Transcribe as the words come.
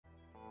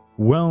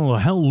Well,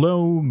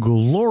 hello,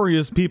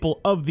 glorious people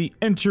of the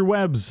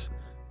interwebs,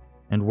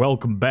 and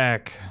welcome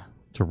back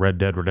to Red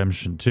Dead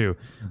Redemption 2.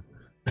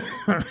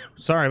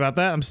 Sorry about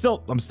that. I'm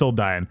still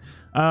dying.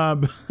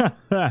 Been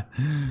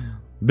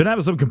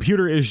having some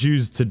computer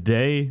issues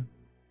today.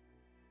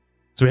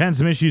 So we had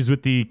some issues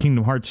with the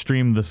Kingdom Hearts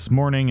stream this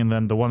morning, and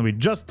then the one we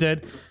just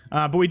did.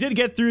 But we did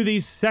get through the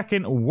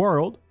second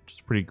world, which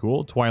is pretty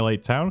cool,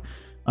 Twilight Town.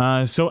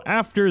 So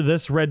after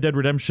this Red Dead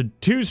Redemption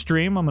 2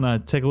 stream, I'm going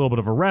to take a little bit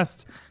of a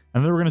rest,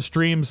 and then we're going to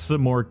stream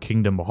some more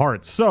Kingdom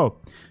Hearts. So,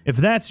 if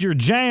that's your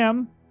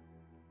jam,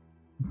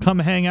 come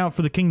hang out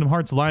for the Kingdom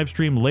Hearts live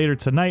stream later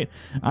tonight.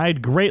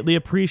 I'd greatly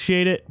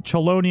appreciate it.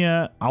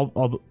 Cholonia,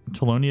 I'll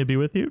Cholonia be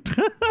with you?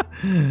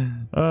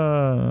 I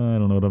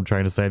don't know what I'm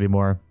trying to say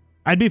anymore.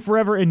 I'd be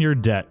forever in your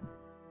debt.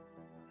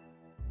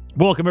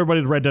 Welcome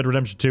everybody to Red Dead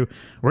Redemption 2.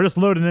 We're just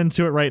loading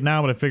into it right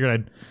now, but I figured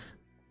I'd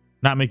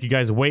not make you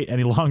guys wait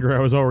any longer.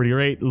 I was already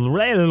late.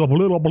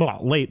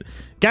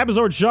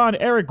 Gabazord, Sean,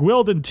 Eric,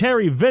 Wilden,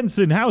 Terry,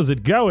 Vincent, how's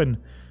it going?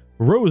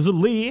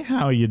 Rosalie,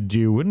 how you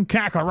doing?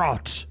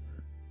 Kakarot,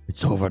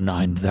 it's over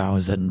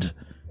 9,000.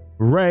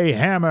 Ray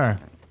Hammer,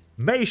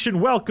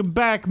 Mation, welcome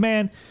back,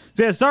 man.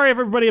 So yeah, sorry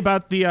everybody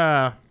about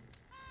the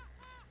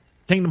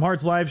Kingdom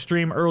Hearts live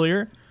stream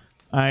earlier.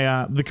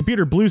 The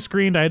computer blue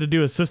screened. I had to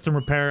do a system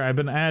repair. I've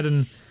been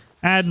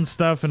adding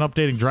stuff and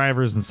updating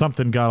drivers, and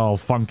something got all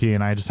funky,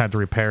 and I just had to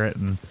repair it,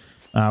 and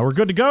we're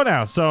good to go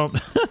now. So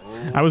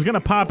I was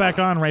gonna pop back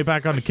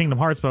onto Kingdom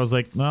Hearts, but I was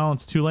like, well,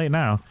 it's too late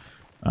now.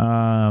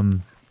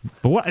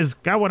 But what is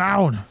going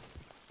on?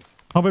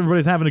 Hope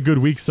everybody's having a good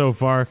week so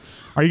far.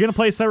 Are you gonna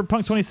play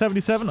Cyberpunk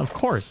 2077? Of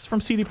course, it's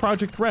from CD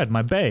Projekt Red,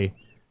 my bae.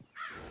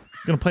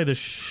 Gonna play the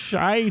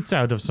shite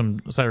out of some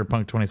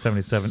Cyberpunk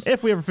 2077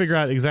 if we ever figure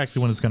out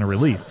exactly when it's gonna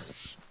release.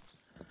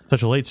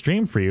 Such a late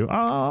stream for you.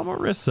 Oh,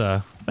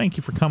 Marissa, thank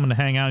you for coming to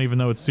hang out even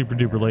though it's super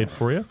duper late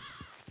for you.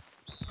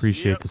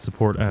 Appreciate the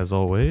support as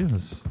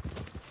always.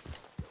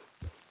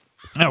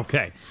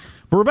 Okay,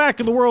 but we're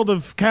back in the world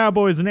of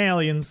cowboys and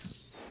aliens.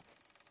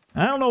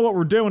 I don't know what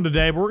we're doing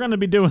today, but we're gonna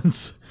be doing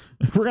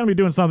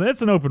something.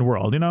 It's an open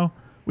world, you know.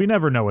 We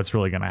never know what's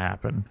really gonna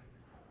happen.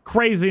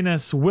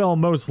 Craziness will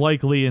most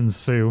likely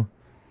ensue.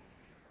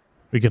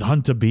 We could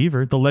hunt a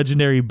beaver, the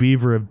legendary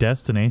beaver of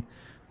destiny.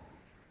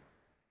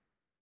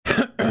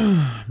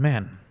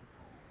 Man.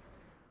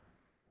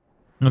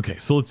 Okay,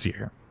 so let's see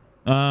here.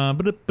 I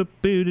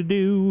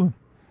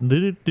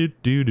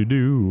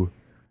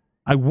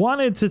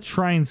wanted to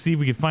try and see if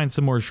we could find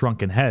some more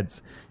shrunken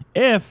heads.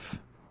 If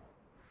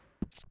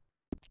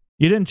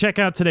you didn't check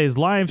out today's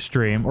live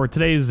stream, or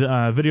today's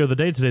video of the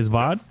day, today's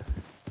VOD,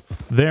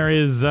 there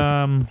is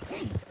a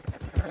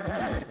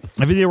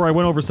video where I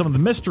went over some of the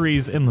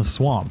mysteries in the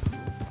swamp.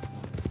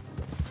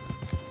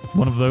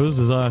 One of those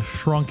is a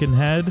shrunken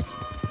head. A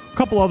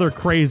couple other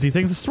crazy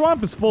things. The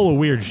swamp is full of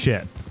weird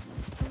shit,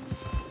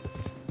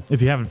 if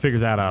you haven't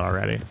figured that out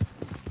already.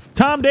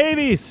 Tom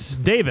Davis.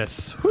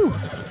 Whew.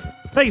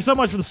 Thank you so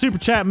much for the super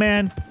chat,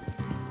 man.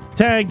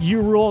 Tag, you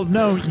rule.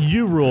 No,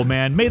 you rule,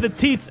 man. May the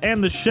teats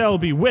and the shell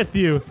be with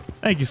you.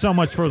 Thank you so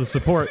much for the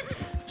support.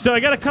 So I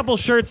got a couple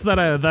shirts that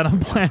I'm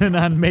planning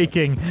on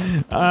making.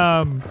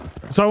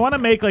 So I want to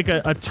make like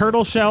a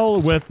turtle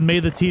shell with "May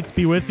the teats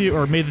be with you"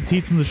 or "May the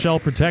teats and the shell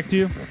protect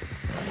you."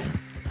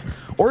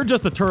 Or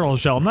just a turtle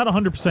shell. I'm not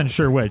 100%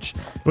 sure which.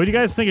 But do you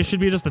guys think it should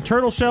be just a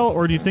turtle shell,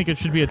 or do you think it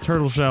should be a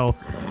turtle shell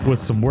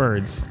with some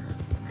words?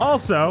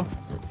 Also,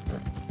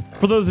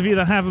 for those of you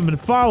that haven't been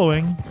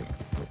following,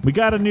 we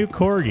got a new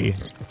corgi.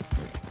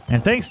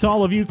 And thanks to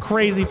all of you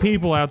crazy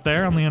people out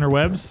there on the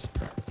interwebs,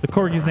 the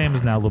corgi's name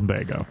is now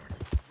Lumbago.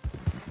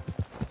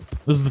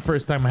 This is the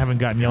first time I haven't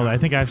gotten yelled at. I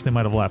think Ashley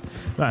might have left.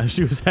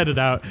 She was headed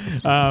out.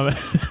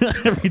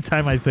 Every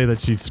time I say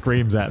that, she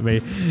screams at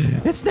me.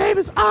 Its name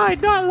is I,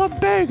 not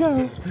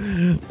Lumbago.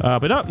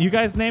 But no, you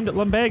guys named it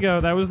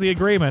Lumbago. That was the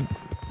agreement.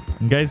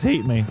 You guys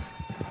hate me.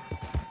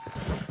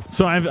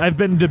 So I've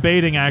been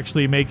debating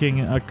actually making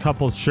a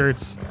couple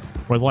shirts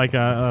with like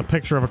a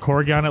picture of a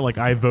corgi on it, like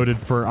I voted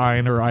for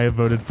Ein or I have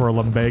voted for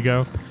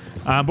Lumbago.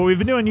 But we've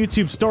been doing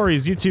YouTube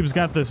stories. YouTube's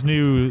got this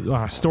new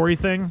story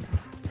thing.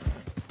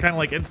 Kind of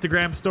like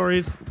Instagram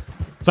stories.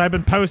 So I've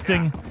been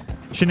posting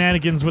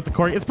shenanigans with the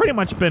corgi. It's pretty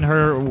much been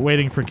her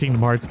waiting for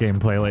Kingdom Hearts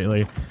gameplay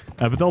lately.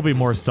 But there'll be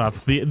more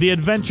stuff. The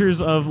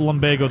adventures of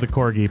Lumbago the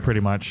corgi, pretty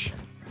much,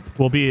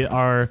 will be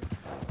our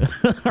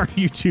our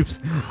YouTube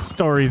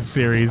stories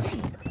series.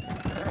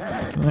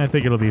 I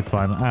think it'll be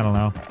fun. I don't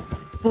know.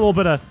 A little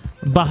bit of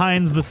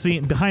behind the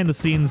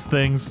scenes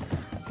things,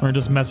 or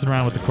just messing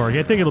around with the corgi.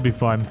 I think it'll be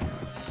fun.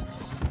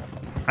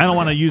 I don't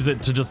want to use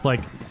it to just like.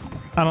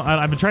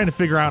 I've been trying to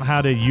figure out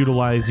how to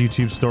utilize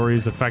YouTube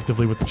stories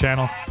effectively with the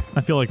channel.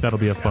 I feel like that'll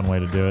be a fun way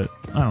to do it.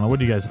 I don't know. What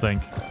do you guys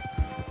think?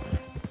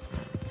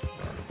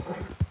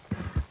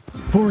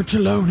 For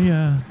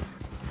Cholonia.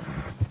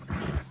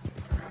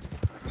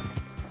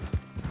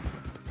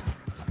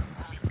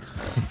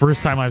 The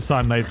first time I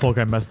saw Nightfolk,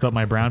 I messed up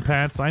my brown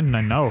pants. I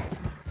know.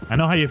 I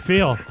know how you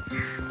feel.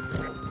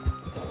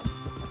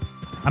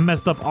 I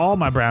messed up all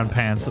my brown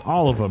pants.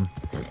 All of them.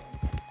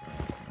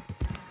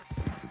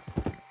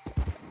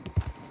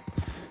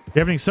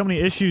 You're having so many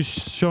issues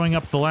showing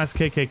up the last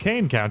KKK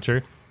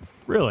encounter.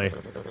 Really?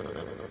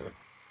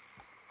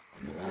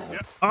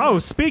 Oh,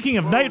 speaking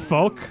of night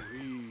folk.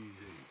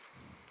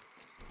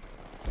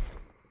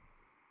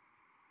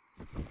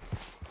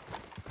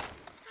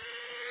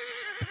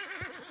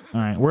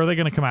 Alright, where are they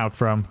going to come out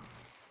from?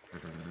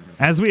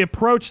 As we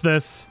approach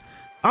this...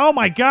 Oh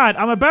my god,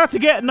 I'm about to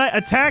get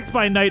attacked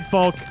by night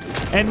folk.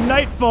 And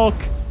night folk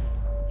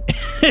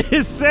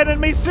is sending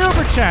me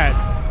super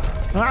chats.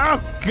 Oh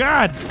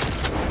god.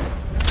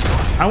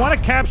 I want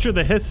to capture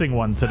the hissing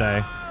one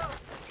today.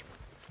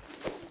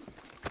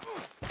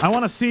 I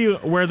want to see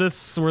where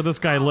this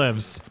guy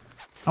lives.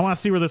 I want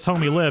to see where this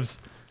homie lives.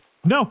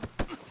 No.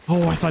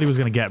 Oh, I thought he was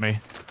going to get me.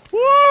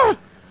 Woo!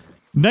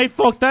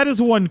 Nightfolk, that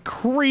is one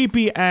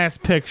creepy ass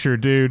picture,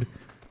 dude.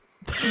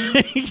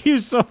 Thank you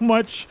so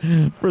much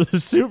for the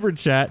super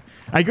chat.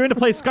 Are you going to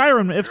play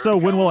Skyrim? If so,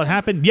 when will it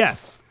happen?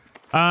 Yes.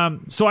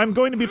 So I'm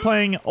going to be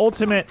playing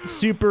Ultimate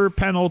Super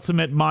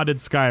Penultimate Modded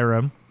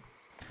Skyrim.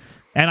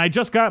 And I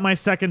just got my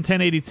second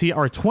 1080 Ti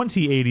or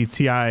 2080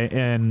 Ti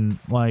in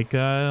like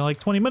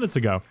 20 minutes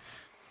ago.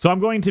 So I'm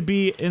going to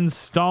be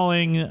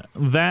installing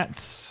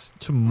that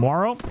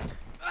tomorrow.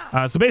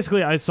 So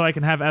basically, I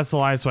can have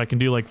SLI, so I can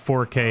do like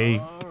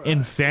 4K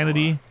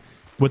insanity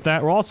with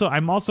that.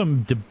 I'm also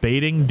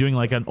debating doing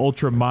like an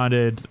ultra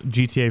modded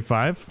GTA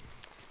 5.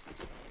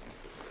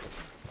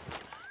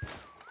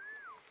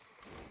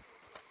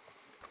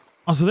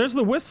 Oh, so there's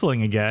the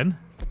whistling again.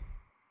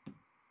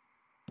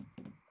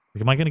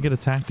 Am I going to get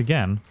attacked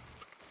again?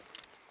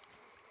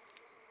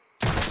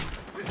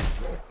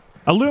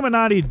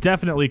 Illuminati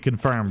definitely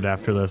confirmed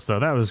after this, though.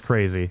 That was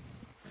crazy.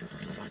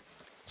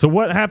 So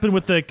what happened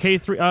with the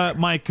K3?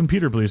 My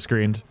computer blue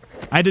screened.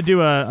 I had to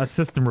do a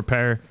system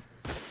repair.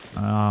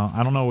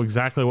 I don't know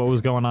exactly what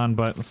was going on,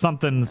 but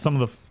something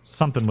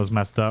was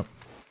messed up.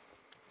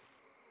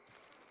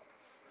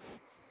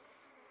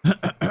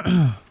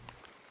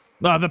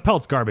 The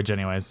pelt's garbage,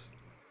 anyways.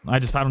 I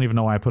don't even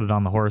know why I put it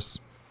on the horse.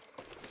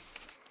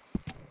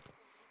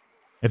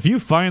 If you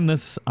find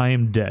this, I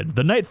am dead.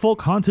 The night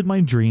folk haunted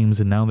my dreams,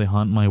 and now they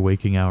haunt my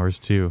waking hours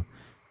too.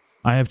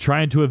 I have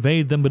tried to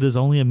evade them, but it is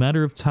only a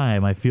matter of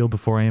time, I feel,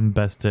 before I am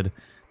bested.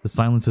 The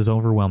silence is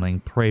overwhelming.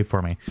 Pray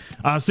for me.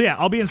 So yeah,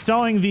 I'll be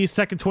installing the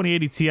second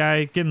 2080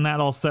 Ti, getting that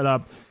all set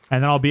up,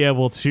 and then I'll be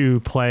able to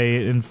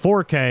play in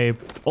 4K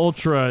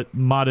ultra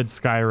modded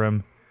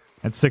Skyrim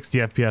at 60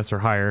 FPS or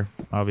higher,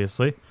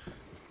 obviously.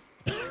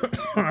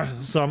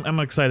 So I'm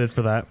excited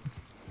for that.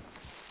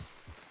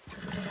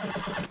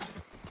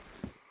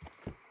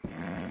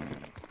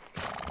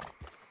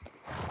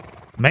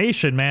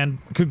 Mation, man.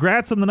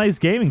 Congrats on the nice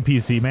gaming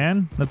PC,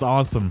 man. That's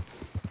awesome.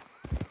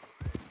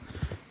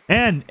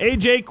 And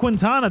AJ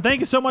Quintana, thank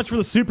you so much for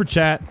the super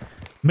chat.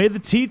 May the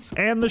teats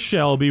and the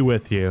shell be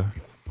with you.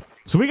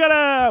 So we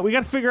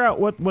gotta figure out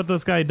what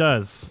this guy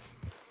does.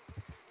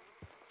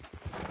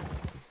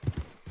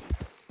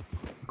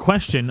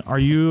 Question, are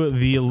you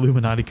the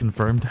Illuminati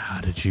confirmed? How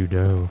did you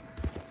know?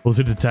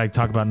 Listened to Tag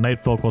talk about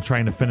Nightfolk while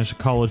trying to finish a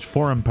college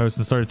forum post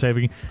and started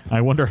typing,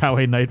 I wonder how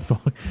a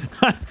Nightfolk...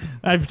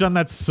 I've done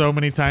that so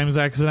many times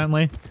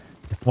accidentally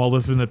while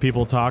listening to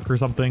people talk or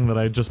something that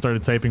I just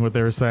started typing what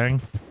they were saying.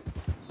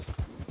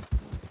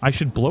 I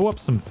should blow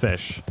up some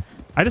fish.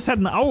 I just had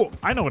an... Oh,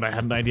 I know what I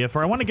had an idea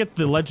for. I want to get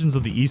the Legends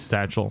of the East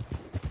satchel.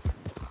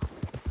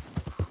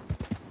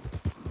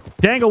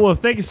 Danglewolf,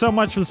 thank you so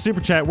much for the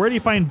super chat. Where do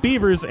you find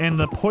beavers and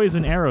the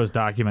poison arrows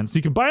documents? So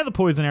you can buy the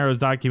poison arrows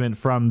document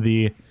from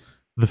the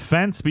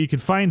fence, but you can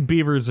find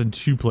beavers in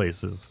two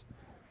places.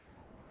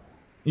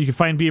 You can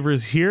find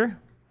beavers here,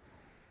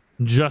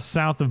 just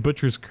south of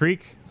Butcher's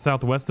Creek,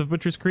 southwest of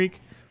Butcher's Creek.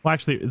 Well,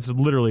 actually, it's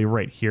literally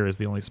right here is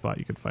the only spot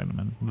you can find them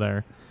in,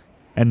 there.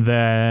 And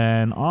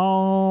then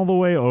all the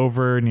way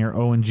over near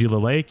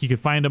Owenjila Lake, you can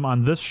find them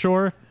on this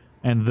shore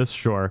and this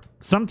shore.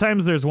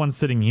 Sometimes there's one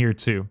sitting here,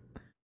 too.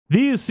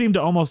 These seem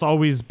to almost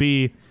always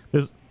be...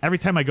 Every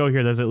time I go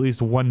here, there's at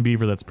least one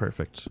beaver that's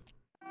perfect.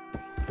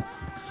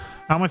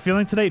 How am I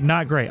feeling today?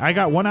 Not great. I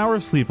got 1 hour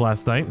of sleep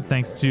last night,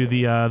 thanks to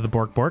the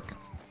Bork Bork.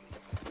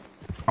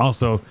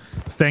 Also,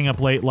 staying up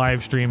late,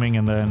 live streaming,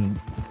 and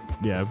then,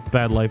 yeah,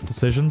 bad life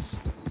decisions.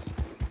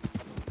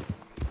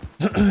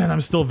 And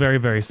I'm still very,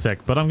 very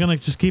sick, but I'm gonna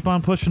just keep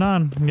on pushing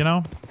on, you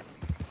know?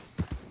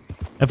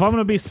 If I'm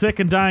gonna be sick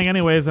and dying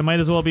anyways, I might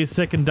as well be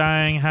sick and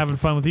dying having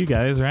fun with you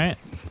guys, right?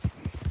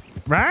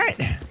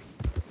 Right?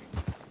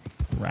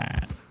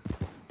 Right.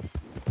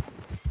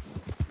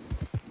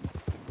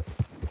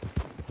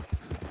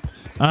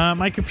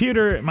 My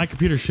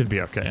computer should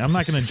be okay. I'm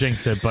not going to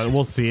jinx it, but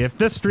we'll see. If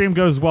this stream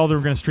goes well, then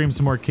we're going to stream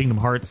some more Kingdom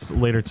Hearts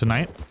later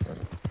tonight.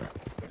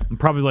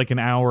 Probably like an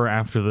hour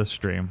after this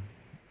stream.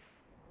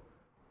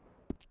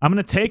 I'm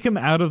going to take him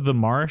out of the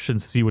marsh and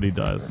see what he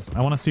does.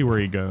 I want to see where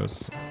he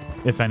goes,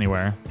 if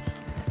anywhere.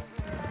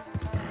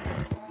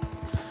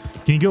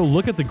 Can you go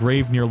look at the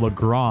grave near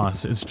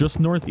Lagros? It's just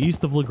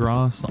northeast of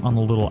Lagros on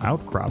the little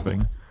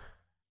outcropping.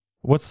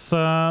 What's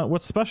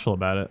special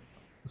about it?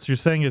 So you're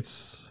saying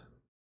it's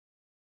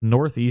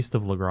northeast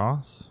of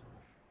Lagros?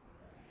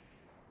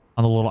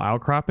 On the little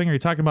outcropping? Are you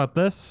talking about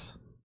this?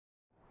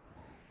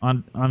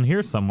 On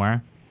here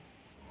somewhere.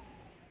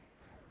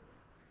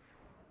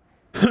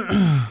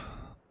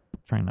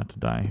 Trying not to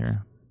die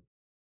here.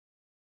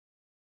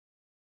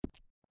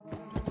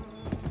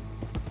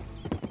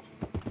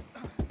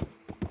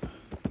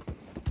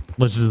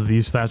 Legends of the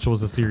East Statue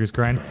was a serious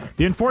grind.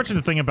 The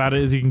unfortunate thing about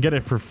it is you can get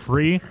it for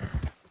free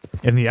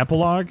in the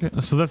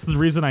epilogue. So that's the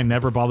reason I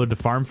never bothered to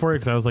farm for it,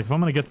 because I was like, if I'm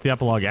going to get the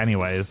epilogue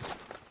anyways.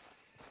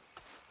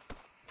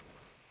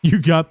 You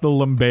got the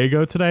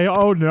lumbago today?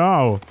 Oh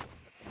no.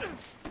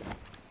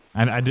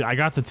 And I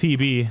got the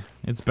TB.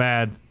 It's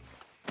bad.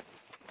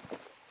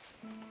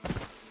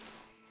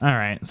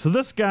 Alright, so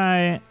this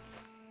guy...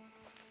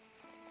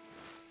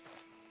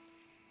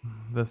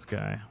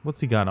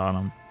 What's he got on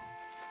him?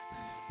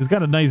 He's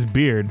got a nice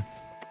beard.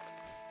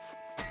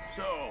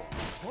 So,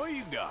 what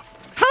you got?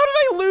 How did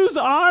I lose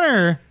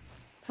honor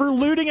for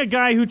looting a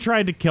guy who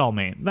tried to kill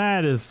me?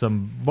 That is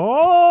some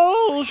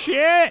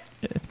bullshit.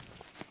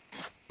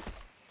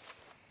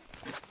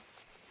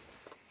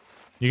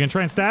 You gonna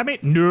try and stab me?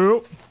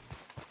 No.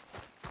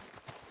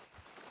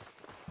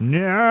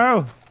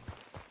 No.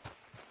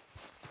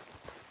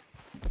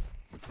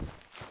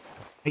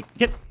 Hey,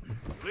 get.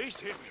 At least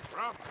hit me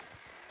proper.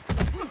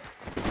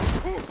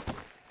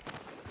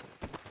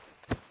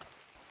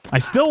 I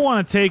still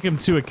want to take him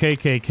to a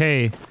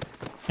KKK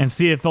and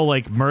see if they'll,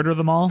 like, murder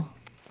them all.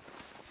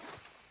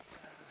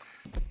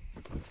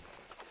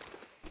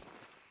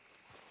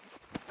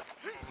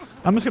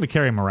 I'm just going to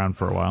carry him around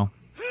for a while.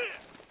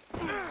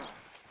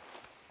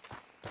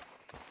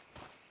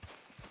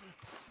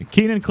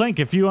 Keenan Clink,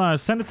 if you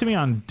send it to me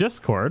on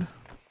Discord,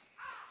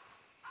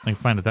 I can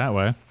find it that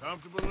way.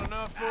 Comfortable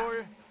enough for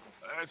you?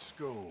 Let's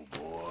go,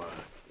 boy.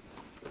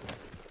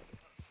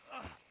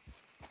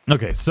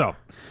 Okay, so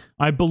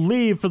I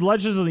believe for the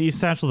Legends of the East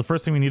Satchel, the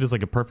first thing we need is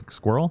like a perfect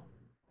squirrel.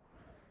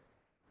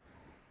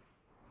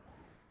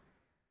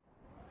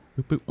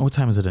 Boop, boop. What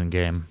time is it in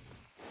game?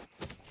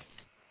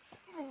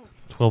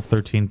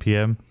 12:13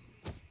 p.m.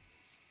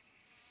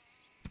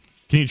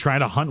 Can you try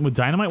to hunt with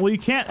dynamite? Well, you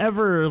can't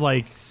ever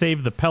like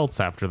save the pelts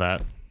after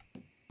that.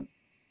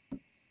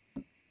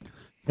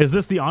 Is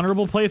this the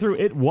honorable playthrough?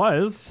 It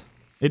was.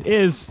 It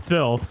is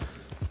still.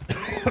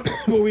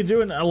 Well, we're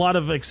doing a lot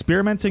of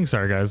experimenting.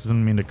 Sorry, guys.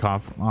 Didn't mean to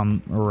cough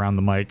on around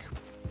the mic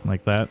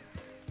like that.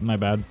 My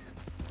bad.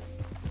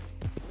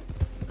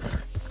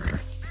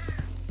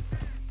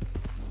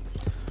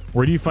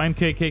 Where do you find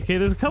KKK?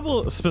 There's a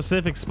couple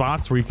specific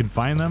spots where you can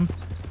find them,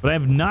 but I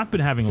have not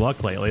been having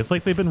luck lately. It's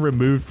like they've been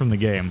removed from the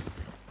game.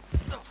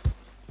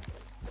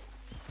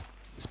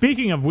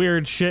 Speaking of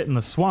weird shit in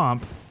the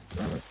swamp,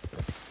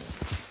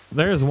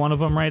 there's one of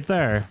them right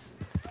there.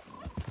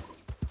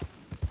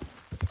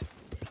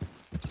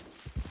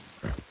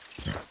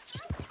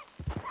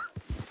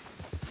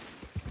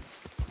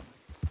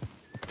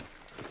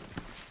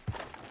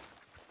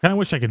 Kind of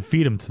wish I could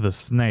feed him to the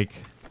snake.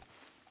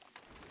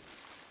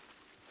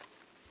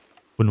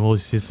 When will we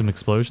see some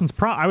explosions?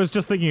 I was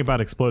just thinking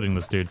about exploding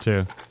this dude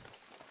too.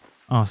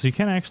 Oh, so you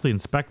can't actually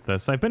inspect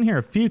this. I've been here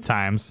a few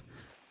times.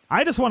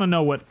 I just want to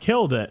know what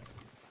killed it.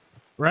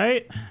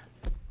 Right?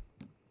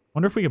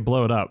 Wonder if we could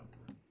blow it up.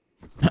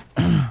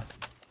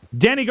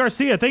 Danny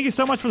Garcia, thank you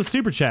so much for the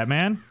super chat,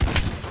 man.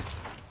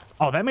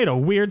 Oh, that made a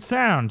weird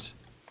sound.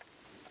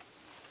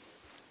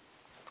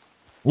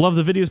 Love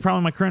the videos,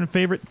 probably my current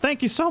favorite.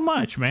 Thank you so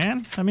much,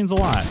 man. That means a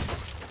lot.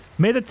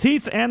 May the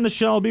teats and the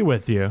shell be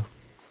with you.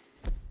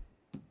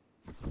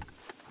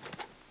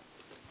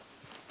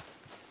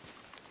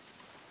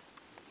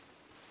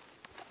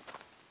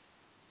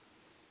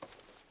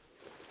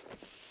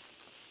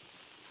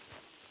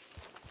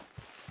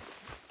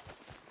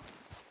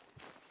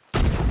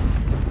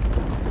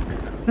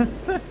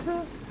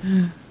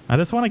 I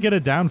just want to get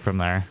it down from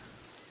there.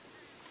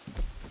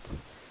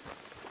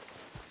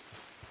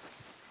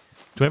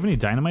 Do I have any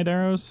dynamite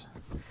arrows?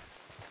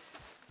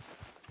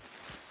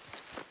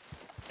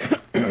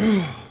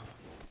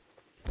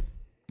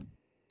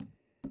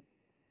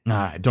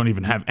 I don't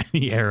even have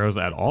any arrows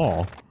at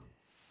all.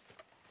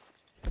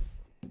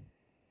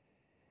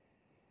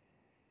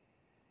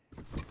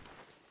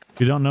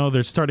 You don't know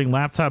they're starting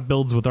laptop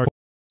builds with our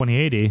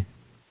 2080.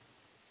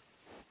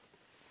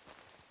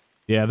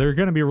 Yeah, they're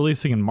going to be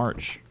releasing in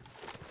March.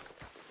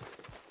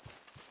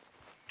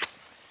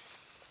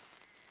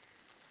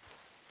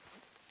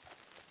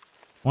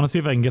 I want to see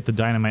if I can get the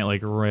dynamite,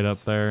 like, right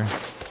up there.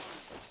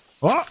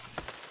 Oh!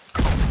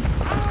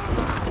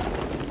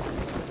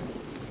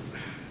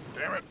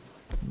 Damn it.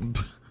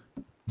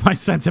 My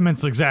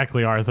sentiments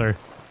exactly, Arthur.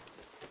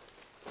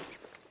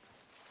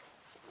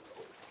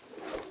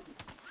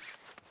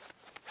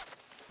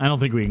 I don't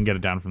think we can get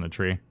it down from the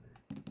tree.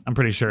 I'm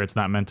pretty sure it's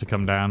not meant to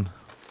come down.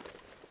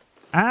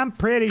 I'm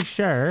pretty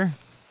sure.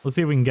 Let's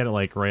see if we can get it,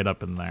 like, right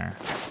up in there.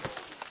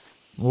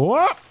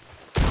 Whoa!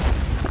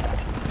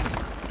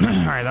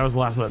 Alright, that was the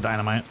last of the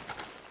dynamite.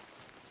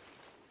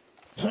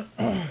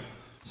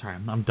 Sorry,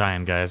 I'm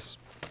dying, guys.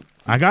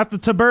 I got the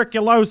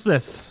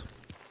tuberculosis.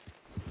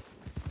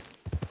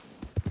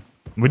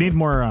 We need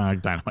more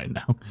dynamite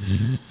now.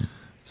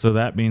 So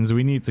that means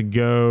we need to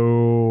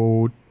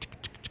go...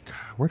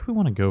 Where do we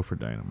want to go for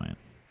dynamite?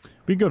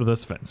 We go to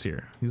this fence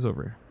here. He's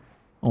over here.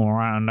 All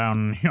around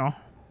down here.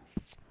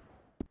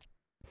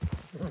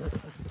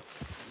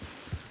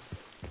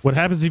 What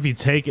happens if you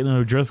take an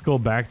O'Driscoll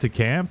back to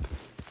camp?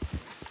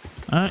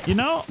 You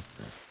know,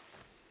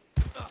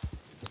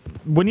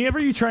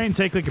 whenever you try and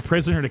take like a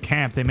prisoner to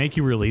camp, they make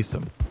you release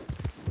him.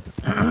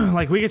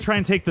 Like we could try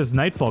and take this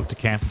Nightfolk to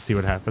camp and see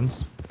what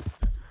happens.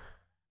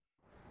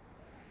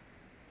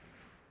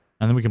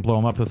 And then we can blow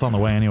him up. That's on the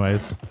way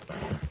anyways.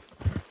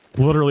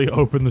 Literally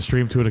open the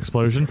stream to an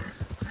explosion.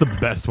 It's the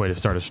best way to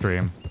start a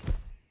stream.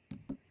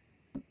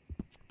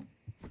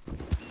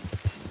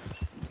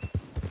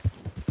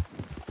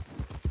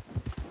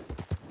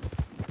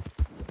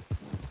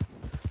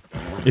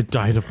 It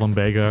died of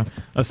lumbago.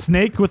 A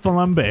snake with the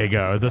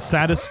lumbago. The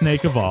saddest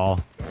snake of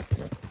all.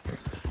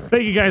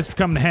 Thank you guys for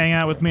coming to hang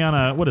out with me on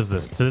a... What is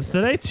this? Is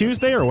today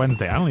Tuesday or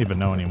Wednesday? I don't even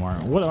know anymore.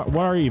 What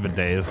are even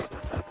days?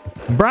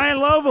 Brian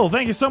Lovell,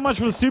 thank you so much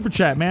for the super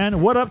chat,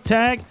 man. What up,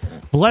 Tag?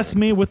 Bless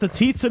me with the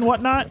teats and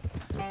whatnot.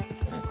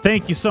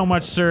 Thank you so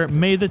much, sir.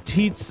 May the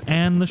teats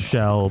and the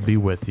shell be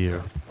with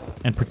you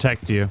and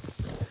protect you.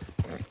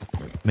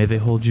 May they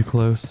hold you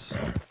close.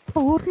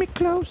 Hold me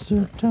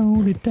closer,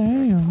 Tony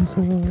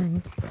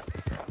Dancer.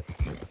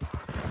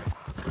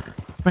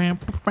 Bow,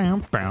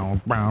 bow,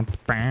 bow, bow,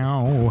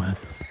 bow.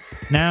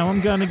 Now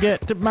I'm gonna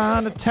get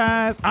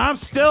demonetized. I'm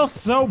still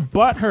so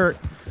butthurt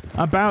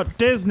about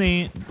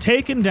Disney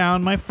taking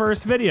down my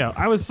first video.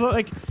 I was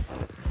like,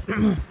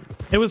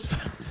 it was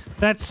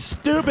that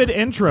stupid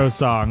intro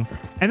song.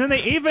 And then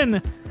they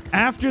even,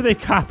 after they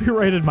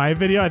copyrighted my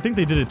video, I think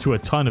they did it to a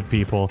ton of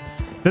people.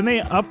 Then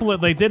they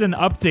did an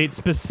update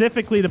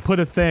specifically to put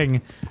a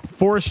thing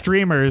for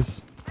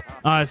streamers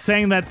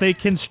saying that they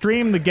can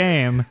stream the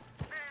game.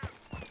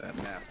 That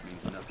mask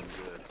means nothing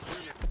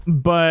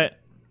good. But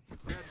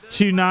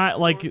to not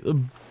like,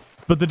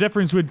 but the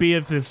difference would be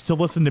if it's to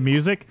listen to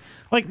music.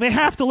 Like they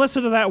have to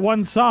listen to that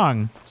one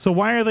song. So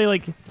why are they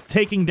like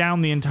taking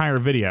down the entire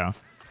video?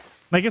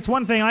 Like it's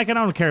one thing, like I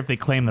don't care if they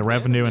claim the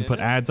revenue and put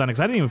ads on it, because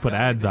I didn't even put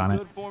ads on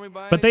it.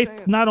 But they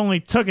not only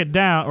took it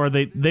down, or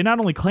they not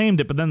only claimed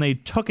it, but then they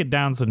took it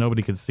down so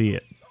nobody could see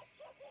it.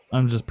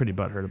 I'm just pretty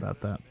butthurt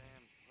about that.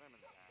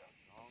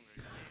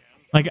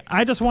 Like,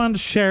 I just wanted to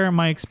share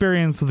my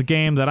experience with a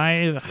game that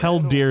I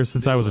held dear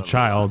since I was a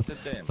child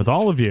with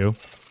all of you.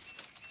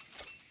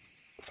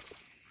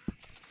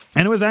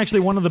 And it was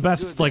actually one of the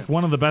best, like,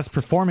 one of the best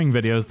performing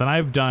videos that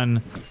I've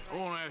done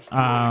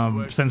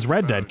since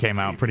Red Dead came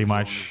out, pretty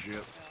much.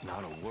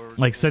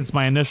 Like, since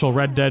my initial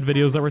Red Dead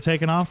videos that were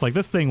taken off. Like,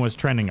 this thing was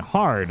trending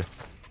hard.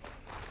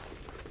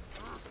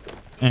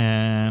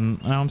 And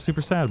I'm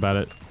super sad about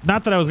it.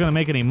 Not that I was going to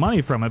make any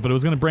money from it, but it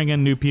was going to bring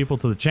in new people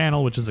to the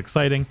channel, which is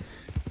exciting.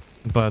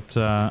 But,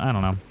 I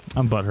don't know.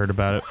 I'm butthurt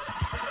about it.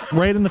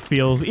 Right in the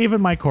feels.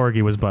 Even my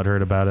corgi was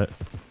butthurt about it.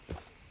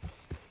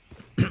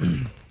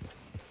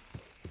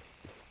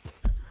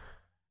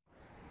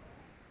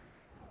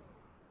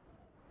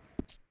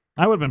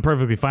 I would have been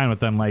perfectly fine with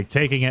them, like,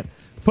 taking it,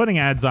 putting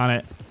ads on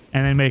it,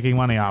 and then making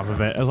money off of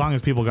it, as long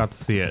as people got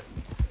to see it.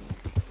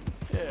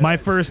 My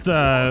first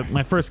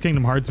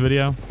Kingdom Hearts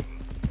video.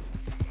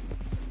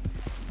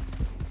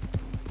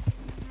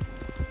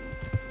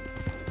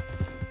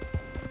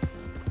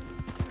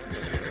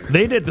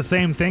 They did the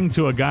same thing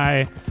to a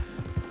guy,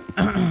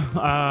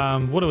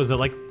 what was it,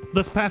 like,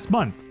 this past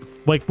month.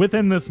 Like,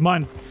 within this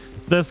month,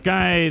 this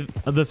guy,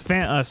 this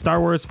Star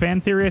Wars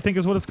Fan Theory, I think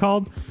is what it's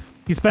called,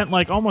 he spent,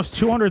 like, almost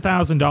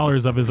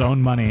 $200,000 of his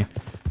own money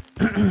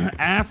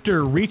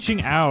after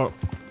reaching out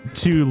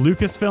to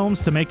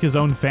Lucasfilms to make his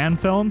own fan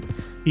film.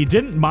 He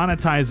didn't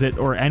monetize it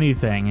or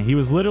anything. He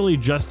was literally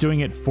just doing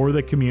it for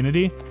the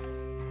community.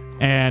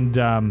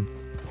 And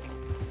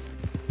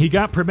he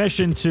got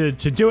permission to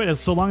do it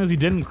so long as he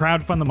didn't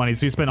crowdfund the money.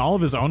 So he spent all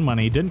of his own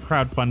money, didn't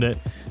crowdfund it,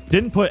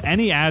 didn't put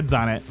any ads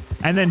on it.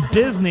 And then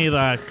Disney,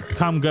 the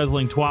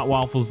cum-guzzling twat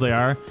waffles they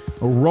are,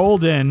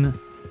 rolled in,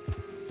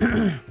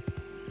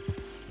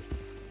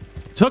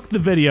 took the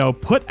video,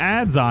 put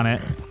ads on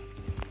it,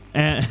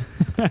 and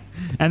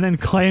and then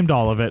claimed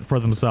all of it for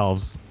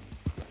themselves.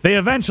 They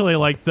eventually,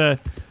 like, there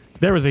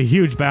was a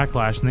huge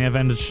backlash, and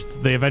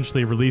they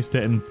eventually released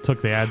it and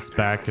took the ads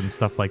back and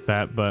stuff like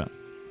that. But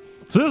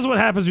so this is what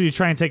happens when you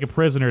try and take a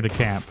prisoner to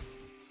camp.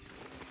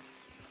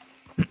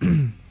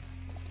 It,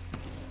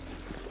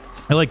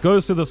 like,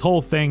 goes through this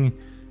whole thing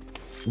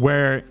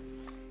where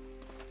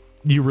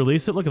you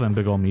release it. Look at them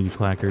big old meaty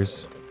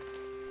clackers.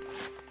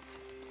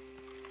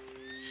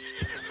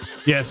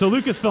 Yeah, so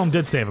Lucasfilm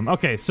did save him.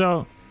 Okay,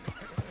 so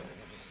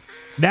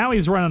now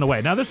he's running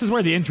away. Now this is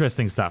where the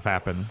interesting stuff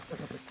happens.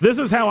 This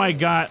is how I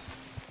got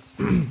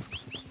them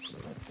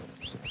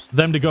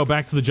to go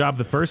back to the job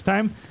the first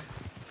time.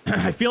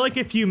 I feel like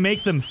if you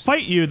make them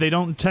fight you, they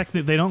don't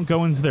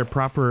go into their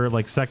proper,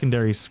 like,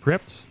 secondary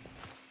script.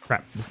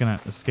 Crap, I'm just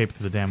gonna escape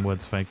through the damn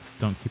woods if I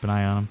don't keep an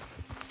eye on them.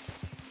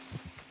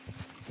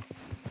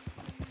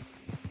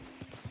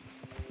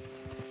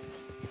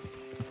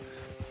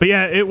 But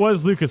yeah, it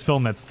was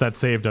Lucasfilm that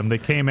saved them. They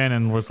came in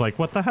and was like,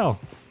 what the hell?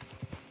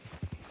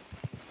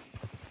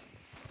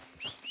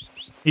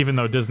 Even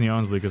though Disney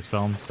owns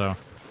Lucasfilm, so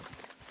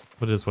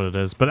it is what it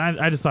is. But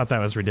I just thought that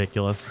was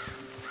ridiculous.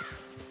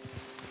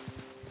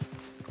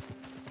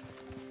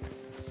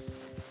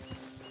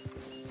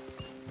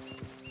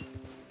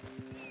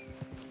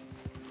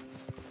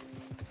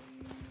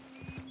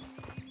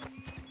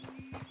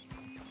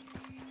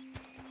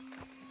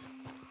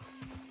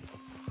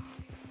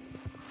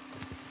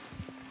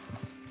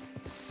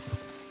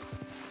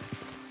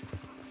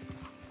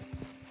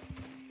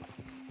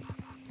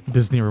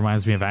 Disney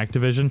reminds me of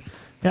Activision.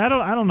 Yeah,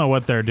 I don't know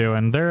what they're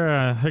doing.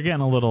 They're getting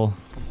a little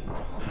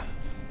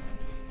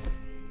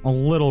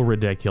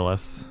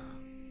ridiculous.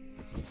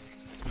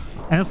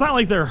 And it's not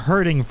like they're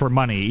hurting for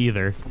money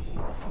either.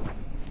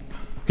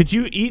 Could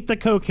you eat the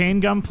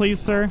cocaine gum, please,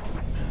 sir?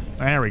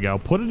 There we go.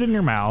 Put it in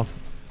your mouth.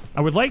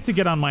 I would like to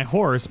get on my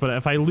horse, but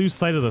if I lose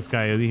sight of this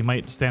guy, he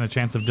might stand a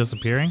chance of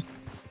disappearing.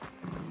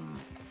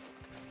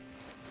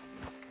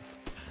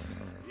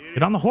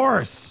 Get on the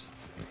horse.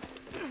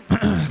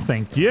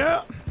 Thank you.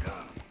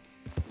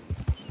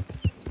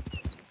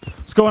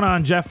 What's going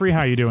on, Jeffrey?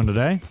 How you doing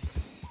today?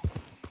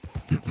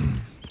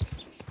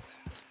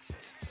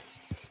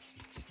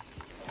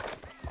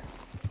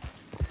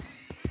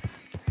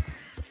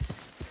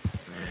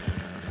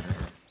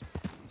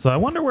 So I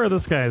wonder where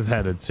this guy is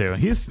headed to.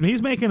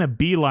 He's making a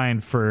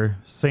beeline for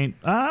St.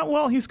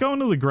 Well, he's going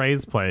to the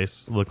Gray's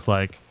place, looks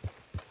like.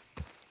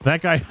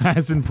 That guy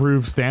has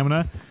improved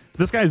stamina.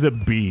 This guy's a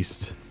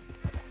beast.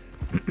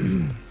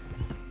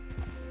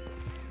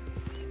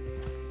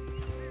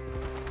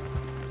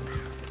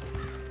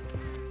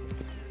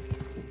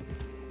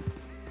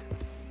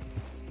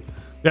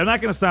 Yeah, I'm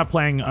not going to stop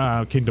playing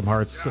Kingdom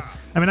Hearts.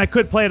 I mean, I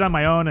could play it on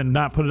my own and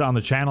not put it on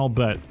the channel,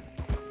 but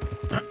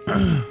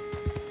I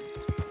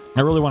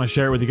really want to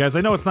share it with you guys.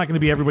 I know it's not going to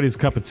be everybody's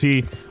cup of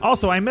tea.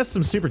 Also, I missed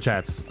some super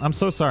chats. I'm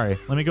so sorry.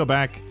 Let me go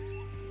back.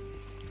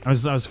 I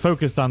was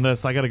focused on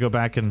this. I got to go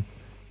back and...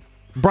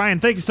 Brian,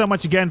 thank you so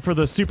much again for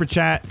the super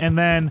chat. And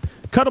then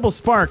Cuttable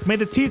Spark, may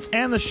the teats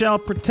and the shell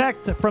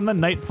protect from the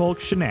Nightfolk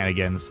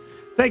shenanigans.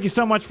 Thank you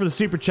so much for the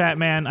super chat,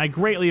 man. I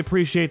greatly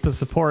appreciate the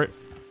support.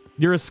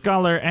 You're a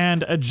scholar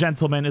and a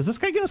gentleman. Is this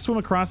guy going to swim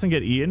across and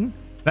get eaten?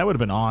 That would have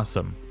been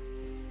awesome.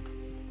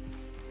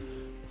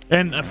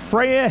 And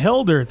Freya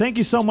Hilder, thank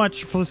you so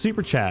much for the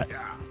super chat.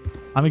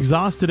 I'm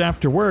exhausted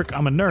after work.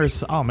 I'm a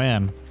nurse. Oh,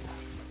 man.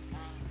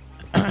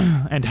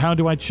 And how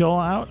do I chill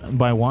out?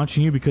 By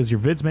watching you because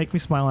your vids make me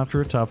smile after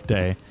a tough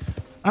day.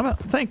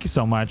 Thank you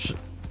so much.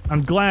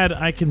 I'm glad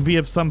I can be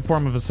of some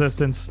form of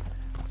assistance.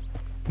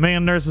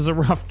 Man, nurse is a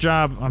rough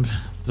job.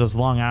 Those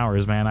long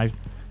hours, man.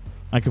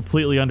 I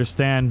completely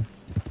understand.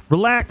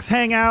 Relax,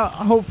 hang out.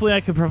 Hopefully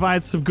I can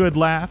provide some good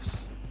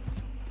laughs.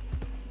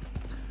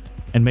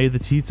 And may the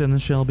teats and the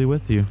shell be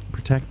with you.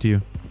 Protect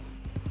you.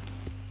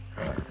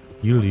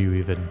 You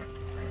even.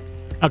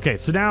 Okay,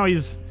 so now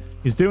he's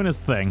doing his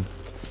thing.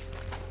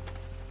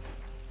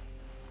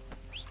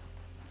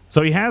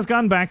 So he has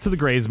gone back to the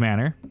Gray's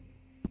Manor.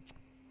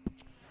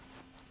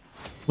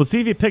 Let's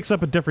see if he picks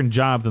up a different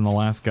job than the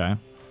last guy.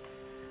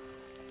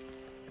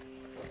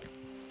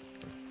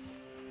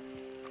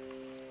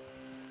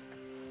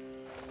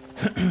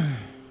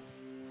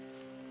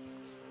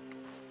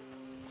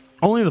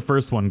 Only the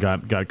first one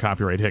got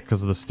copyright hit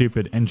because of the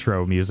stupid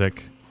intro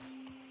music.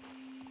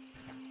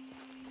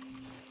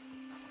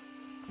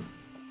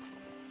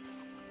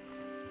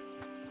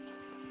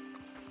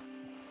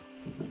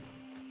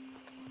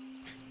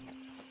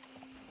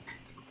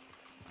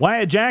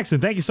 Wyatt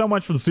Jackson, thank you so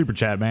much for the super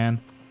chat, man.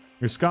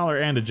 You're a scholar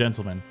and a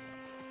gentleman.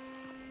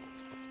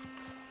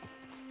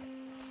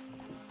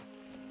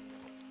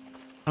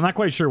 I'm not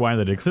quite sure why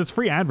they did, because it's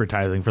free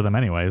advertising for them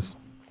anyways.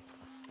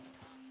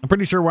 I'm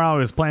pretty sure while I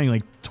was playing,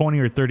 like 20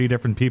 or 30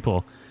 different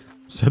people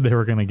said they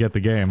were going to get the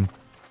game.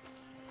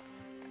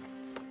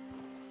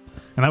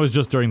 And that was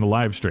just during the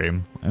live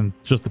stream, and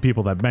just the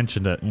people that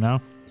mentioned it, you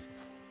know?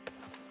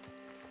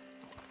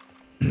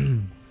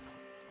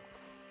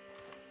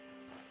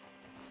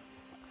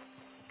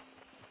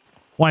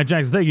 Wyatt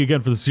Jackson, thank you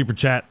again for the super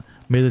chat.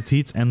 May the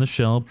teats and the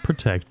shell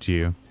protect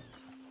you.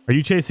 Are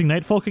you chasing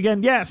Nightfolk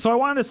again? Yeah, so I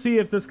wanted to see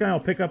if this guy will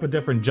pick up a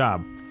different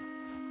job.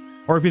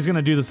 Or if he's going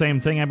to do the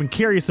same thing. I've been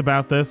curious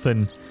about this,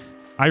 and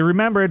I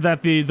remembered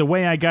that the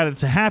way I got it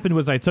to happen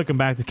was I took him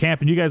back to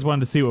camp, and you guys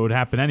wanted to see what would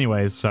happen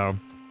anyways, so...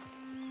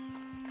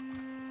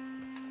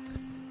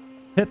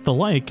 Hit the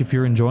like if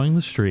you're enjoying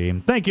the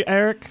stream. Thank you,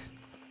 Eric.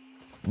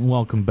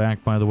 Welcome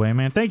back, by the way,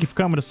 man. Thank you for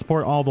coming to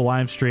support all the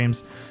live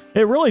streams.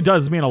 It really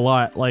does mean a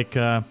lot. Like,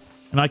 and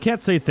I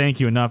can't say thank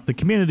you enough. The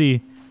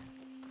community,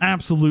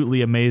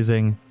 absolutely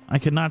amazing. I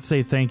cannot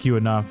say thank you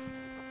enough.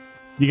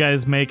 You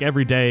guys make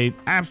every day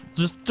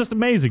just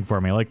amazing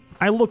for me. Like,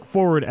 I look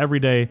forward every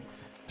day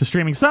to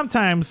streaming.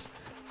 Sometimes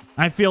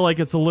I feel like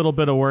it's a little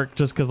bit of work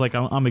just because, like,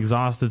 I'm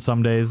exhausted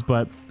some days.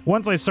 But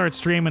once I start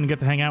streaming and get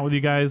to hang out with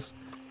you guys,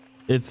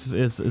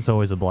 it's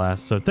always a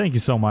blast. So thank you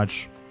so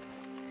much.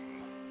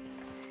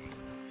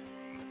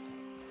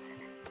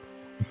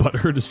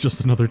 Butthurt is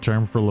just another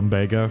term for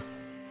lumbago.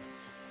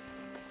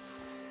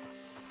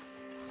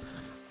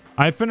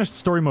 I finished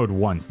story mode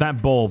once.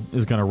 That bowl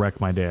is gonna wreck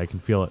my day. I can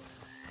feel it.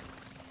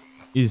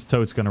 He's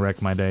totes gonna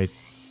wreck my day.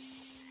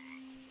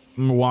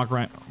 I'm gonna walk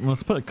around.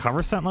 Let's put a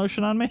cover scent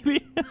lotion on,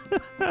 maybe?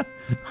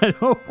 I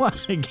don't want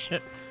to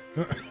get...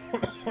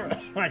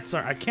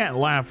 Sorry, I can't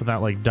laugh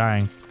without, like,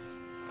 dying.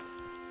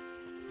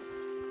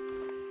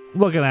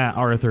 Look at that,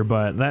 Arthur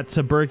butt. That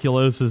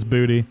tuberculosis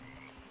booty.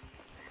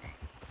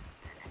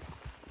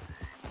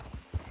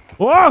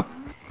 Whoa!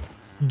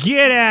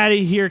 Get out of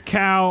here,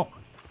 cow.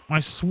 I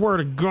swear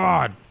to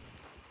God.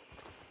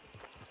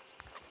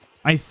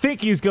 I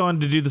think he's going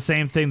to do the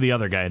same thing the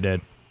other guy did.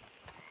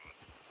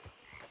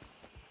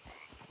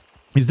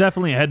 He's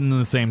definitely heading in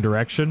the same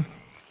direction.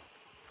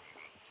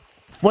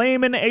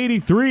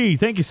 Flamin'83,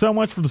 thank you so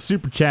much for the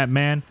super chat,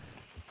 man.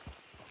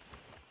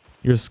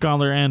 You're a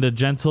scholar and a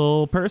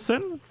gentle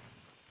person.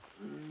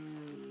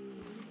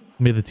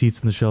 May the teats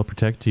in the shell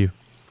protect you.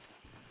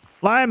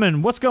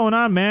 Lyman, what's going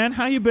on, man?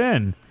 How you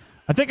been?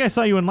 I think I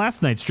saw you in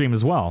last night's stream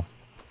as well.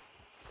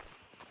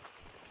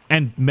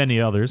 And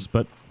many others,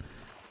 but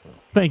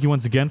thank you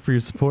once again for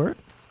your support.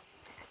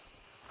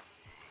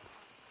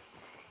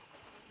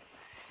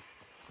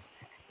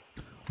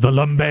 The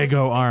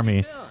Lumbago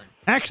Army.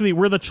 Actually,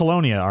 we're the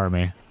Chelonia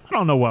Army. I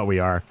don't know what we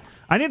are.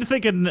 I need to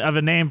think of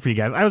a name for you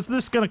guys. I was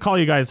just going to call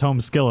you guys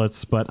Home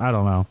Skillets, but I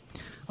don't know.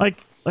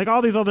 Like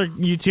all these other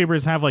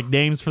YouTubers have like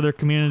names for their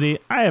community.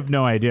 I have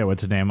no idea what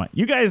to name.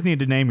 You guys need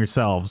to name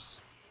yourselves.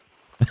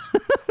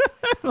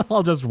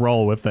 I'll just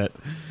roll with it.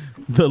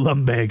 The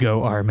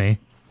Lumbago Army.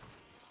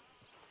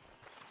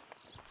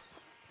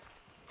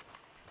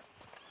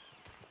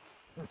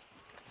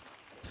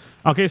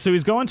 Okay, so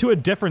he's going to a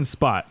different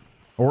spot.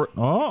 Or,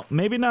 oh,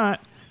 maybe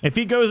not. If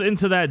he goes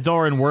into that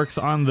door and works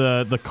on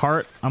the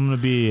cart, I'm going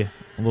to be a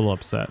little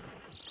upset.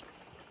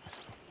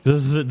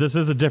 This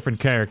is a different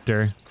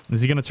character. Is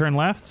he going to turn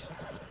left?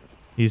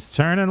 He's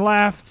turning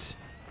left.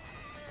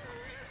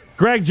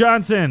 Greg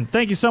Johnson,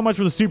 thank you so much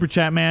for the super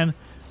chat, man.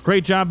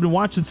 Great job. Been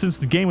watching since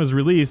the game was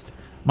released.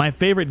 My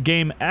favorite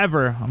game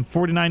ever. I'm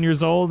 49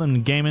 years old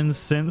and gaming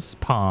since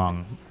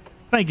Pong.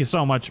 Thank you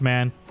so much,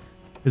 man.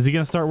 Is he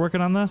going to start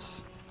working on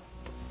this?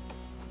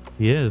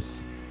 He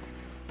is.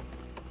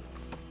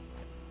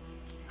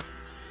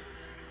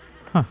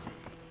 Huh.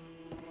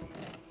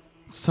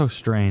 So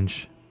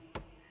strange.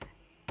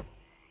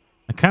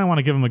 I kind of want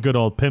to give him a good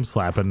old pimp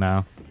slapping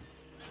now.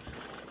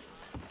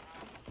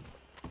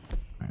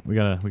 All right, we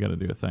gotta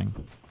do a thing.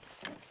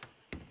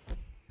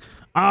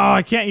 Oh,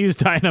 I can't use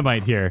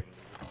dynamite here.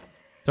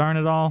 Darn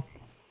it all.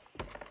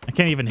 I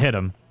can't even hit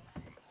him.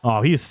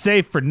 Oh, he's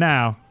safe for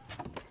now.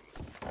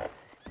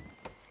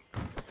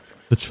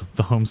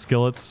 The home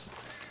skillets.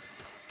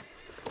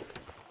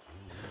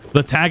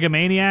 The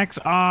Tagamaniacs?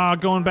 Ah,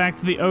 going back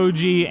to the OG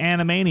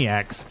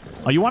Animaniacs.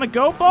 Oh, you want to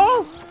go,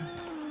 Ball?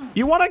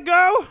 You want to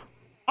go?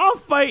 I'll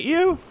fight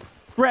you.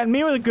 Threaten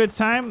me with a good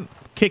time.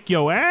 Kick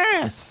your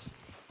ass.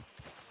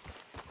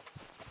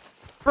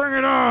 Bring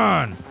it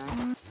on.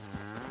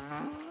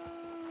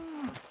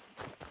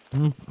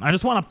 I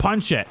just want to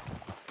punch it.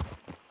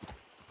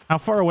 How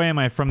far away am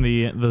I from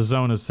the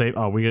zone of safe?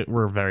 Oh,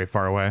 we're very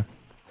far away.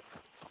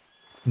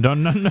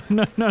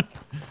 No.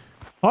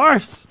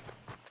 Horse.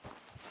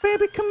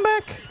 Baby, come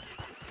back.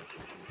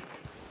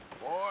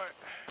 Boy.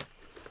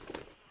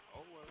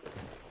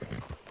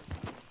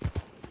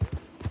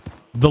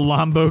 The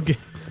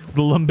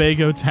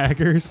Lumbago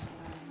taggers.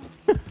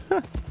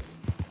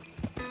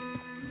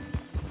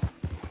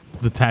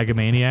 The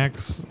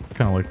Tagamaniacs.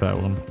 Kind of like that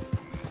one.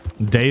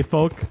 Day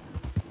folk.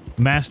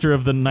 Master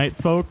of the night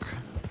folk.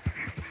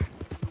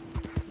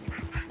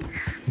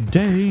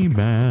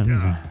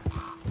 Dayman.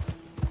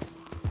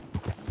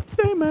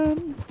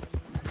 Dayman.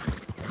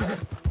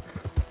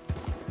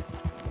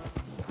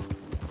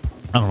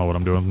 I don't know what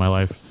I'm doing with my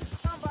life.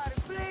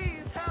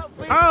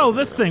 Oh,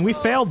 this thing. We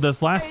failed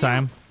this last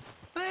time.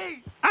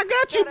 I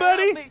got you,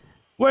 buddy.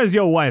 Where's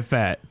your wife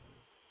at?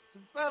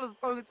 Some fellas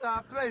broke into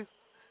our place.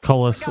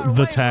 Call us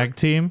the tag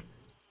team.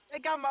 They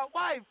got my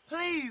wife.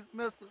 Please,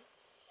 mister.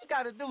 You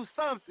gotta do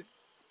something.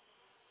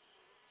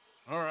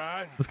 All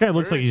right. This guy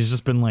looks like he's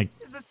just been, like,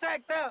 It's a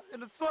sack out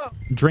in the swamp.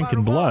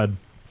 drinking blood.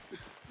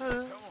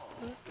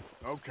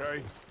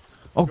 Okay.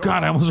 Oh,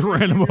 God, I almost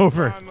ran him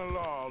over. Find the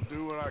law. I'll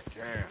do what I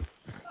can.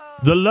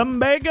 The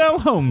Lumbago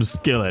home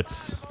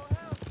skillets.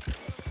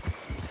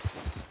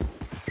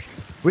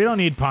 We don't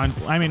need punch.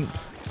 I mean,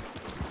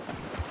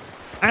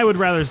 I would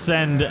rather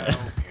send...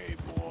 Okay,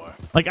 boy.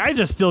 Like, I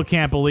just still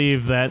can't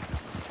believe that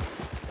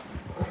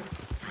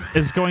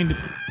it's going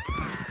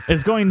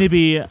to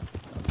be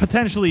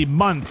potentially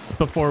months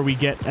before we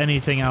get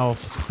anything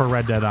else for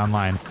Red Dead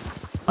Online.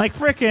 Like,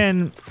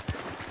 frickin'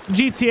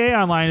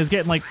 GTA Online is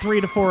getting like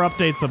 3 to 4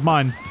 updates a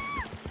month.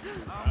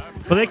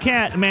 But they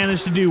can't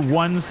manage to do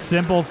one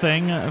simple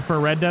thing for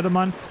Red Dead a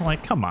month?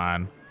 Like, come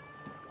on.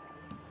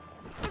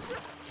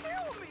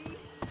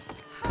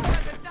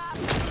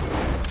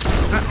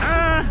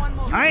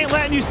 I ain't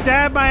letting you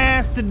stab my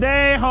ass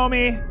today,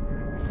 homie.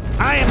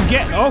 I am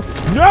getting... Oh,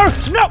 no,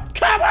 no,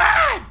 come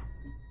on!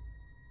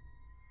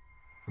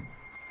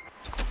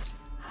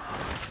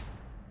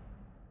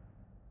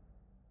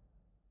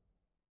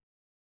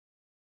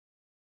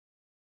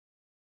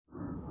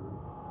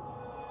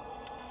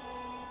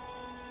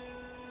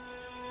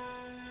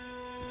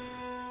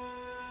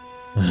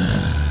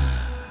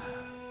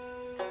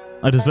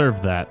 I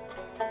deserved that.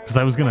 Because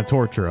I was going to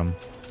torture him.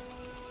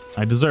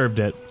 I deserved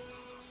it.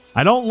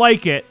 I don't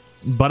like it,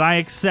 but I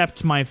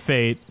accept my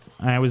fate.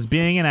 I was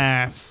being an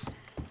ass.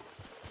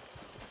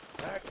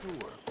 Back to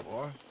work,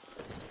 boy.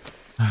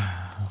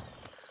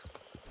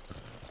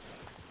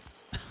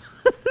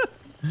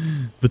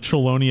 The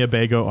Chelonia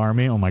Bago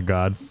army. Oh my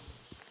god.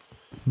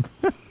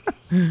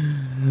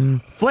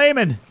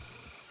 Flamin'!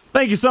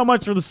 Thank you so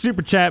much for the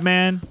super chat,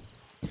 man.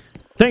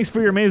 Thanks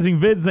for your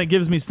amazing vids. That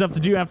gives me stuff to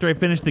do after I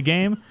finish the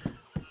game.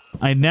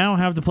 I now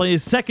have to play a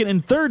second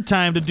and third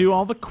time to do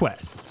all the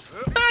quests.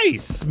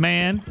 Nice,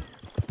 man.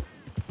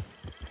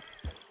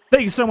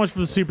 Thank you so much for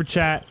the super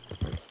chat.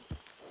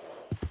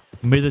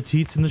 May the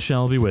teats in the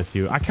shell be with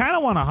you. I kind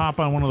of want to hop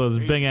on one of those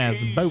big-ass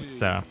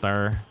boats out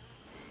there.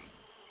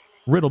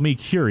 Riddle me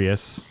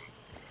curious.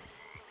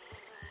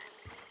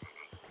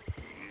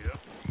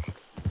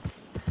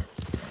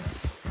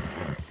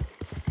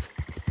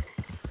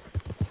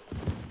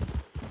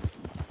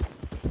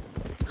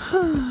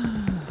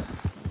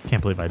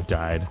 Can't believe I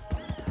died.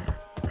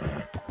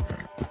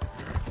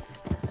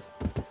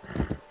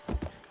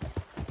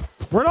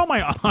 Where'd all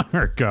my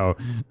honor go?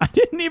 I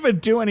didn't even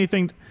do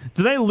anything.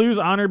 Did I lose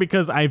honor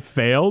because I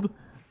failed?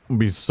 I'd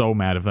be so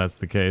mad if that's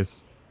the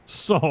case.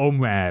 So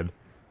mad.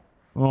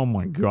 Oh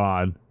my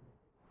god.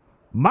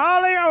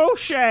 Molly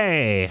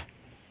O'Shea!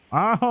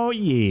 Oh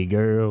yeah,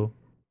 girl.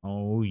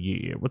 Oh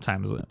yeah. What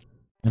time is it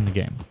in the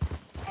game?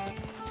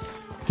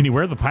 Can you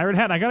wear the pirate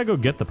hat? I gotta go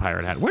get the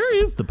pirate hat. Where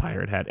is the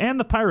pirate hat? And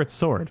the pirate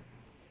sword.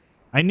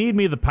 I need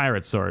me the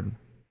pirate sword.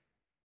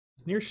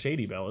 It's near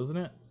Shady Bell, isn't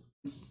it?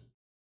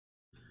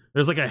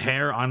 There's like a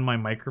hair on my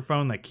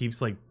microphone that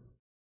keeps like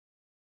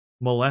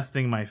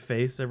molesting my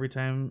face every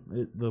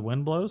time the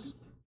wind blows.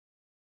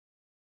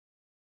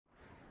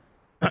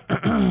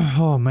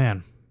 Oh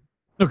man.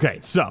 Okay,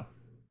 so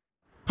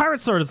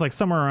pirate sword is like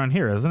somewhere around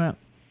here, isn't it?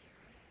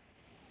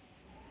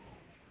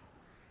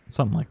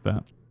 Something like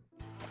that.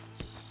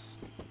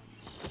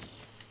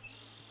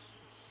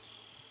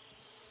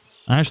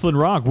 Ashland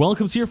Rock,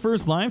 welcome to your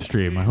first live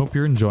stream. I hope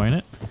you're enjoying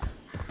it.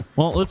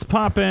 Well, let's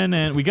pop in,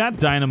 and we got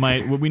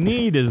dynamite. What we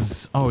need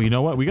is... Oh, you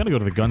know what? We got to go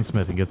to the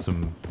gunsmith and get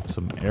some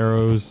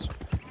arrows.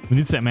 We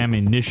need some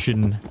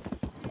ammunition.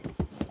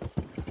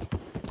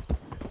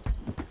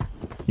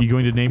 You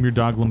going to name your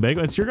dog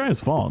Lumbago? It's your guys'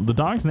 fault. The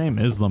dog's name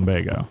is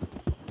Lumbago.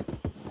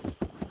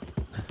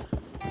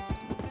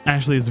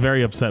 Ashley is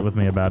very upset with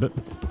me about it.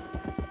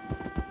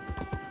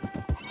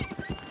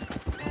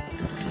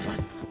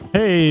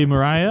 Hey,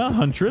 Mariah,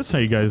 Huntress, how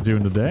you guys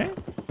doing today?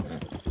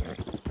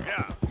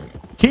 Yeah.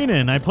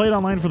 Keenan, I played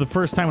online for the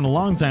first time in a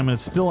long time, and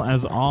it's still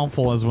as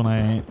awful as when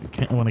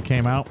it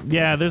came out.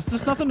 Yeah, there's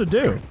just nothing to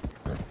do.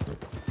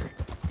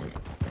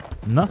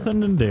 Nothing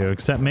to do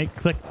except make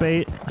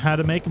clickbait, how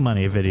to make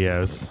money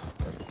videos.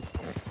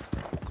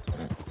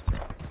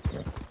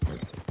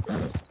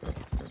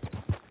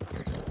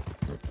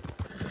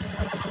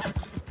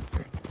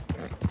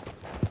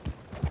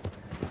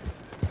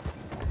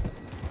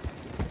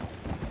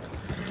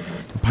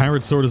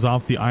 Pirate sword is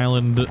off the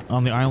island,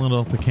 on the island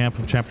off the camp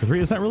of chapter 3.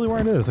 Is that really where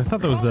it is? I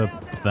thought that was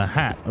the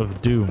hat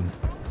of doom.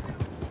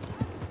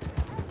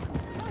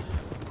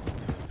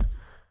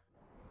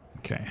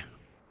 Okay.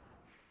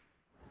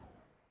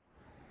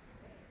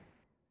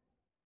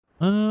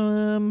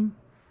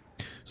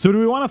 So do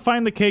we want to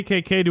find the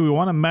KKK? Do we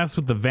want to mess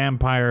with the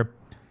vampire?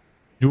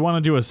 Do we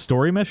want to do a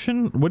story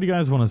mission? What do you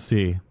guys want to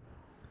see?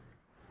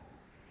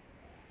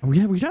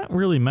 We don't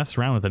really mess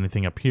around with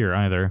anything up here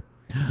either.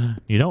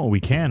 You know what we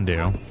can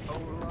do?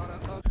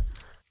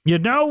 You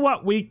know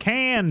what we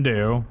can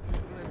do?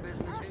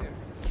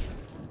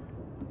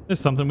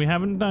 There's something we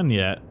haven't done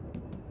yet.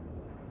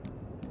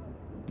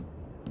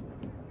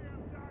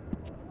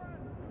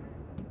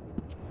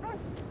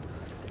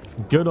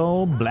 Good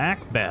old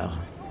Black Bell.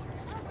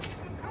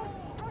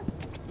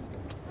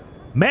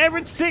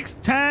 Married 6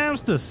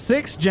 times to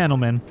 6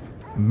 gentlemen.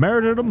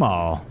 Murdered them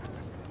all.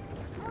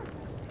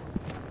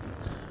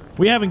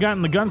 We haven't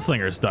gotten the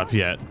gunslinger stuff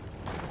yet.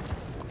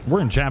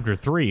 We're in chapter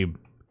 3.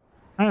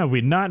 How have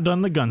we not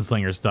done the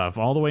gunslinger stuff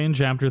all the way in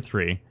chapter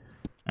 3? Alright,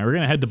 we're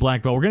gonna head to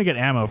Black Belt. We're gonna get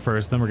ammo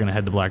first, then we're gonna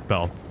head to Black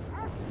Belt.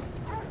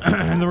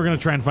 And then we're gonna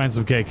try and find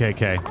some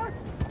KKK.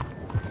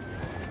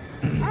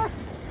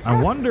 I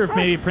wonder if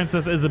maybe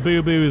Princess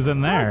Isaboo is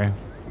in there.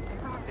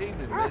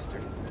 Evening, mister.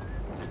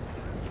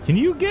 Can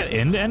you get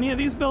into any of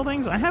these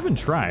buildings? I haven't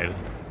tried.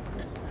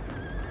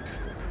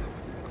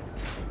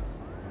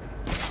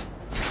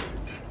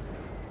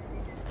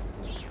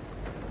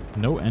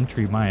 No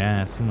entry, my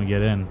ass. I'm gonna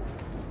get in.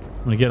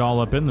 I'm gonna get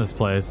all up in this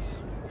place.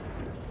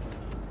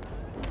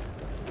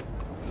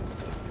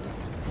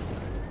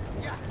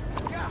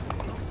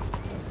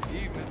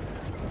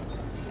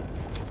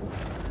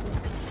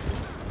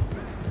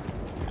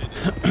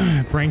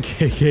 Bring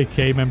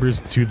KKK members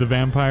to the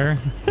vampire.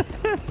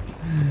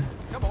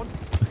 Come on.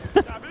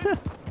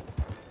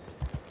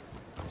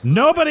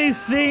 Nobody's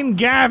seen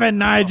Gavin,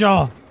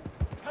 Nigel.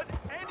 Has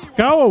anyone...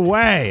 Go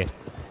away.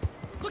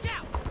 Look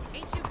out!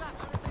 Ain't you got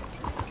other things?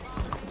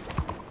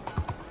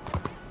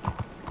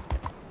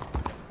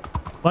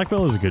 Black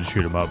Belt is a good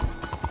shoot 'em up.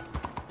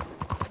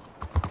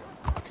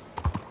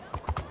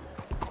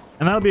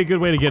 And that'll be a good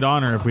way to get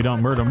honor if we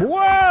don't murder him.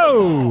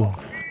 Whoa!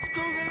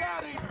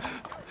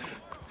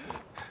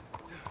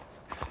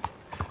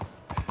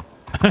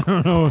 I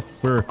don't know if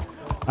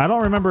I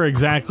don't remember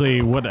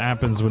exactly what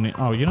happens when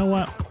oh, you know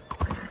what?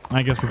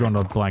 I guess we're going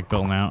to Black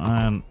Belt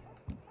now.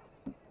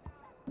 Do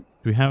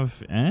we have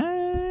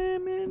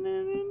I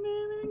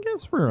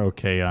guess we're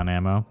okay on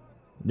ammo.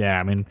 Yeah,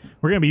 I mean,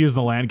 we're going to be using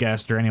the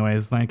Lancaster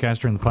anyways.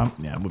 Lancaster and the pump.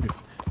 Yeah,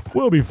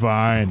 we'll be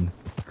fine.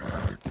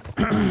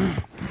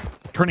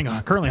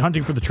 Currently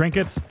hunting for the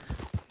trinkets.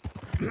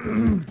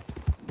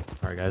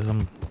 Sorry guys,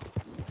 I'm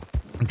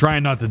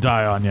trying not to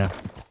die on you.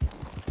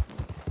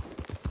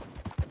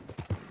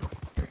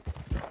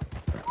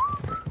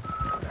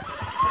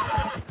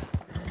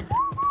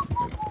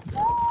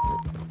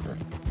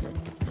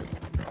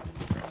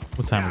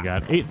 What time we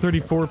got?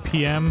 8:34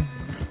 p.m.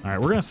 All right,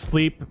 we're gonna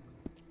sleep.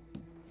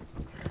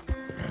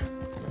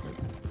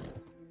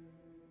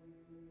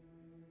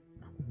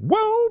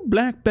 Whoa,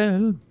 Black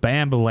Bell,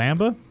 Bamba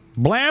Lamba,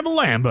 Blamba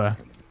Lamba.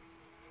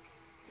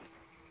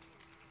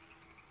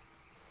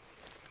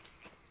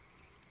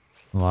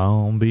 Well,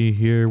 I'll be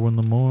here when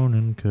the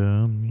morning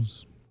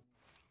comes.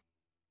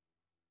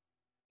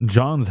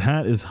 John's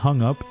hat is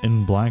hung up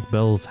in Black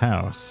Bell's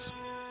house.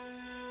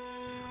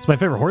 It's my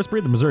favorite horse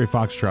breed, the Missouri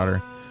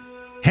Foxtrotter.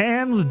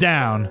 Hands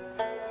down.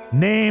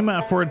 Name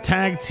for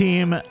tag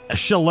team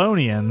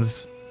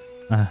Shalonians.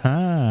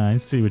 Aha, I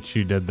see what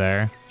you did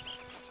there.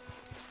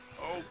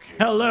 Okay.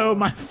 Hello,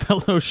 my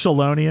fellow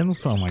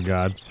Shalonians. Oh my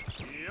god.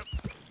 Yep.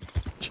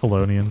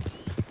 Shalonians.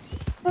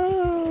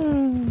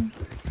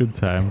 Good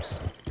times.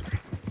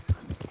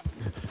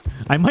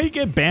 I might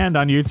get banned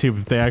on YouTube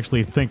if they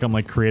actually think I'm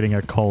like creating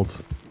a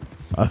cult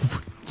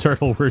of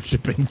turtle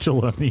worshipping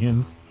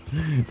Shalonians.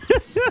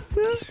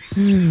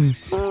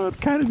 Oh,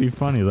 it'd kind of be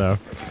funny though.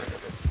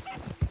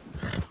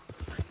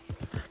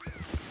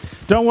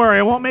 Don't worry,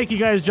 I won't make you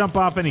guys jump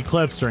off any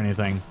cliffs or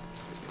anything.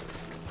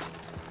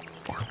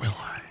 Or will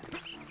I?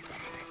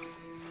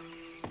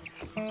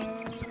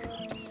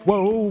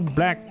 Whoa,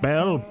 Black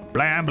Bell,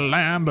 blamba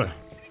lamba.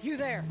 You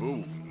there?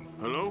 Oh,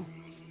 hello?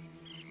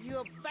 You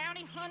a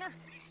bounty hunter?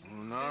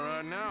 Well, not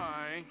right now,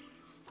 I ain't.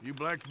 You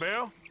Black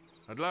Bell?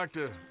 I'd like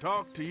to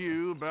talk to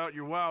you about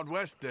your Wild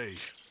West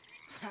days.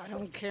 I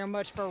don't care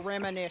much for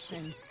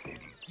reminiscing.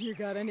 You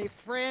got any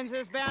friends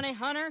as bounty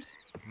hunters?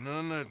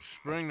 None that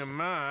spring to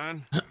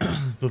mind.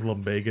 The little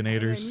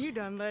baconators. And you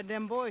done led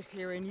them boys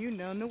here and you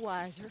none the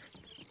wiser.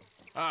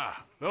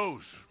 Ah,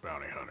 those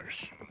bounty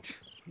hunters.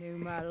 Knew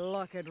my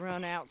luck had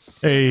run out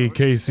Hey, soon.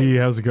 Casey,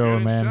 how's it Get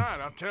going, man?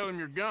 inside, I'll tell him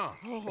you're gone.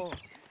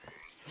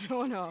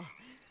 Oh, no.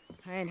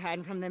 I ain't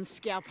hiding from them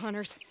scalp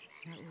hunters.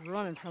 Not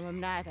running from them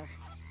neither.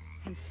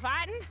 And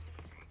fighting?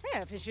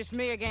 Yeah, if it's just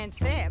me against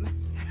them,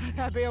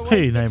 that'd be a waste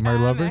Hey, of Nightmare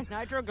time Lover. and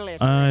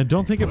nitroglycerin. I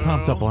don't think it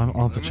popped up. I'll have to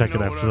let me check it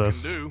know after what I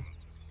this. can do.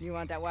 You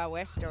want that Wild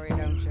West story,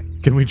 don't you?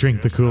 Can we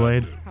drink the Yes, I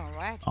Kool-Aid? do. All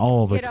right.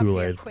 All the Get up here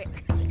Kool-Aid.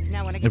 quick.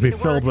 Now when I It'd give be you the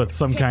filled word, with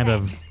some hit kind that.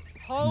 of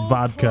Whole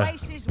vodka.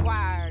 place is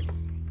wired.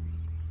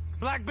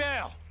 Black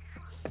Bell,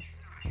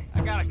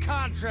 I got a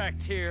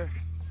contract here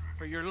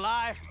for your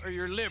life or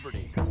your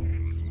liberty.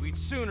 We'd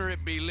sooner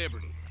it be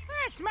liberty.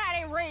 That's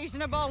mighty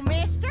reasonable,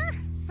 mister.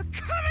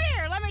 Come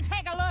here, let me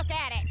take a look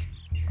at it.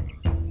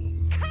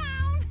 Come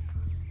on.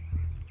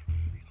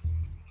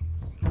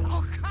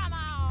 Oh, come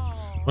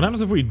on. What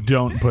happens if we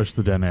don't push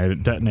the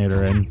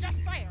detonator in? Stop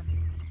just there.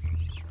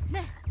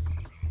 Now.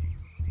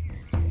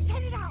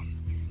 Set it off.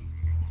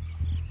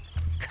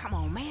 Come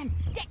on, man.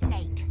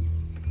 Detonate.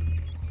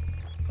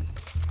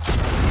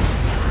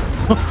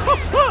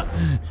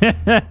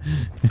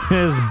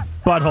 His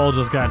butthole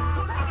just got...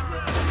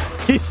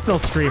 He's still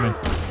screaming.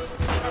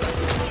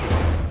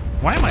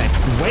 Why am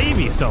I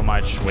wavy so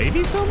much?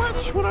 Wavy so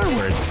much? What are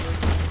words?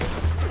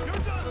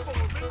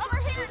 Over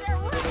here, they're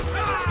rushing us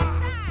from the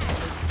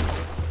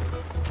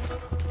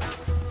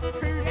side.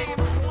 Too damn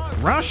close.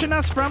 Rushing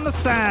us from the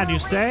side, you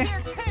say?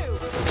 Here, too.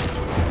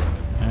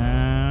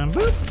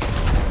 Boop.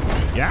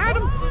 Got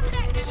him. On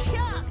that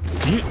chuck.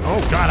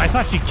 Oh, God, I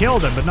thought she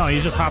killed him, but no,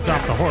 he just hopped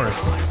off the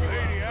horse.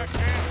 Lady, I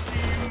can't see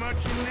you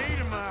much in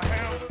need of my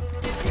help.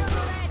 You're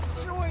that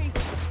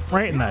sweet.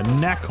 Right in the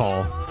neck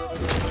hole.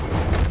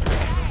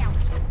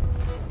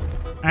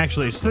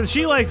 Actually, since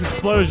she likes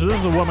explosions, this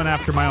is a woman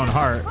after my own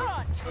heart.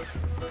 Front.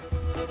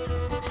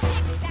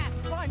 That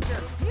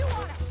plunger. You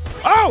want to see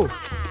Oh!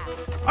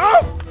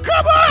 Oh,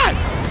 come on!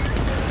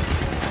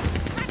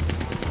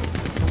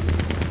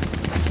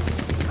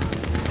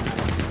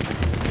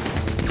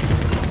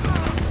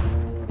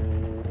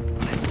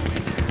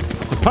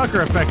 The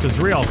pucker effect is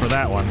real for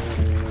that one.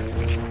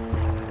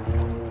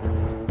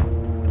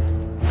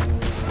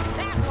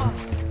 that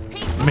one.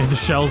 Piece May the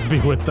shells be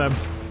with them.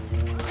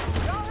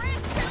 Don't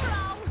rest too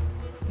long.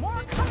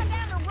 More coming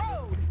down the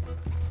road.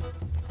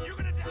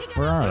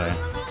 Where are they?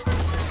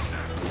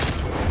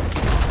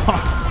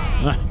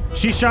 Huh.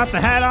 She shot the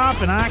head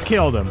off and I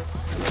killed him.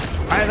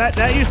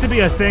 That used to be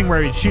a thing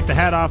where you'd shoot the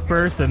head off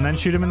first and then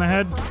shoot him in the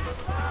head.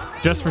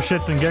 Just for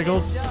shits and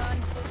giggles.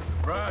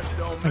 I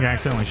think I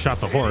accidentally shot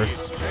the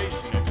horse. But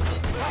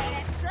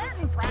at a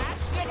certain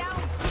price, you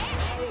don't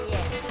get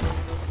idiots.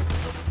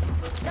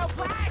 No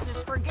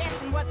prizes for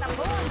guessing what the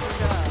forger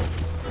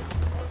does.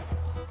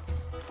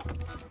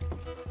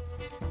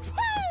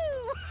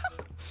 Woo!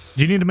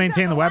 Do you need to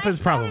maintain the the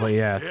weapons? last one? Probably,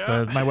 yeah.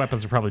 Yeah. My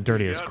weapons are probably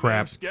dirty as Got them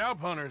crap. scalp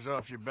hunters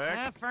off your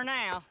back. For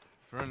now.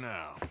 For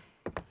now.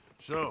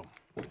 So,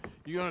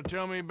 you gonna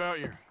tell me about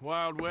your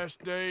Wild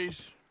West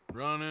days?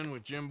 Running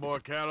with Jim Boy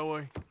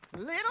Calloway?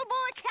 Little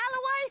boy Calloway?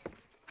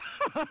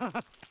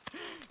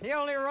 The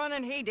only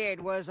running he did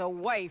was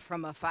away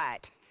from a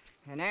fight.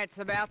 And that's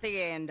about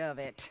the end of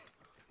it.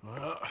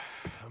 Well,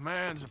 the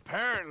man's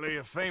apparently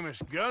a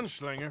famous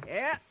gunslinger.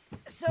 Yeah,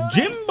 so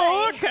Jim they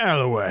Boy say.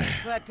 Calloway.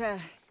 But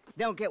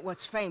don't get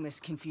what's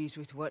famous confused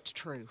with what's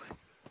true.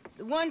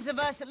 The ones of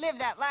us that lived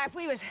that life,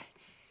 we was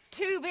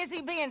too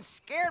busy being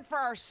scared for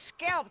our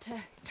scalp to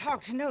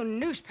talk to no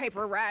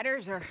newspaper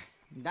writers or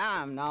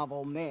dime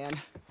novel men.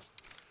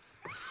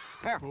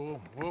 Well,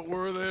 what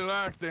were they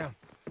like then?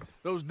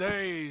 Those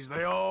days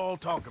they all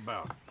talk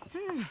about.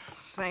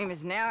 Same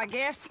as now, I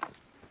guess.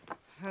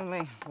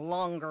 Only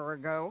longer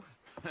ago.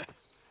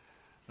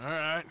 All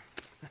right.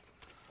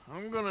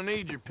 I'm gonna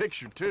need your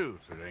picture too,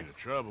 if it ain't a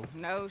trouble.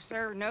 No,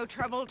 sir, no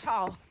trouble at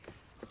all.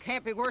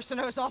 Can't be worse than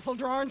those awful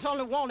drawings on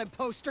the wanted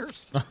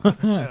posters.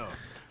 Hell,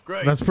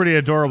 great. That's pretty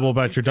adorable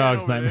about your Stand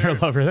dog's over nightmare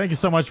there. lover. Thank you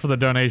so much for the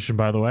donation,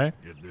 by the way.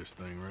 Get this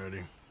thing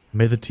ready.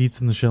 May the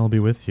teats in the shell be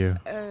with you.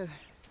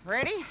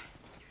 Ready?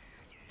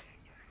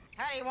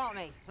 How do you want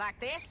me? Like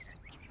this?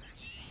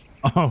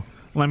 Oh,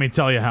 let me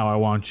tell you how I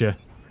want you.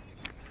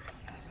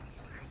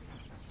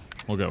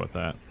 We'll go with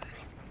that.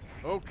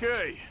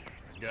 Okay,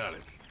 got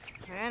it.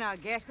 And I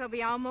guess I'll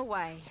be on my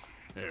way.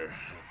 Here.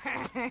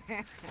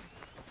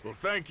 Well,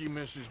 thank you,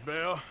 Mrs.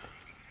 Bell.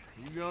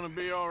 You gonna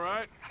be all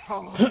right?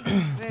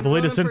 The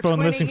latest info on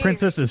the missing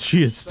princess is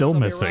she is still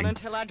missing.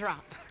 Until I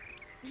drop.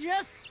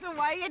 Just the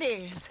way it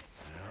is.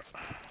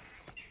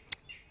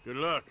 Good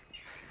luck.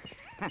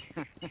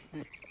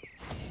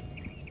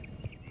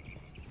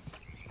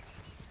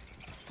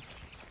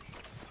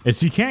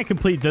 So you can't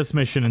complete this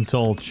mission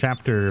until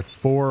chapter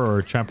 4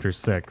 or chapter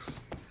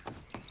 6.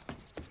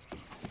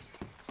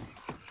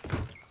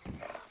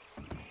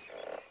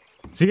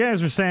 So you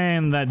guys were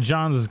saying that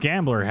John's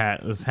gambler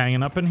hat was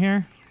hanging up in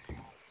here?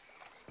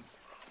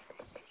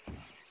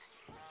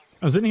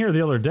 I was in here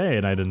the other day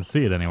and I didn't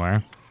see it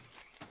anywhere.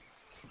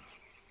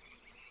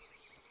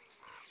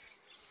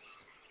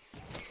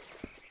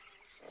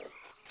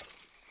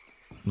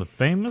 The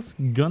famous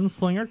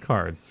gunslinger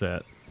card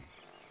set.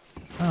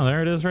 Oh,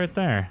 there it is right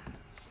there.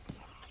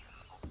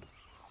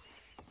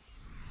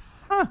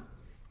 Huh.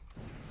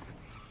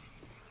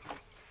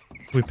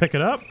 We pick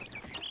it up?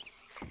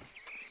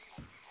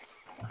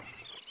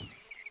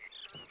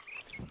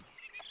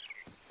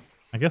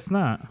 I guess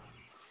not.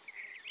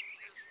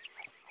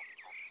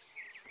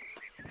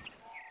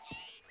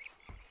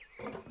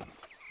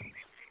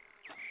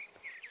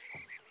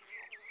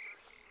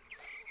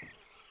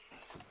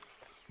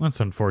 That's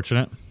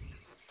unfortunate.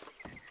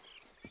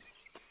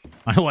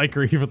 I like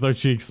her even though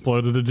she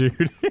exploded a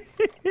dude.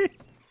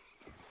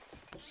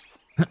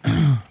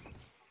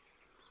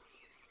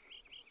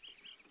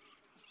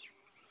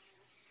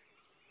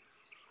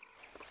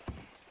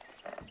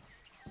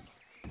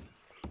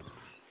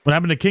 What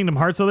happened to Kingdom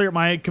Hearts earlier?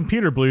 My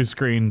computer blue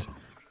screened,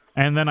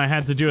 and then I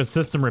had to do a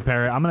system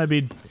repair. I'm gonna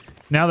be,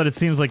 now that it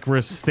seems like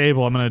we're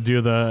stable, I'm gonna do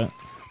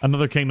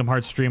another Kingdom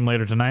Hearts stream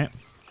later tonight.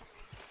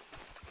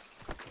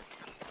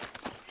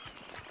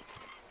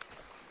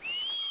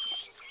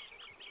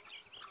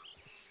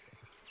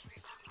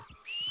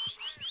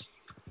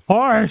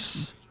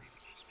 Horse!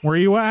 Where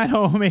you at,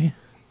 homie?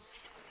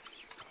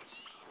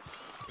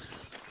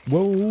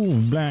 Whoa,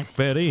 Black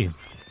Betty.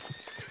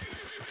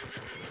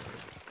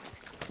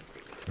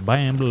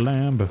 Bam,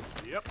 lamb.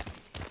 Yep.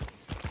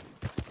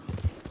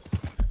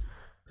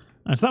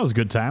 Nice, that was a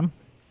good time.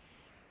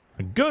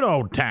 A good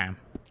old time.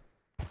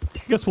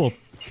 Guess we'll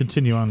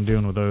continue on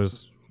doing with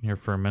those here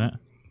for a minute.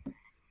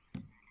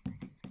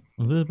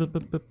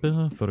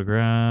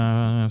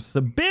 Photographs.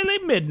 The Billy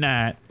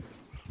Midnight.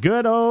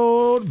 Good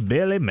old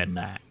Billy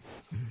Midnight.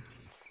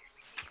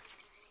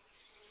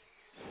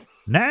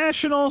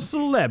 National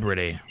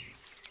celebrity.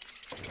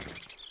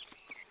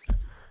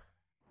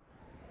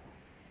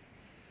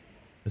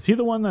 Is he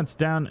the one that's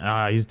down?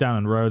 He's down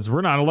in Rhodes.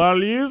 We're not allowed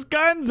to use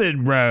guns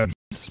in Rhodes.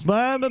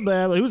 Blah, blah,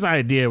 blah. Whose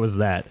idea was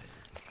that?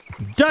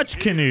 Dutch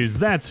canoes,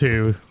 that's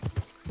who.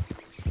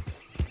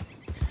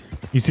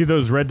 You see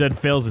those Red Dead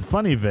fails and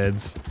funny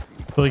vids.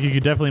 I feel like you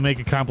could definitely make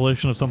a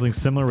compilation of something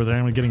similar where they're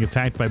only getting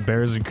attacked by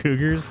bears and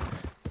cougars.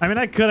 I mean,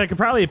 I could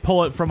probably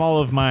pull it from all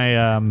of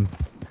my,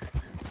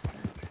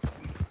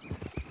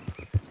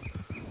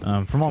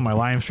 from all my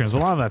live streams. A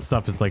lot of that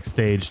stuff is like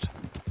staged.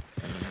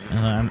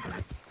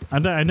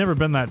 I've never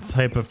been that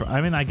type of.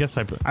 I mean, I guess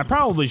I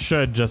probably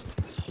should just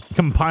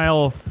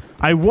compile.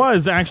 I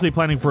was actually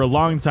planning for a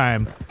long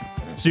time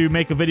to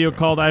make a video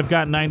called "I've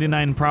Got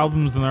 99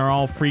 Problems and They're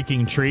All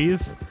Freaking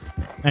Trees,"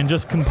 and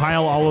just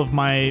compile all of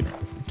my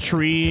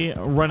tree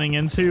running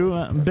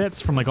into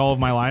bits from like all of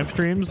my live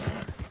streams,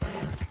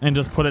 and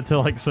just put it to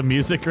like some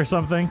music or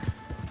something.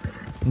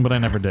 But I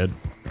never did.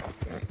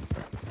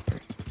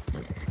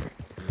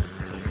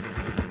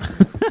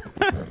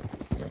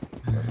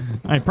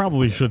 I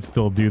probably should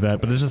still do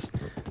that, but it's just,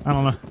 I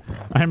don't know.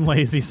 I'm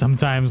lazy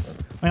sometimes.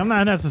 Like, I'm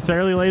not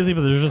necessarily lazy,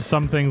 but there's just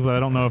some things that I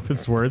don't know if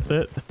it's worth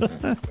it.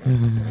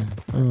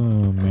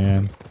 Oh,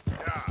 man.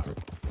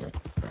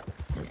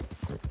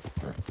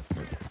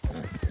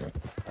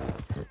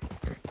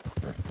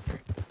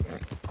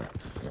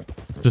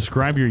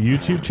 Describe your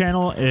YouTube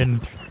channel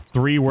in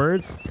 3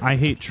 words. I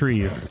hate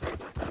trees.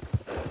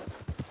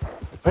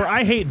 Or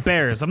I hate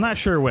bears. I'm not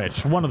sure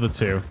which. One of the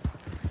two.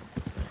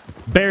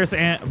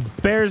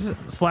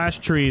 Bears/trees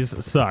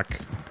suck.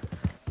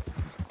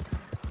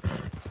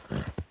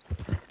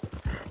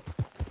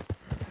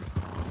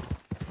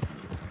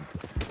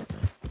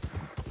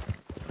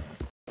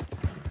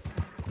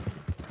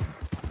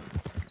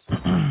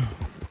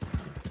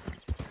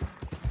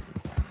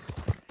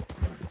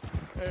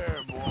 There,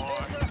 boy.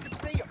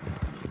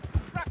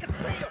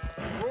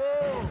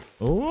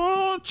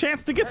 Oh,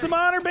 chance to get some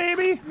honor,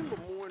 baby.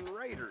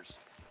 Raiders,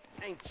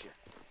 ain't you?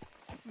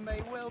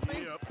 May well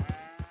be. Yep.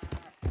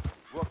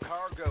 What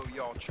cargo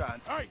y'all trying?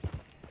 Hey,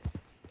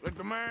 let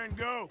the man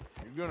go.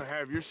 You're gonna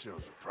have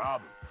yourselves a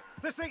problem.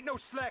 This ain't no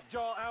slack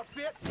jaw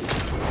outfit.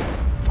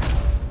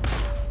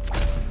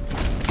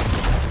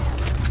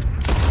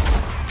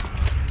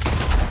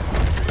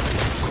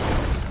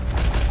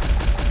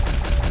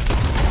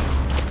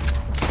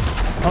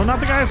 Oh, not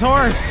the guy's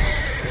horse.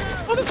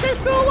 Oh, this guy's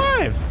still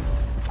alive.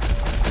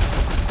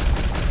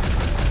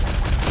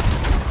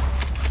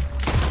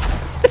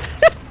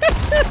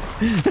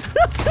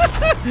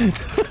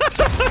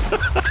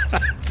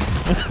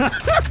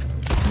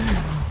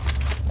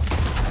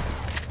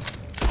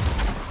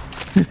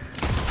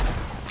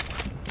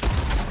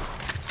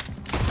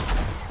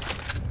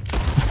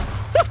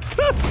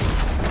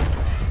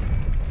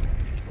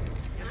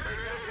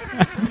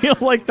 I feel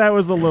like that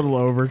was a little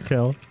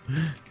overkill.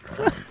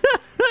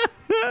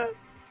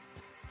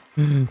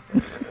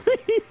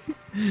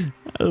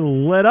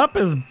 Lit up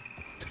his...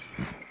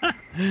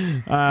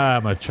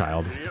 I'm a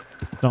child.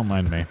 Don't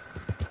mind me.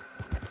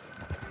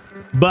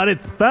 But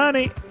it's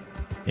funny.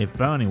 It's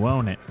funny,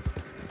 won't it?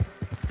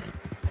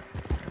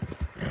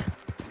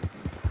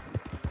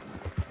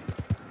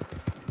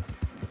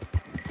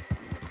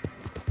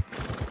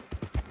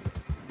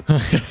 I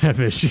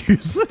have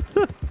issues.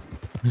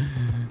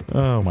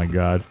 Oh my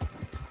god.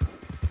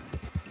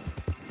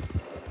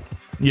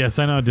 Yes,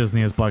 I know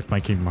Disney has blocked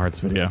my Kingdom Hearts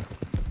video.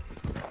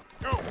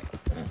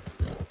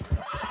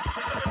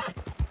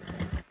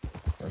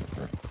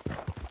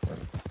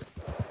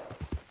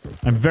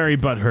 I'm very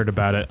butthurt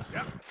about it.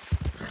 Yep.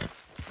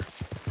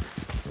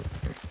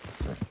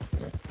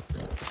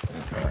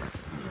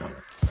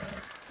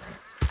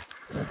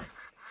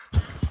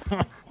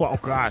 Oh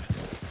god.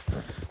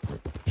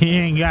 He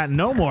ain't got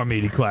no more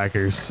meaty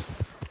clackers.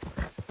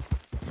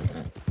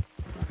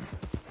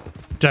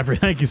 Jeffrey,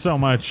 thank you so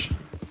much.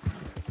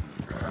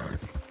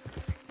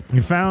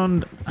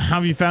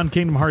 Have you found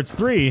Kingdom Hearts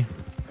 3?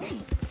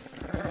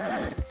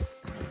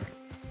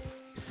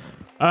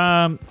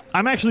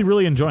 I'm actually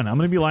really enjoying it. I'm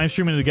going to be live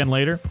streaming it again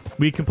later.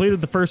 We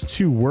completed the first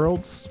 2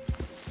 worlds.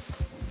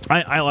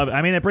 I love it.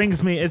 I mean, it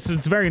brings me. It's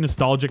very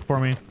nostalgic for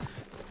me.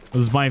 It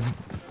was my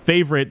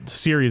favorite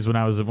series when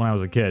I was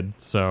a kid.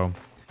 So,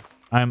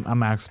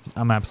 I'm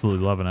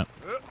absolutely loving it.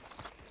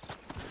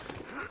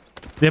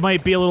 There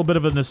might be a little bit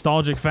of a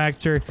nostalgic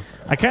factor.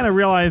 I kind of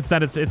realized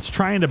that it's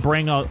trying to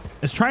bring the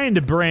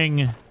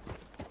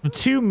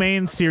 2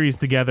 main series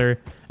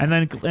together, and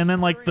then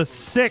like the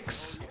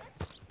 6.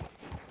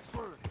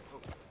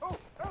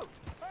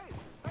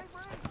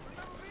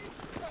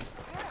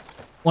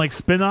 Like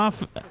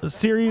spin-off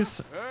series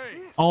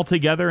all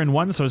together in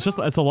one, so it's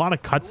a lot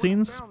of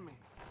cutscenes,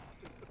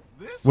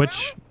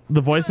 which the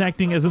voice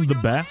acting isn't the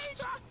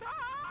best,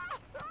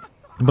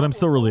 but I'm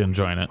still really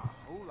enjoying it.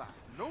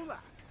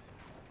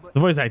 The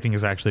voice acting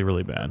is actually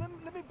really bad.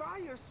 Let me buy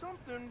you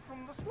something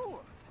from the store.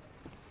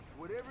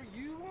 Whatever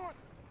you want,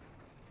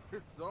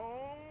 it's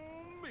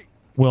on me.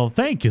 Well,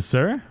 thank you,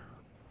 sir.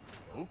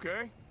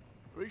 Okay,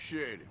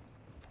 appreciate it.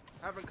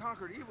 Haven't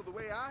conquered evil the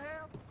way I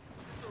have.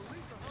 So at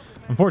least a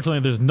humble man. Unfortunately,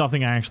 there's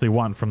nothing I actually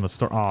want from the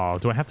store. Oh,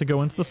 do I have to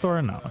go into the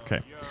store? No,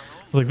 okay.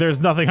 Like, there's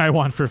nothing I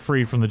want for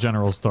free from the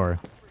general store.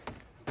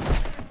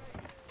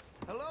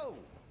 Hello.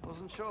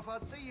 Wasn't sure if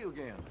I'd see you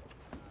again.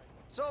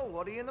 So,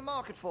 what are you in the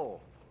market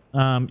for?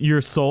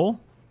 Your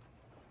soul?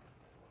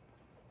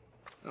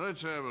 Now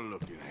let's have a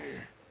look in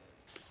here.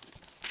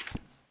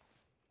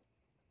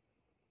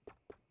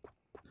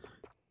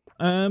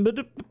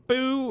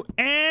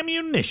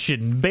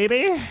 Ammunition,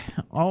 baby.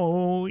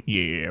 Oh,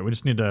 yeah. We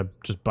just need to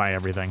just buy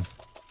everything.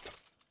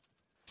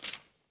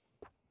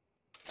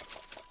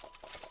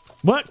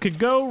 What could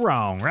go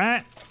wrong,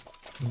 right?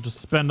 I'll just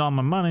spend all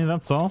my money,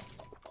 that's all.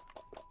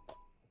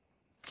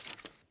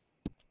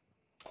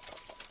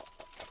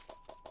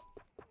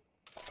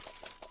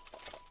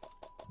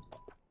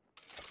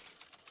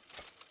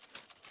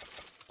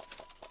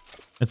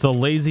 It's a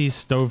lazy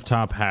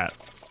stovetop hat.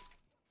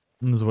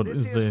 This is what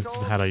is the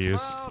hat I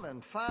use.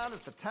 And fine as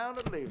the town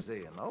it lives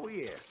in. Oh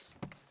yes.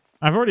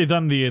 I've already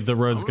done the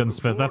Rhodes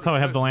Gunsmith. That's how I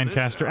have the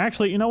Lancaster.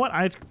 Actually, you know what?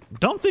 I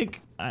don't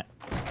think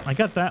I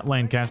got that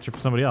Lancaster for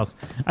somebody else.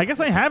 I guess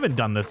I haven't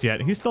done this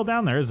yet. He's still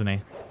down there, isn't he?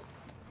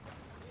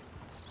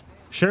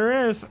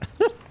 Sure is.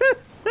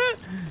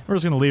 We're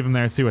just gonna leave him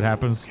there and see what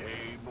happens.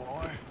 Okay,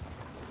 boy.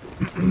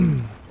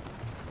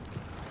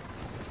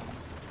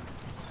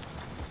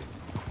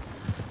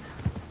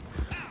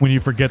 When you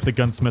forget the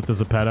gunsmith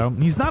is a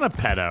pedo. He's not a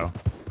pedo.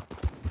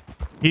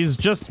 He's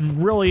just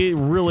really,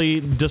 really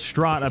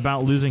distraught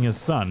about losing his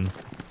son.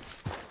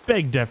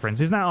 Big difference.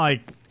 He's not like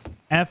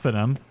effing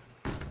him.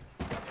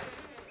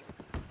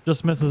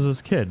 Just misses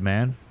his kid,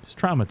 man. He's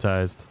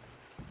traumatized.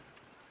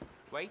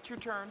 Wait your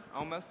turn.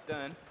 Almost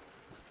done.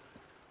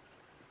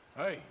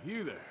 Hey,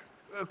 you there.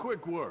 A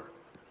quick word.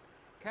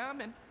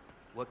 Coming.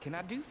 What can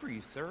I do for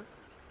you, sir?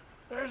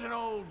 There's an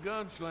old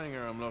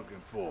gunslinger I'm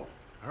looking for.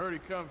 I heard he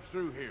comes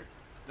through here.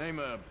 Name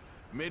of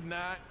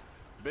Midnight?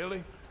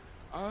 Billy?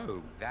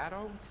 Oh, that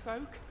old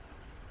soak?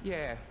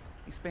 Yeah,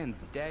 he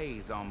spends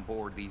days on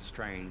board these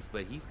trains,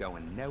 but he's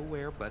going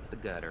nowhere but the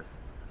gutter.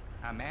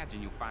 I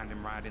imagine you'll find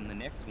him right in the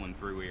next one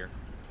through here.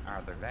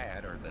 Either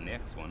that or the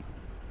next one.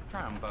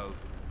 Try them both.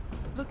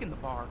 Look in the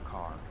bar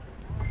car.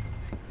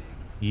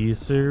 Yes,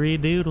 sirree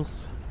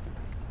doodles.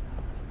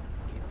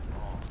 Get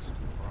lost,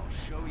 or I'll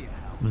show you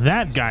how.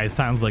 That guy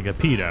sounds like a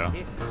pedo.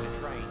 This is the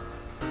train.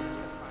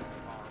 Just like the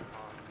bar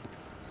car.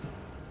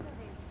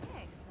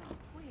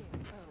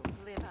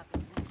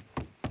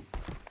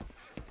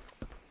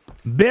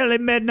 Billy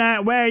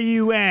Midnight, where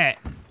you at?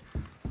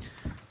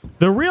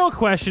 The real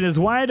question is,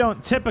 why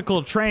don't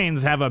typical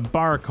trains have a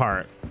bar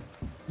cart?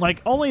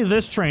 Like, only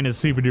this train is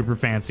super duper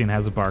fancy and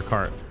has a bar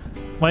cart.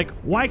 Like,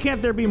 why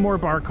can't there be more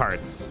bar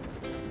carts?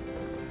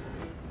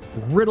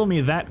 Riddle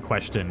me that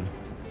question.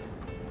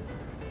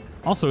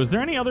 Also, is there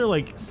any other,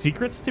 like,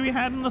 secrets to be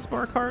had in this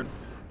bar cart?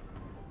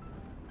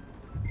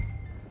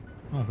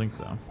 I don't think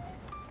so.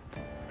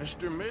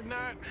 Mr.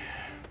 Midnight?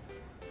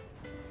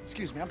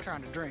 Excuse me, I'm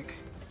trying to drink.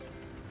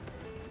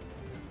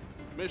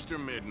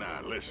 Mr.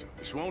 Midnight, listen,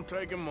 this won't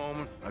take a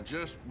moment. I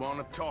just want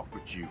to talk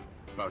with you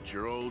about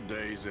your old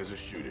days as a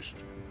shootist.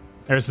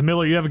 Harrison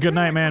Miller, you have a good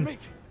night, man. Hey,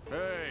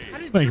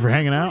 Thank you for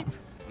hanging out.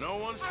 no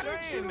one's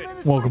saying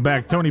it. Welcome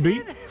back, Tony B.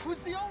 It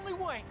was the only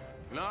way.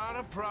 Not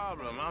a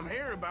problem. I'm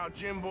here about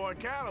Jim Boy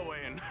Calloway,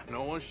 and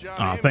no one shot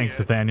Aw, him thanks,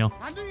 yet. Nathaniel.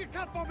 I knew you'd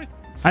come for me.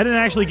 I didn't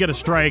actually get a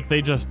strike.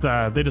 They just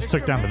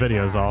took down the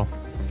videos all.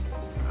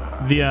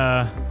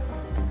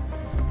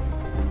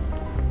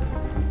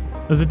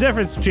 There's a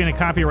difference between a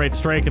copyright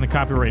strike and a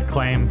copyright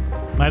claim.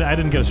 I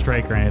didn't get a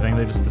strike or anything.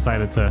 They just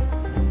decided to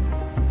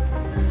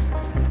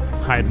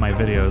hide my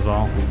videos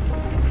all.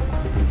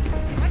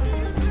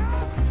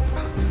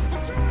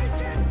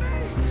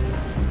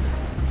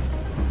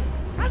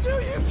 I knew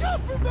you'd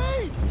come for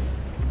me.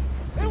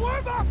 It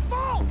weren't my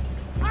fault.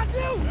 I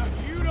knew. Now,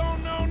 you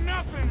don't know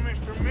nothing,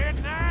 Mr.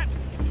 Midnight.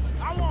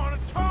 I want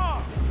to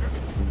talk.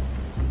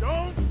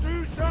 Don't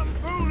do something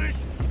foolish.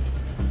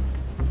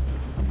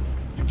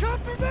 You come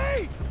for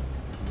me.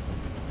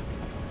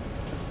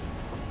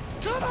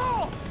 Come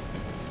on.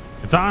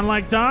 It's on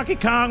like Donkey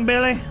Kong,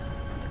 Billy.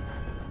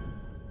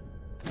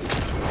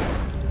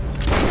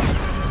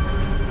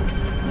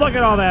 Look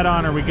at all that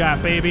honor we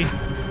got, baby.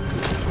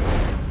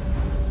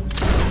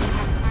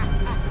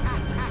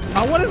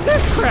 Oh, what is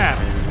this crap?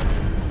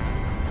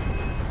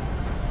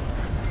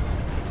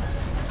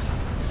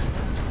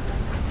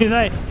 He's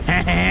like,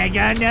 I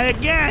got another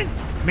gun.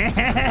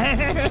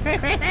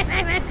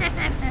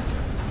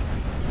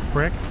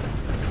 Prick.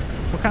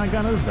 What kind of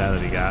gun is that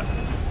he got?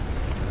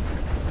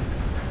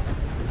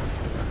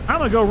 I'm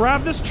gonna go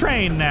rob this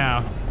train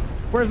now.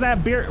 Where's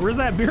that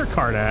beer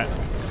cart at?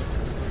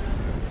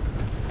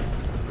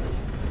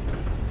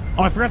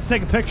 Oh, I forgot to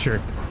take a picture.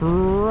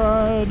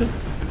 Crud.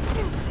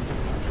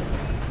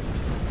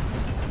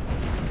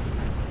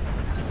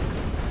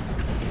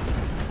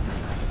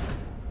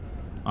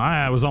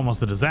 Ah, it was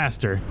almost a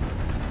disaster.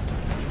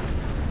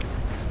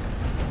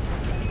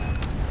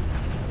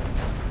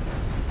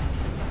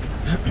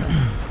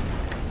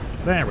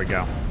 There we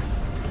go.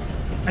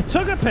 I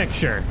took a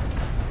picture.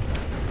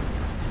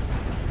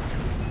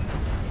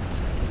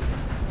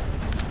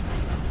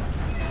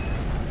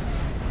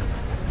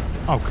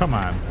 Oh, come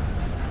on.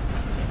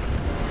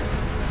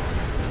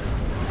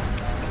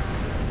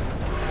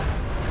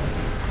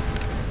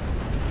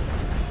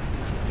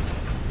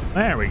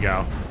 There we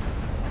go.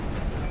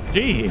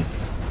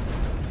 Jeez.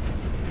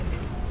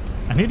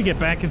 I need to get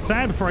back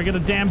inside before I get a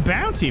damn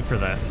bounty for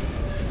this.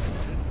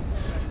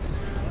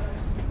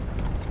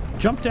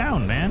 Jump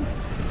down, man.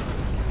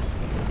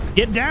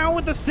 Get down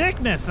with the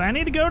sickness. I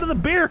need to go to the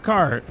beer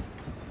cart.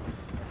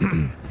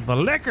 The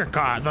liquor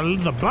cart.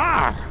 The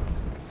bar.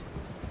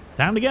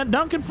 Time to get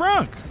Duncan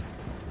Frunk.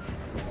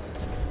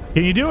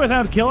 Can you do it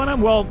without killing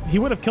him? Well, he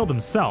would have killed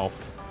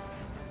himself.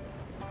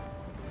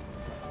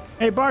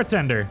 Hey,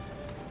 bartender.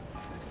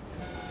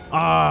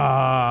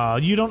 Ah,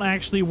 you don't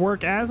actually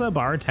work as a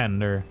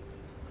bartender.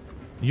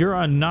 You're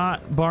a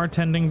not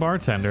bartending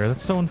bartender.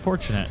 That's so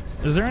unfortunate.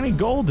 Is there any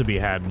gold to be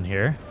had in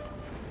here?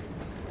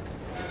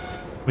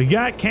 We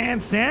got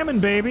canned salmon,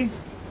 baby.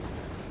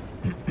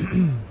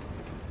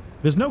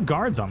 There's no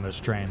guards on this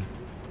train.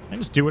 I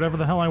just do whatever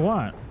the hell I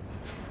want.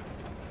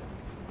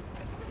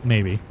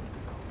 Maybe.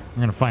 We're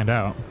gonna find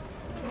out.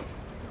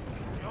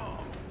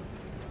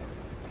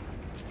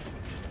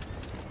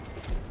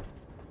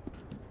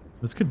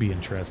 This could be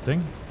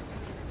interesting.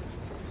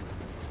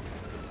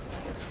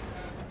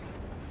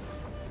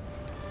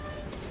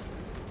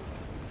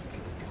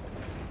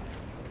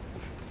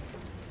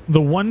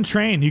 The one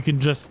train you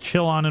can just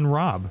chill on and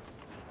rob.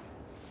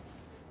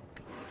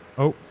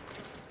 Oh.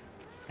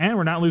 And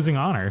we're not losing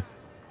honor.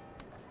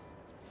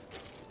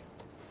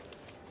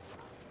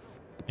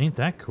 Ain't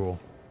that cool?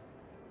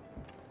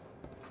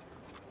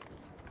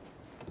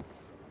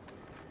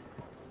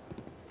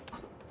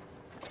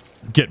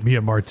 Get me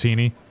a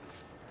martini.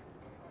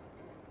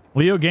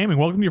 Leo Gaming,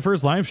 welcome to your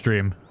first live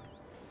stream.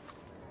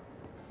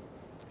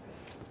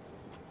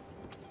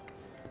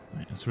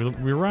 Right, so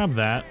we robbed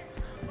that.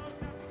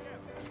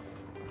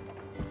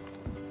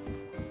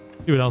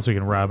 See what else we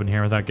can rob in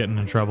here without getting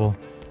in trouble.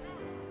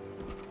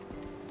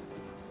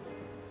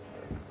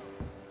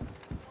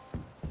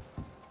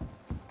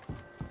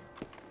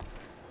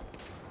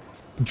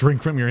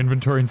 Drink from your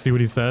inventory and see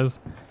what he says.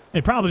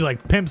 It probably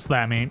like pimps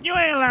that mean. You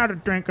ain't allowed to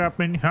drink up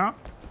in here.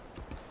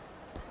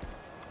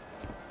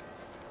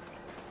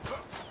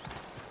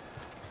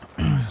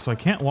 So I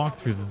can't walk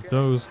through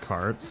those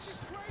carts.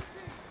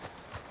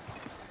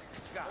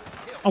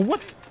 Oh,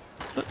 what?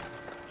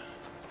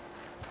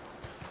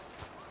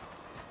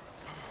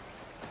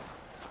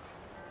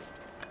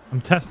 I'm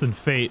testing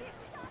fate.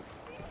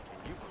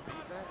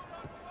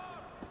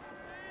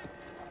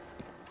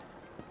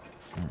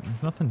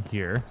 There's nothing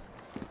here.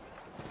 All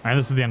right,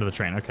 this is the end of the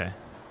train. Okay.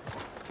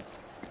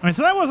 I mean,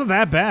 so that wasn't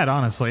that bad,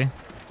 honestly.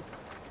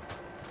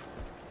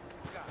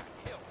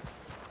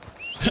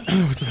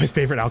 What's my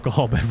favorite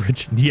alcohol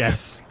beverage?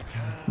 Yes.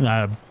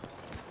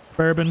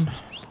 Bourbon.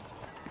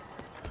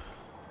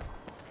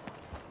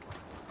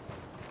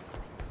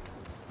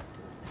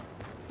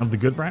 Of the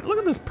good variety. Look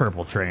at this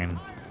purple train.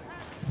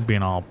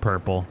 Being all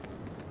purple.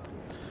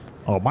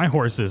 Oh, my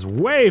horse is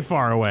way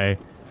far away.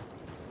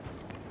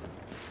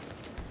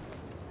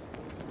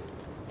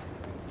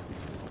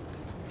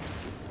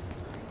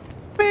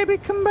 Baby,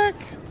 come back.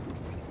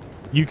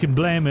 You can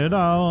blame it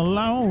all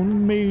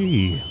on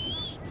me.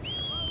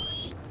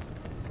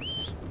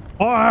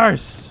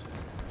 Horse!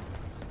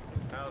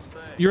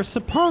 You're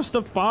supposed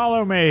to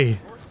follow me.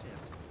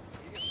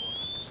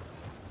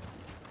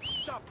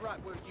 Stop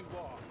right where you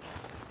are.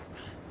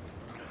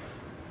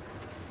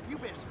 You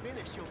best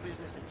finish your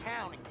business in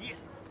town and get.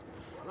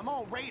 I'm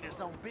on Raiders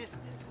on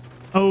business.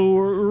 Oh,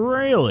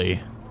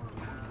 really?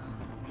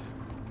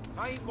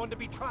 I ain't one to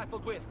be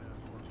trifled with.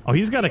 Oh,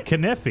 he's got a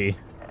kniffy.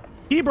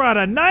 He brought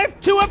a knife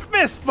to a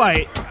fist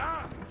fight.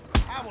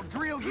 I will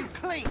drill you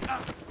clean.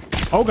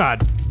 Oh,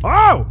 God.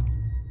 Oh!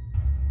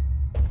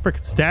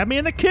 Frickin' stabbed me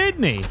in the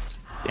kidney.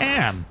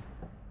 Damn.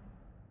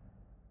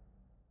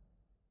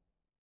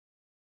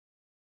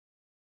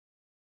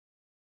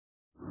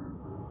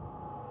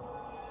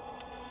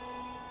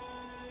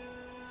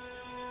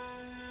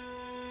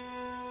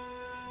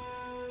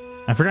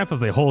 I forgot that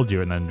they hold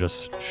you and then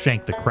just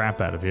shank the crap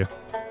out of you.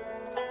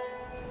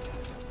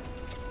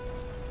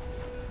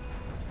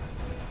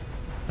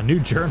 A new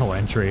journal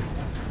entry.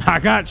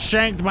 I got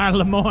shanked by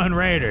Lemoyne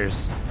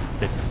Raiders.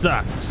 It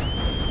sucked.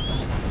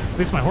 At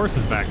least my horse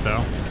is back,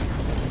 though.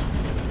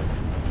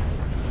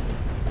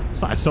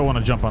 So I so want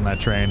to jump on that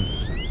train.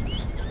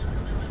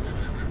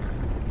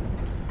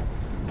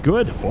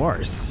 Good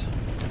horse.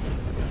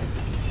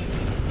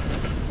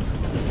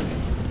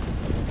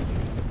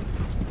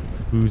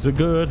 Who's a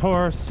good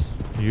horse?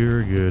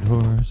 You're a good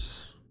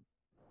horse.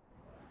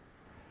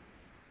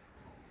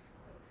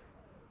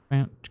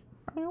 All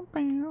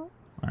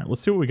right,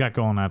 let's see what we got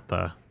going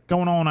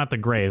on at the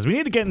Grays. We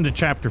need to get into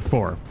Chapter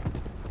 4.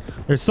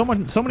 There's so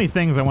many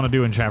things I want to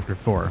do in Chapter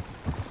 4.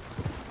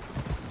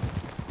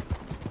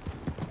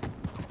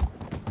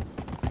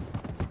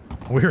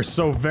 We are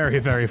so very,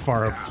 very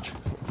far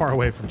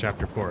away from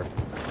Chapter 4.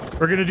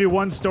 We're gonna do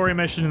one story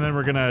mission and then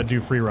we're gonna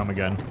do free roam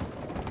again.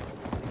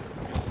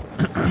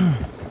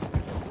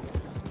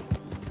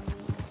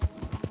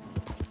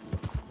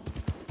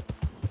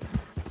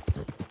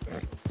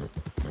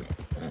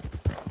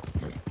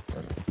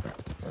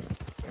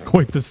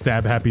 Quite the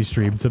stab happy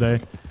stream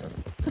today.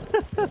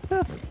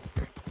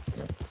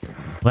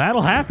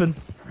 That'll happen.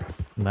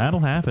 That'll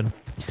happen.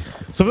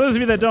 So for those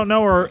of you that don't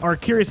know or are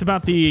curious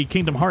about the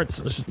Kingdom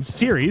Hearts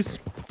series,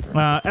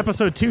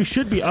 Episode 2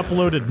 should be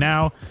uploaded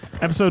now.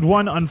 Episode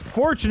 1,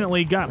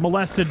 unfortunately, got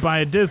molested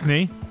by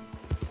Disney,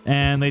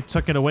 and they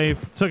took it out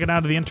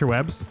of the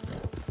interwebs.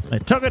 They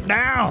took it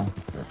down.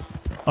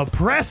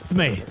 Oppressed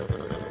me.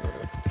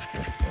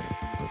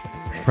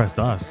 Oppressed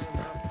us.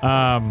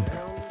 But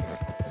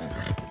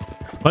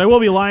I will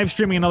be live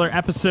streaming another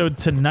episode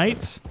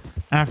tonight.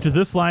 After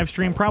this live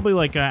stream, probably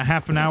like a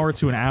half an hour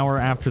to an hour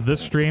after this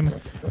stream,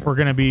 we're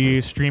going to be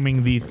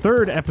streaming the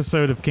 3rd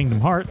episode of Kingdom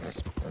Hearts,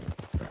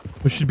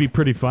 which should be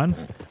pretty fun.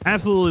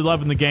 Absolutely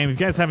loving the game. If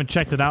you guys haven't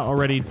checked it out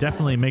already,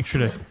 definitely make sure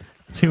to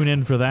tune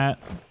in for that,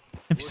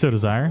 if you so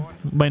desire.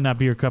 Might not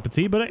be your cup of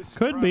tea, but it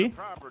could be.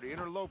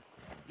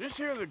 This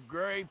here the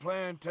Gray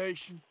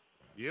Plantation?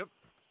 Yep.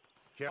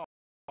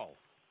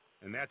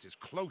 And that's as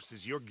close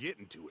as you're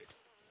getting to it.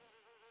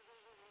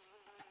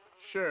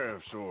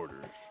 Sheriff's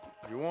orders.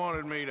 You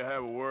wanted me to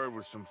have a word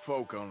with some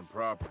folk on the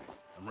property.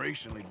 I'm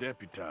recently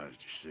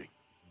deputized, you see.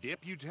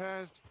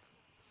 Deputized?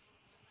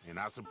 And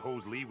I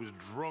suppose Lee was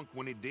drunk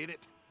when he did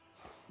it?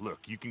 Look,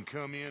 you can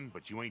come in,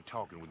 but you ain't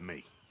talking with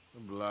me.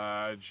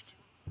 Obliged.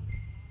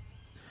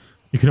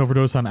 You can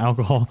overdose on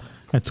alcohol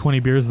at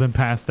 20 beers, then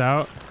passed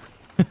out.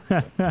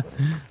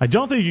 I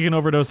don't think you can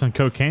overdose on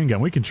cocaine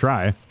gun. We can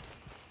try.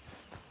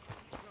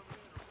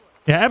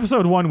 Yeah,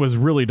 episode 1 was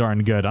really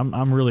darn good.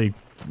 I'm really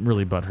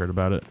butthurt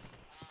about it.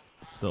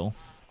 Still.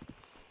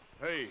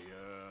 Hey,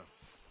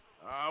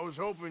 I was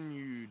hoping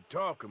you'd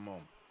talk a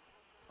moment.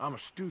 I'm a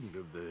student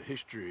of the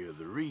history of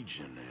the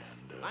region,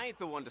 and I ain't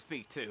the one to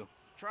speak to.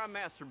 Try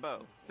Master Bo.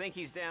 Think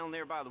he's down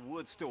there by the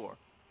wood store.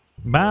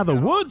 By the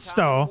wood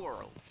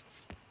store?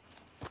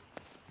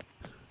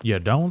 You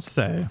don't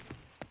say.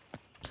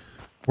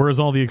 Where's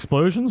all the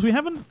explosions? We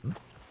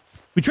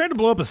tried to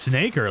blow up a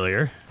snake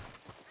earlier.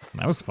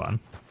 That was fun.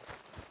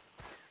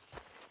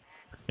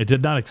 It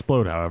did not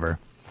explode, however.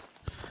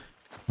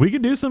 We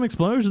could do some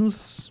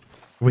explosions.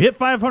 If we hit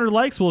 500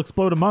 likes, we'll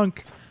explode a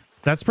monk.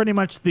 That's pretty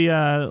much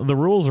the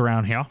rules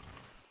around here.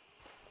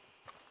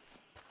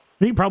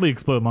 We can probably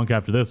explode a monk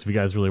after this if you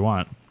guys really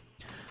want.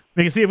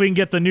 We can see if we can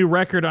get the new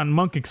record on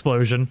monk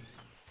explosion.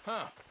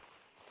 Huh.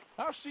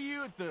 I'll see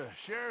you at the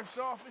sheriff's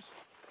office.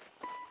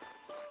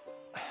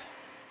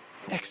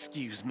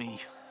 Excuse me,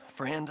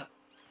 friend.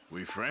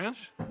 We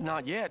friends?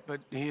 Not yet,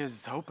 but he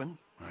is hoping.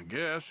 I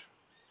guess.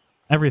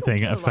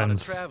 Everything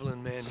offends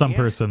some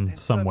person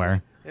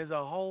somewhere. There's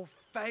a whole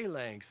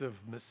phalanx of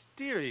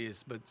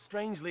mysterious but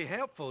strangely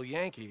helpful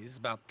Yankees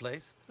about the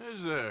place.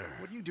 Is there?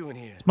 What are you doing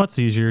here? It's much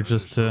easier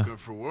just to... Looking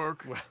for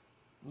work? Well,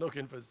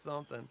 looking for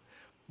something.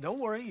 Don't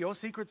worry, your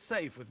secret's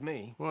safe with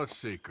me. What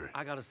secret?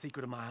 I got a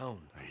secret of my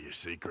own. Are you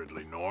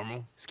secretly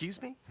normal?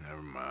 Excuse me?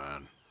 Never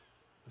mind.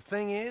 The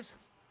thing is,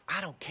 I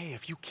don't care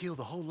if you kill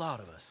the whole lot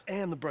of us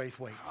and the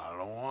Braithwaites. I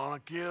don't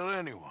want to kill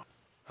anyone.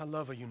 I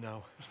love her, you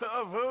know.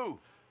 Love who?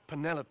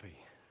 Penelope.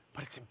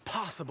 But it's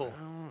impossible.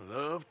 Well,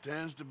 love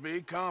tends to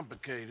be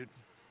complicated.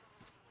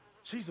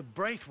 She's a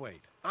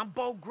Braithwaite. I'm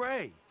Bo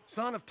Gray,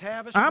 son of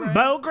Tavish I'm Gray,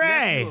 Bo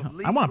Gray.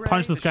 I want to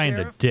punch this guy in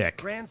the dick.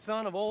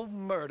 Grandson of old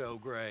Murdo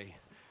Gray.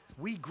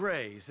 We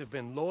Grays have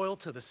been loyal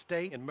to the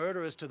state and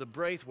murderers to the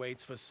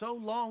Braithwaites for so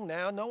long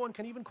now, no one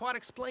can even quite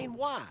explain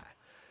why.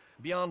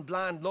 Beyond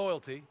blind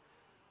loyalty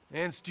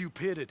and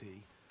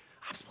stupidity,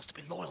 I'm supposed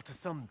to be loyal to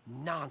some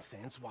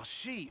nonsense while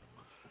she...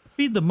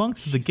 Feed the monk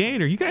to the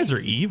gator. You guys are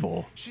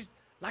evil. She's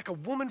like a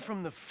woman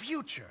from the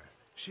future.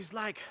 She's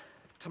like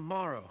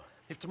tomorrow,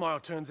 if tomorrow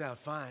turns out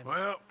fine.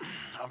 Well,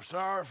 I'm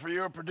sorry for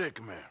your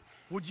predicament.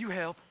 Would you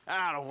help?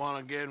 I don't want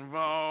to get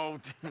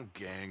involved.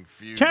 Gang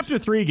feud. Chapter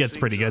 3 gets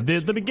pretty good.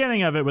 The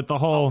beginning of it with the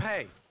whole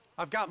Hey,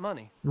 I've got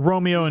money.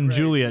 Romeo and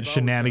Juliet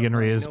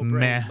shenaniganry is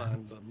meh.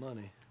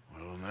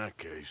 Well, in that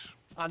case.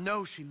 I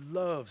know she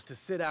loves to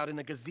sit out in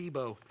the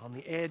gazebo on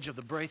the edge of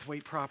the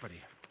Braithwaite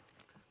property.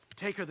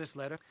 Take her this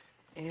letter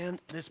and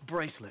this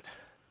bracelet,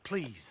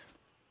 please.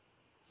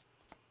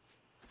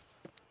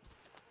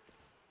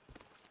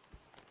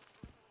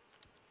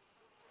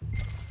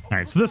 All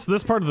right, so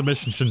this part of the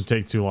mission shouldn't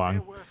take too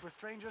long.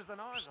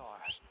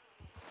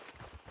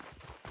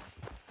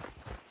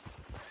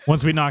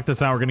 Once we knock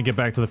this out, we're going to get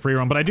back to the free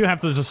roam, but I do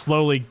have to just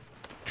slowly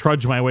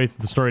trudge my way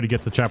through the story to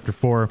get to chapter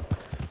 4.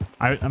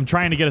 I'm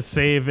trying to get a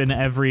save in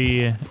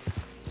every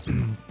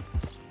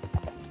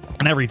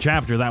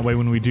chapter. That way,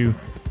 when we do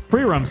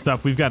free roam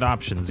stuff, we've got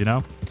options, you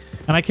know?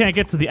 And I can't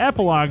get to the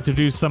epilogue to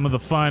do some of the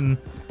fun.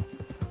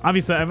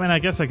 Obviously, I mean, I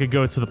guess I could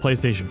go to the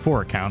PlayStation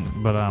 4 account,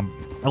 but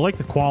I like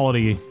the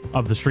quality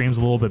of the streams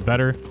a little bit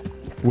better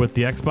with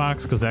the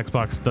Xbox, because the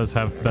Xbox does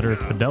have better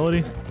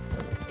fidelity.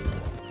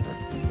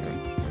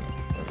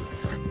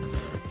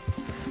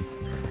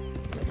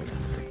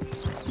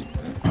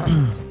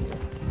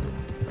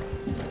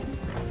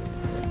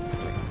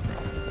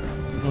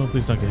 Oh,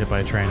 please don't get hit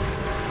by a train.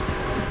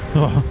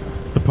 Oh,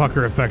 the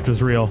pucker effect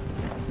was real.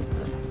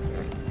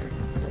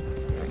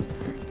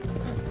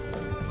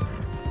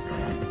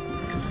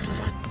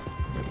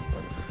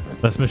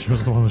 Best mission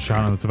was the one with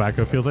Sean on the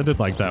tobacco fields. I did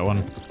like that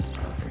one.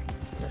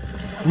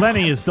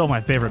 Lenny is still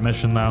my favorite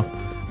mission, though.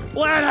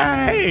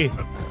 Lenny!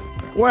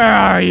 Where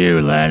are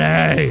you,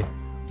 Lenny?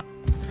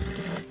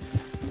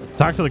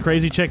 Talk to the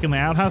crazy chick in the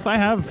outhouse? I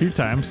have a few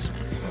times.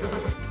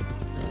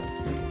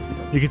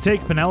 You could take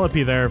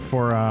Penelope there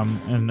for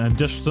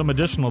some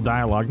additional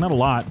dialogue. Not a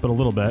lot, but a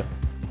little bit.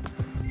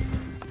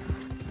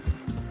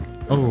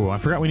 Oh, I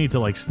forgot we need to,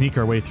 like, sneak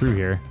our way through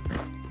here.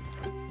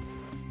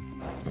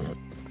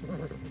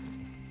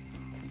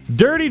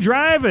 Dirty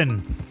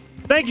driving!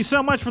 Thank you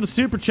so much for the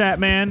super chat,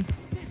 man.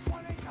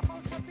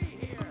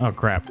 Oh,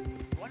 crap.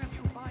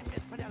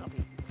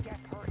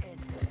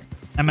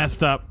 I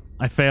messed up.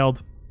 I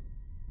failed.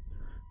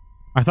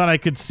 I thought I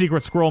could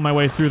secret scroll my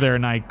way through there,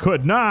 and I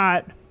could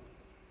not.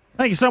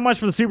 Thank you so much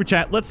for the super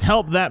chat. Let's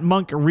help that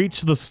monk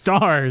reach the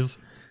stars.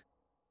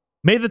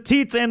 May the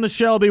teats and the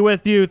shell be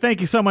with you. Thank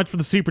you so much for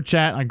the super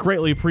chat. I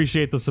greatly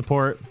appreciate the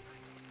support.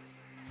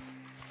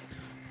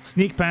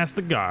 Sneak past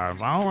the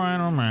guards. All right,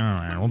 all right,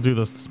 all right. We'll do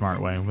this the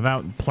smart way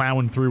without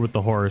plowing through with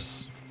the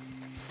horse.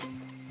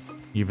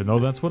 Even though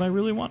that's what I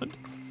really wanted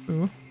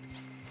to do.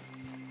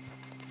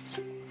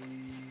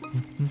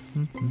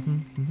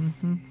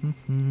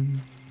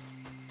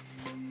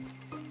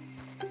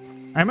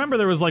 I remember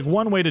there was like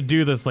one way to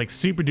do this like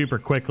super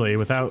duper quickly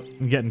without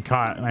getting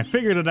caught, and I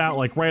figured it out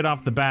like right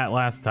off the bat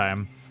last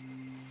time.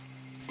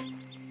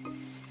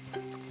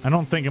 I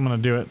don't think I'm gonna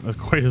do it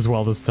quite as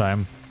well this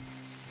time.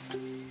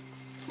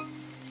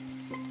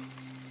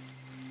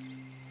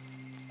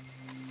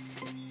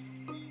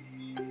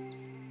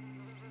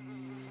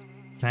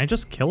 Can I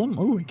just kill him?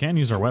 Oh, we can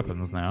use our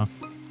weapons now.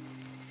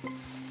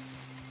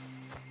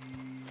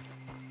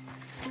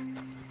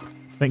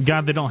 Thank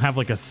God they don't have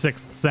like a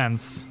sixth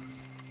sense.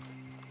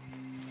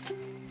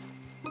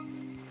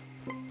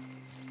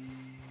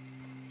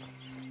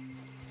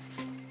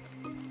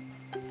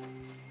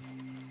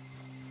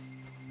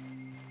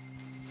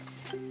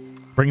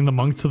 Bring the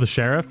monk to the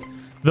sheriff.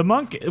 The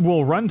monk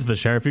will run to the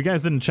sheriff. You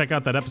guys didn't check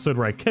out that episode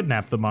where I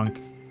kidnapped the monk.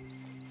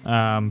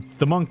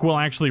 The monk will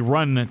actually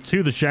run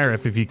to the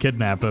sheriff if you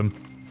kidnap him.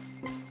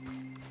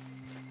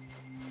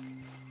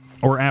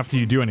 Or after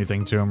you do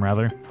anything to him,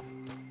 rather.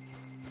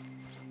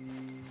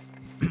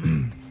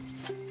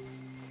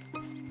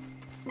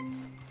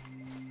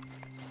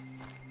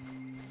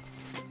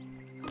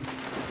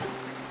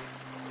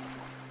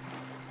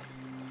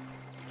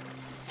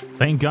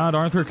 Thank God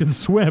Arthur can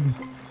swim.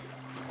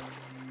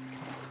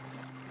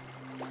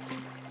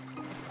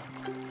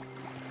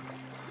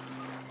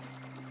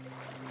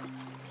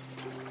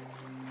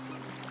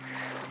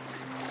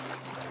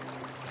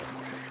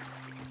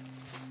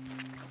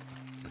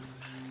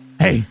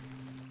 Hey,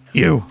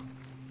 you.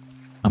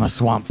 I'm a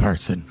swamp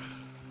person.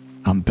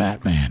 I'm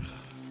Batman.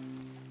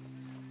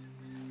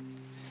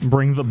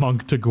 Bring the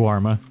monk to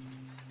Guarma.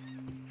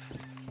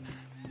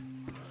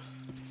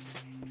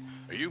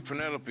 Are you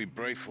Penelope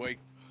Braithwaite?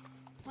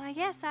 Why,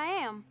 yes, I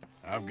am.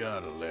 I've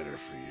got a letter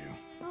for you.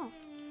 Oh.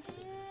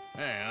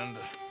 And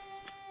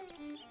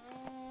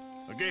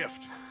a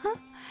gift.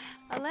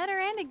 A letter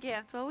and a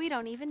gift. Well, we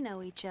don't even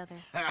know each other.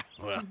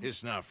 Well,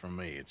 it's not from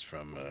me. It's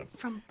from,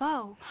 From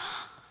Bo.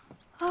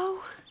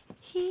 Oh,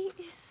 he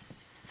is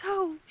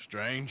so...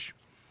 Strange?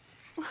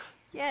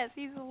 Yes,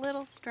 he's a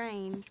little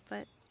strange,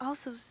 but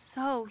also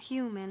so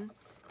human.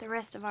 The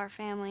rest of our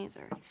families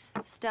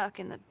are stuck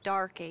in the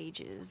dark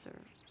ages, or...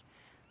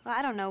 Well,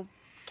 I don't know,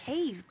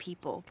 cave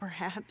people,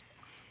 perhaps.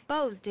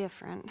 Bo's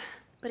different.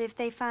 But if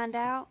they find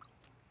out,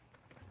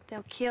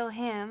 they'll kill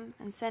him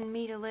and send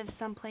me to live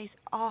someplace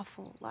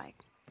awful, like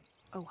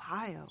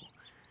Ohio.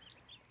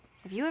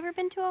 Have you ever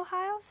been to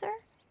Ohio, sir?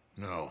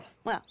 No.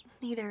 Well,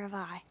 neither have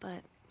I,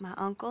 but my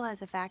uncle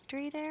has a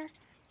factory there.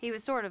 He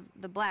was sort of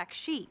the black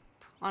sheep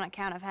on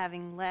account of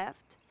having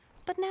left,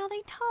 but now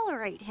they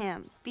tolerate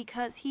him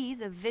because he's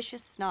a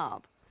vicious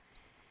snob.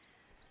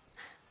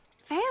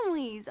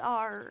 Families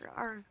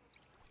are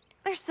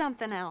there's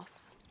something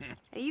else.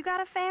 You got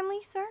a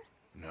family, sir?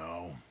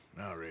 No,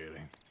 not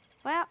really.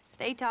 Well,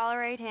 they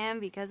tolerate him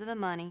because of the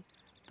money.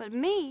 But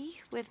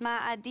me, with my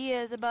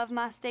ideas above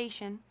my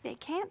station, they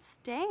can't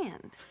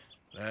stand.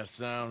 That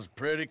sounds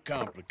pretty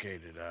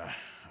complicated. I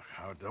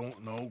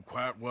don't know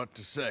quite what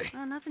to say.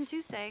 Well, nothing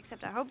to say,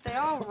 except I hope they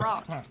all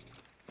rot.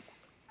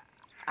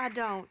 I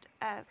don't,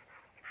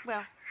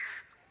 well,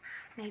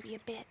 maybe a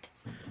bit.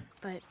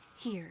 But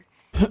here,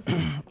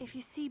 if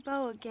you see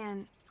Bo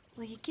again,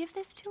 will you give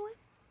this to him?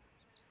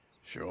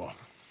 Sure.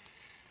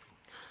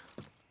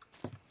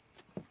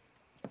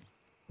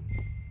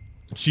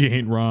 She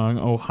ain't wrong.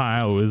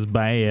 Ohio is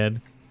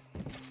bad.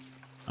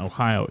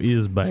 Ohio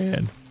is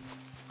bad.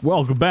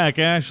 Welcome back,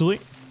 Ashley.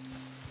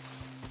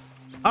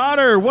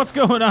 Otter, what's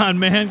going on,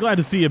 man? Glad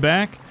to see you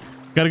back.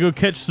 Gotta go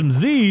catch some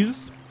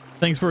Z's.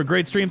 Thanks for a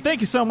great stream.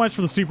 Thank you so much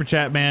for the super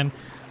chat, man.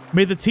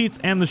 May the teats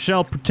and the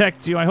shell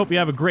protect you. I hope you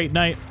have a great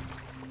night.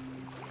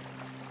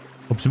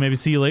 Hope to maybe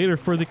see you later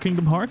for the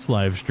Kingdom Hearts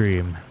live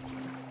stream.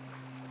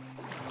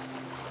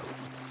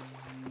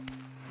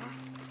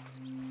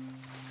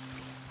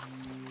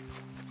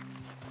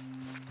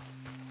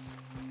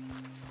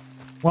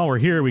 While we're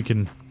here, we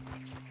can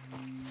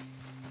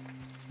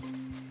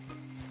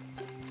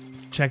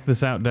check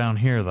this out down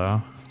here,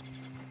 though.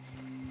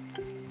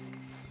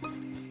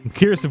 I'm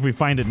curious if we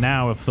find it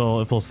now, if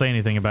they'll say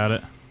anything about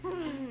it.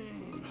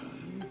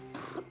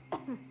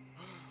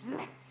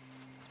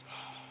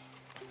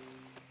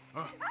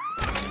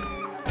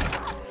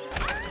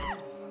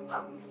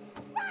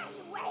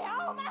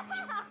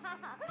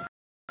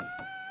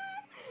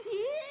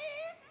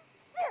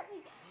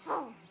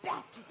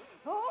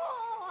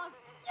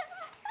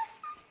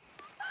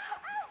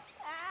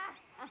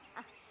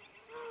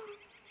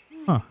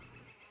 Huh.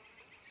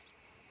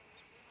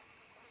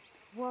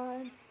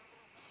 1,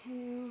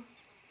 2,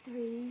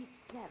 3,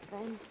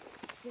 7,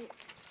 6,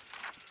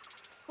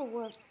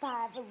 4,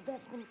 5,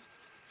 11,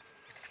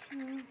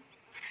 2,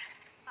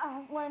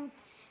 1,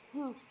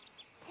 2,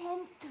 10,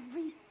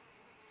 3,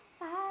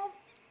 5,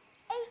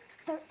 8,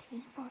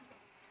 13, 14.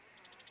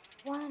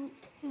 1,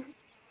 2,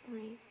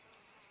 3,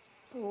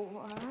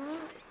 4,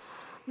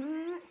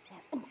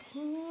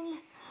 17,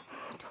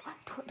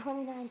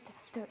 29,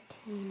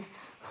 13.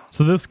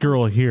 So this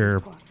girl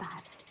here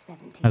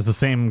has the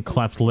same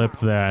cleft lip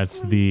that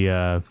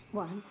the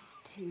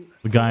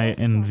guy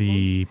in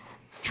the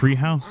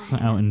treehouse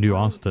out in New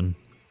Austin.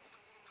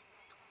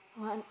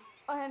 1.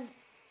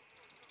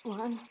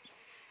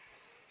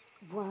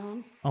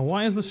 Oh,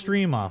 why is the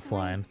stream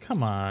offline?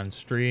 Come on,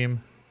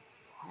 stream.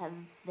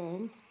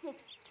 7,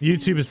 6.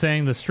 YouTube is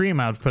saying the stream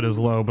output is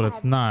low, but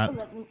it's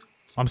not.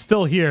 I'm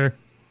still here.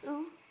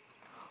 2,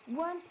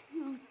 1,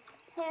 2,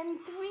 10,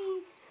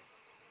 3,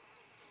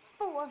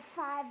 4,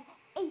 5,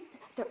 8,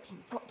 13,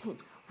 14.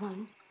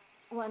 1,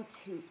 1,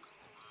 2,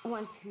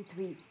 1, 2,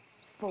 3,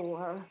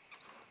 4.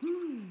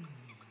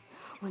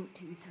 1,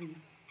 2, 3,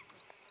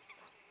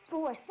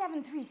 4,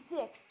 7, 3,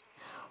 6.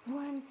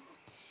 1,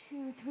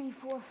 2, 3,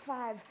 4,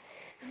 5.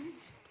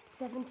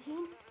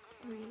 17,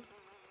 3,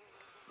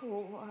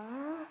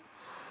 4.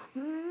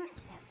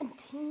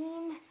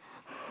 17,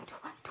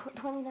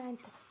 29,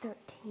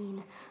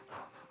 13.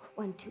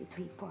 1, 2,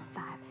 3, 4,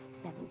 5,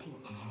 17,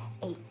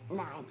 8,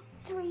 9,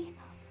 3.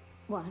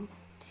 1,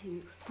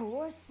 2,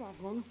 4,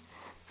 7,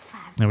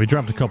 5. Now we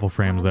dropped a couple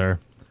frames there.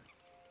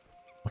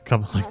 A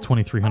couple, like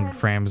 2,300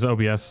 frames.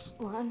 OBS.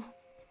 1.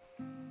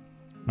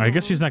 I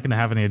guess she's not going to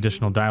have any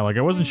additional dialogue.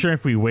 I wasn't sure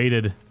if we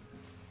waited.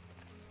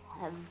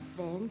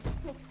 7,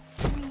 6,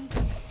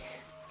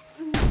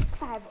 3,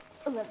 5,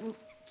 11,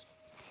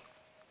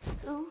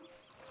 2,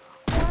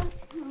 1,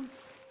 2,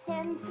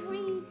 10,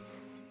 3,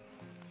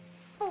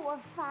 4,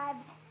 5,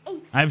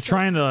 8. I've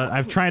tried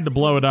to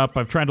blow it up.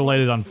 I've tried to light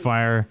it on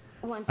fire.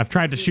 I've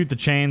tried to shoot the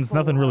chains.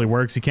 Nothing really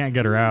works. You can't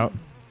get her out.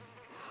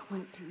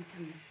 1, 2,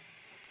 3,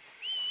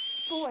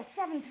 4,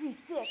 7, 3,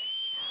 6.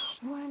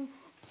 1,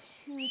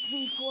 2,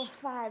 3, 4,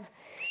 5.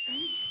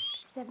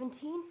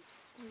 17.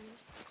 3,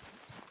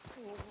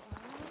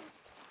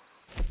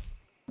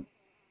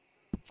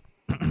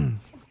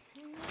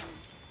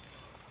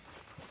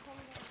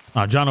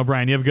 4. John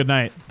O'Brien, you have a good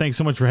night. Thanks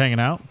so much for hanging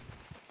out.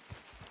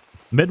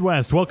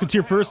 Midwest, welcome to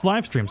your first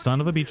live stream,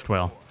 son of a beach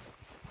whale.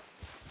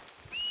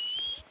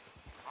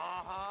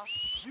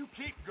 You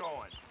keep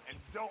going and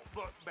don't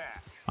look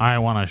back. I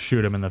want to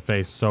shoot him in the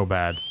face so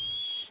bad.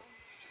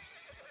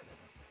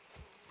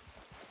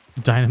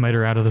 Dynamite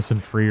her out of this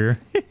and free her.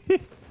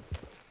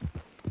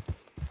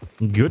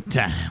 Good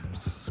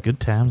times.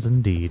 Good times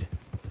indeed.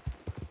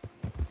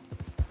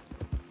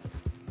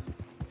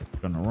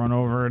 Gonna run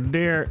over a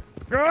deer.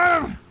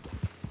 Got him!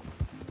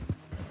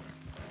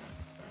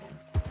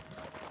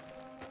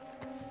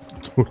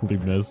 Totally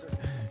missed.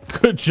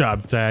 Good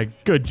job, Tag.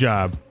 Good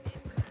job.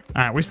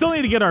 Alright, we still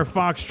need to get our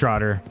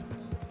foxtrotter.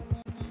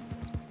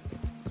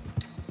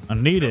 I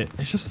need it.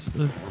 It's just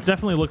it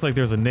definitely looked like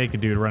there's a naked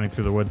dude running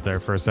through the woods there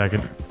for a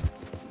second.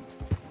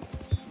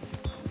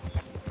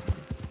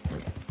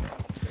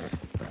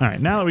 Alright,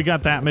 now that we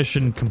got that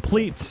mission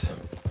complete.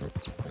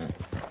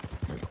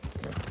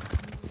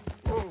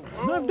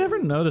 I've never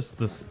noticed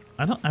this.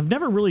 I've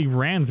never really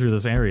ran through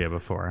this area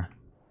before.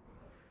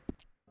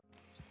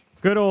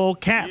 Good old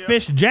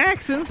Catfish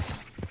Jacksons.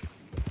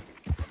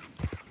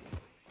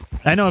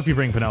 I know if you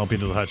bring Penelope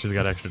to the hut, she's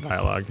got extra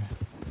dialogue.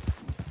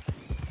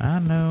 I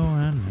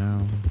know.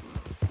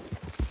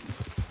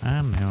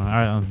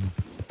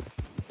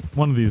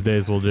 One of these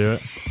days we'll do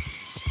it.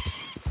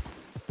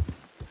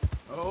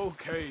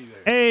 Okay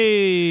then.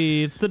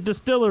 Hey, it's the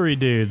distillery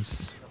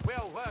dudes. We're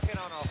working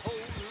on a whole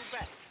new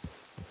batch.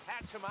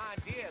 Had some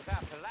ideas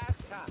after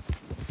last time.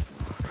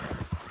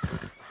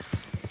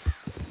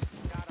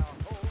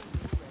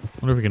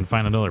 Wonder if we can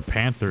find another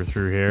panther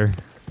through here.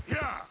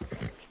 Yeah.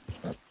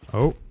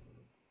 Oh.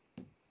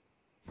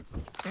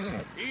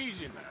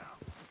 Easy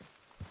now.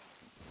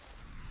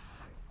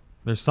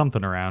 There's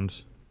something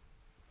around.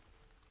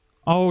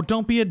 Oh,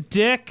 don't be a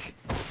dick.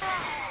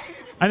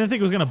 I didn't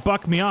think it was going to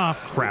buck me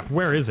off. Crap,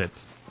 where is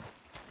it?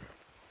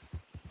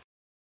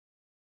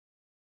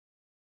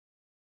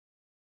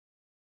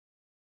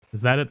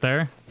 Is that it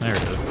there? There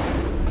it is.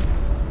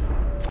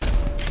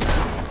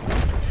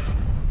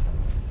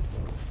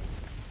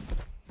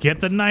 Get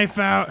the knife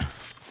out.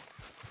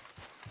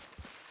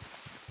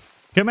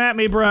 Come at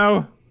me,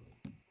 bro.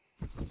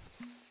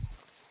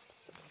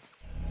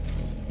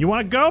 You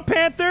want to go,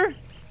 Panther?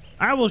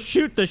 I will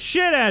shoot the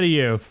shit out of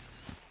you.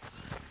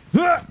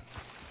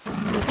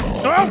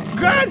 Oh,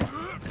 God!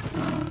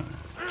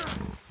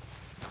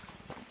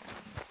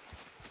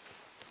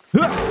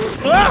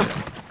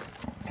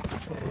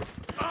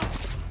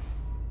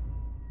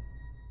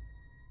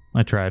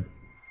 I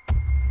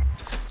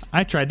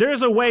tried.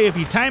 There's a way, if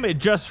you time it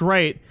just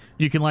right,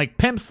 you can, like,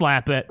 pimp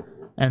slap it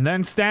and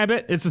then stab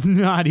it. It's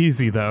not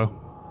easy, though.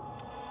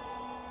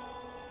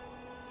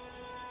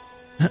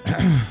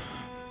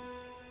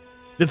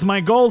 It's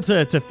my goal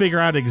to figure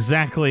out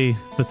exactly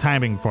the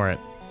timing for it.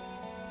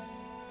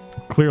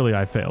 Clearly,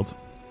 I failed.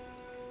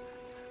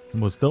 It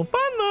was still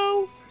fun,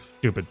 though.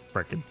 Stupid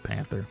frickin'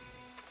 panther.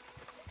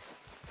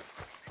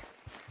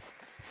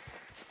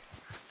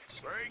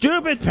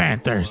 Stupid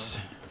panthers.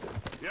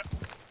 Yep.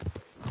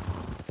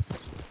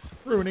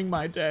 Ruining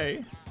my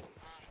day.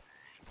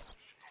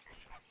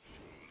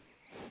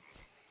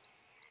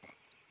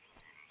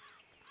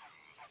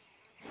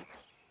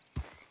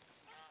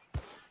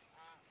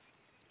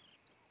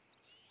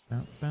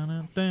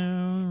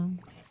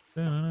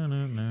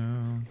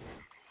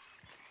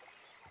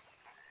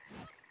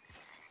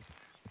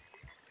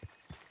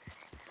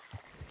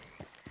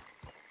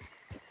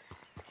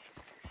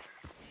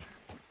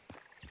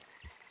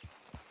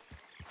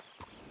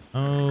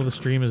 Oh, the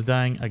stream is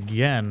dying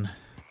again.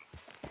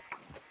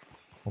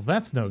 Well,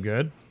 that's no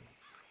good.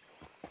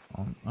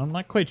 I'm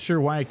not quite sure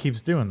why it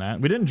keeps doing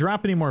that. We didn't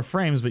drop any more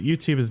frames, but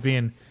YouTube is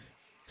being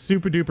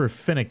super duper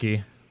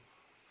finicky.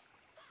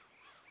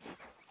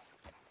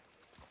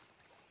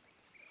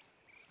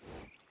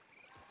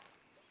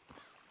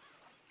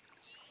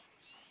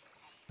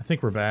 I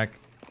think we're back.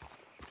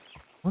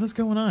 What is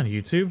going on,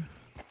 YouTube?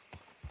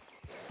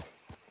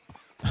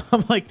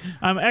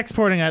 I'm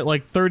exporting at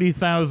like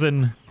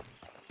 30,000.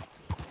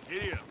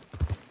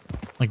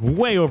 Like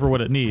way over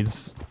what it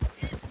needs.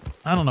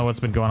 I don't know what's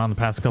been going on the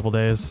past couple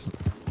days.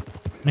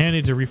 Maybe I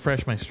need to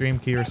refresh my stream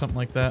key or something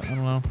like that. I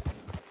don't know.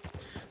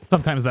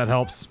 Sometimes that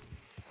helps.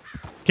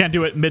 Can't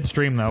do it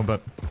mid-stream though,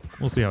 but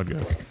we'll see how it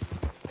goes.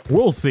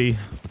 We'll see.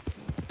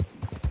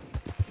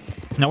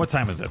 Now, what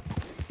time is it?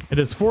 It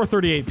is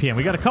 4:38 p.m.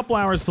 We got a couple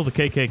hours till the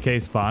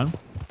KKK spawn.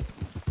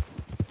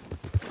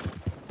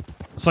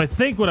 So I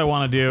think what I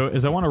want to do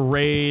is I want to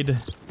raid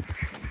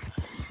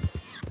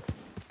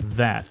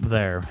that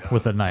there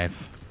with a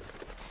knife.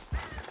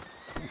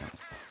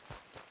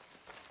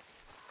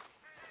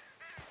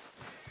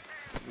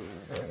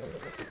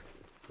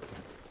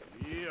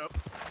 Yep.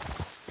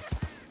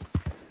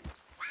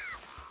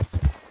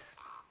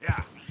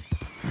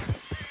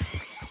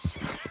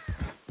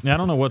 Yeah, I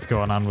don't know what's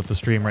going on with the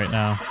stream right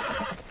now.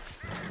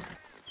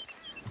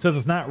 It says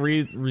it's not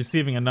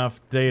receiving enough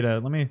data.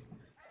 Let me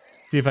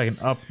see if I can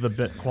up the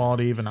bit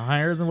quality even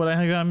higher than what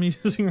I'm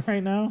using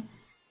right now.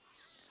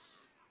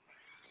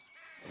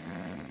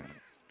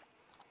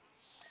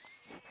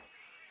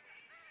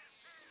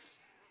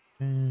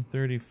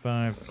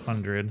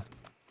 3,500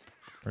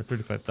 or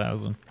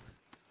 35,000.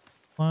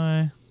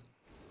 Why?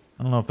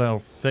 I don't know if that'll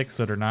fix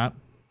it or not.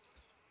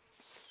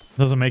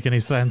 Doesn't make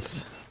any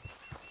sense.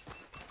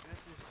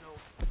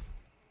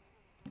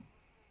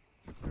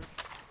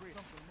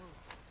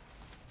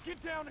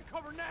 Get down and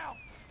cover now.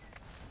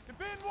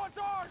 Defend what's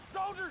ours,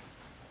 soldiers.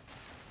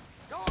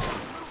 Go on,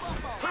 move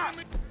up on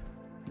me.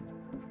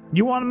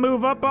 You want to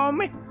move up on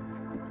me?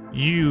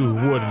 You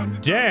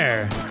wouldn't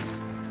dare.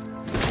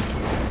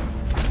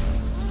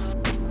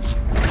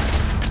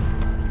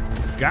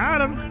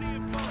 Got him.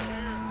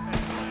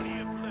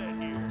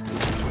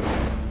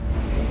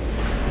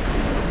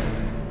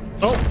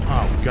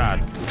 Oh God.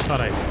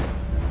 Thought I...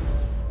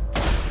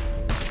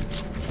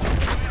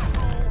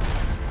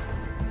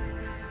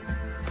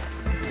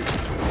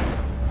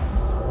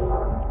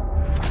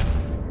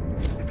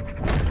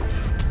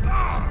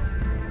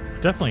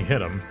 Definitely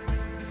hit him.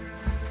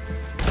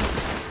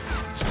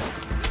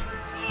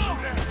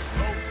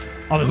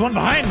 Oh, there's one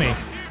behind me.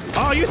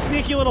 Oh, you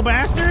sneaky little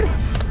bastard.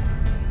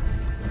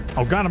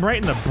 Oh, got him right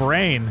in the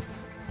brain.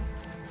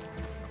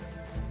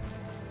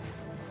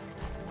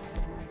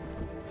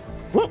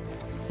 Whoop.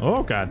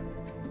 Oh, God.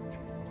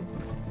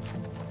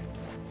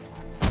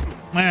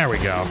 There we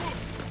go.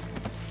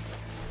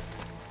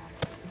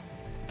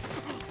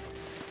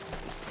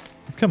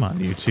 Come on,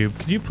 YouTube.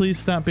 Could you please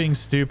stop being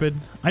stupid?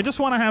 I just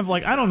want to have,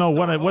 like, I don't know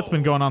what's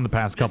been going on the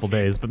past couple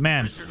days, but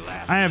man,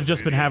 I have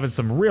just been having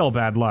some real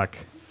bad luck.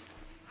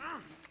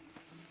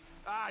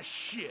 Ah,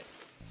 shit.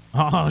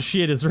 Oh,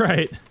 shit is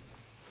right.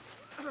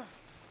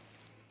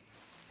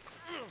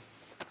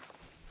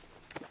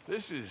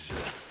 This is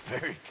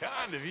very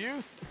kind of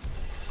you.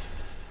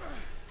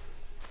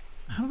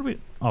 How did we...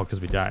 Oh, because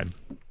we died.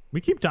 We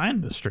keep dying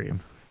in this stream.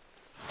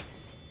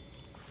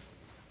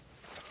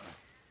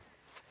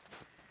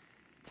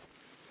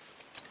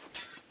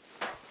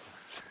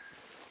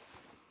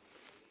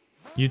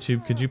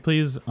 YouTube, could you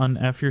please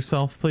un-F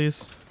yourself,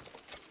 please?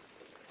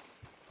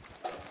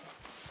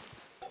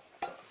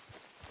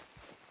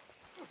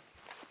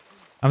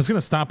 I'm just going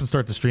to stop and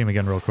start the stream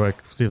again real quick.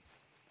 See if...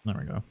 There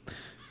we go.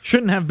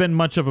 Shouldn't have been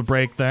much of a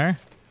break there.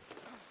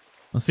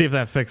 Let's see if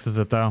that fixes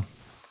it, though.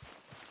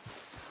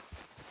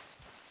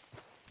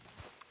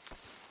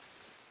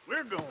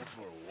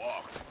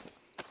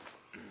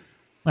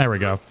 There we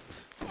go.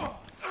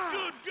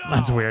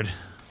 That's weird.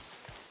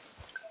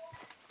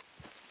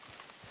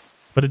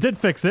 But it did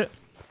fix it.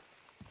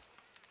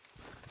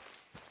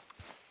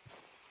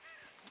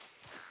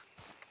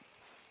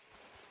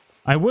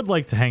 I would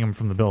like to hang him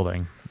from the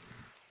building.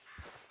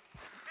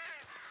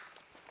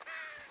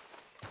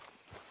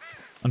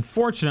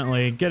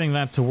 Unfortunately, getting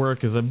that to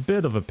work is a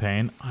bit of a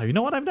pain. Oh, you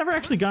know what? I've never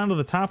actually gone to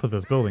the top of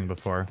this building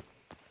before.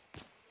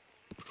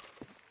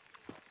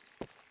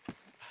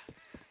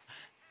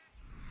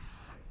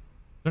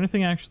 Is there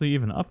anything actually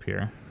even up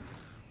here?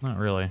 Not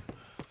really.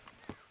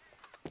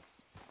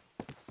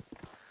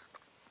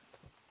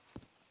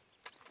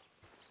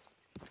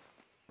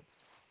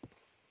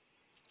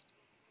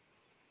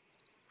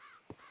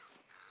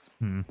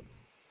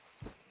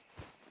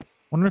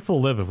 Wonder if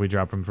he'll live if we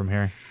drop him from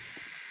here.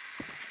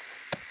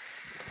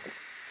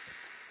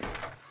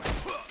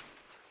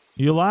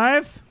 You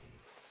alive?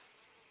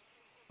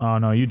 Oh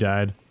no, you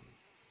died.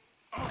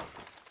 Well,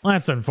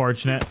 that's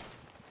unfortunate.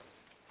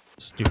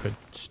 Stupid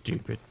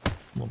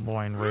little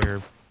boy and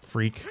raider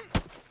freak.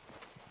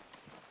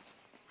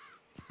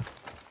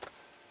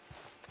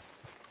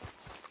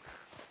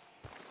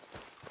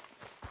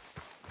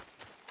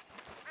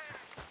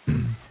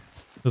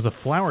 There's a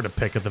flower to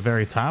pick at the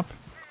very top.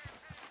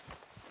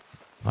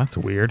 That's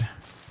weird.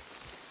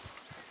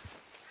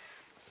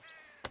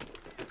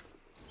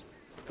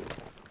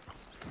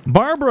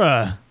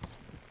 Barbara!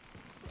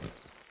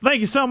 Thank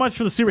you so much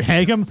for the super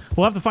hang him.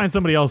 We'll have to find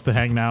somebody else to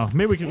hang now.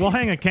 Maybe we'll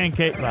hang a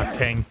KKK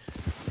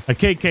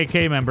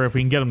member if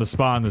we can get him to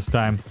spawn this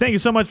time. Thank you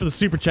so much for the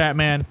super chat,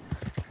 man.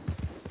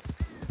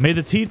 May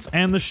the teats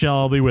and the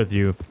shell be with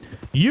you.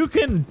 You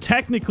can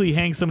technically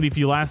hang somebody if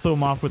you lasso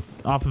them off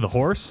of the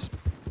horse.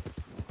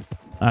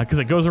 Because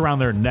it goes around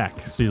their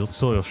neck, so you'll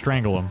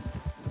strangle them.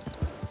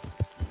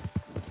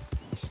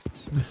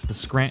 The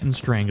Scranton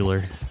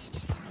Strangler.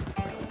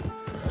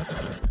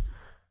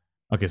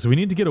 Okay, so we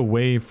need to get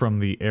away from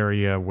the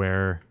area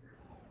where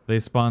they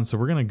spawn, so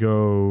we're gonna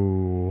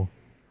go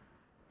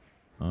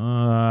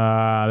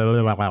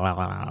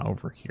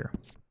over here.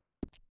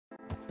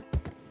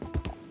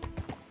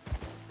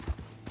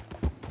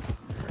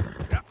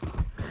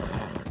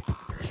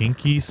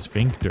 Kinky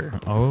Sphincter.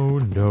 Oh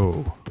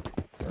no.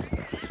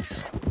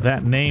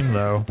 That name,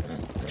 though.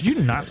 Could you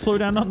not slow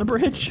down on the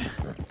bridge?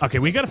 Okay,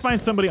 we gotta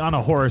find somebody on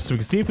a horse so we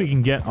can see if we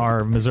can get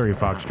our Missouri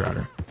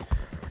Foxtrotter.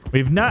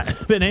 We've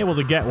not been able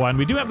to get one.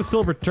 We do have the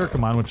Silver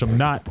Turkomon, which I'm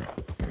not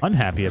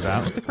unhappy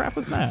about. What the crap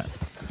was that?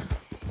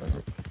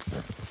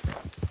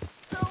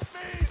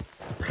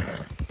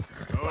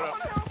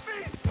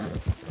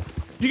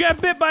 You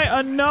got bit by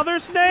another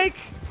snake?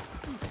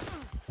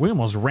 We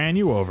almost ran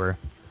you over.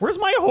 Where's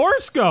my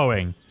horse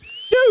going?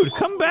 Dude,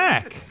 come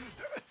back.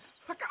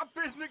 I got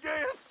bitten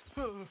again.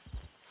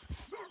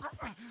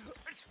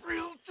 It's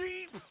real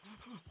deep.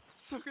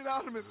 Suck it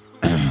out of me.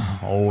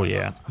 Oh,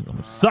 yeah.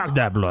 Suck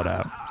that blood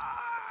out.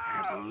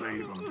 I can't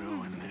believe I'm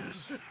doing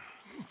this.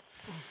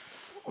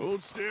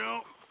 Hold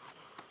still.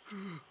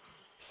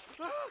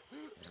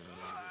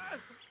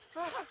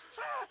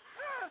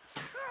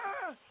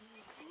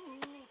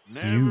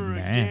 You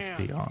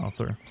nasty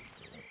author.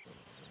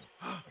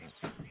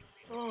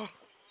 Oh,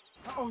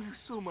 I owe you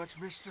so much,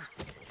 mister.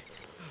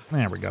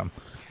 There we go.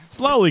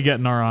 Slowly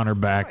getting our honor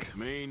back.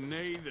 Me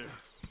neither.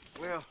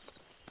 Well,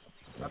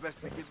 I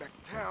best get back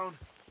to town.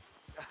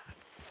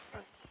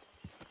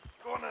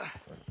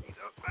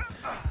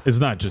 It's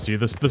not just you.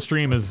 The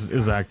stream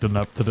is acting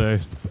up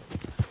today.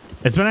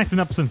 It's been acting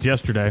up since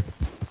yesterday.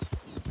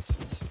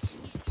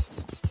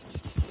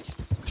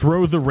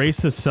 Throw the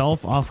racist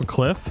self off a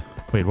cliff?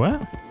 Wait,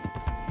 what?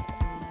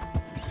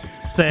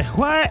 Say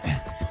what?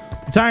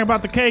 You talking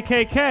about the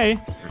KKK?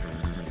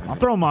 I'll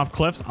throw them off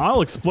cliffs.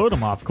 I'll explode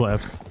them off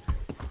cliffs.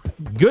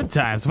 Good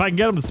times if I can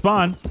get them to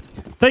spawn.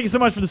 Thank you so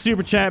much for the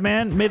super chat,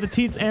 man. May the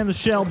teats and the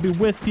shell be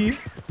with you.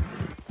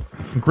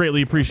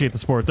 Greatly appreciate the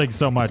support. Thank you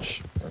so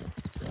much.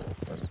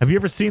 Have you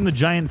ever seen the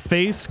giant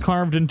face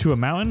carved into a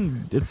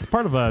mountain? It's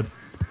part of a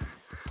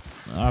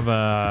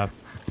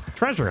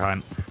treasure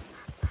hunt.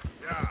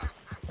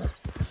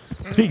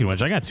 Speaking of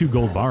which, I got 2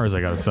 gold bars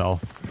I gotta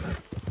sell.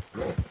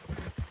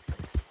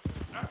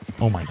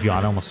 Oh my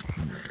god, I almost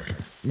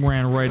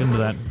ran right into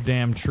that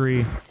damn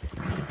tree.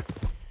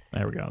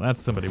 There we go.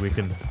 That's somebody we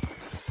can...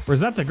 Or is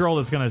that the girl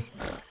that's gonna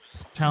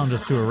challenge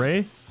us to a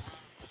race?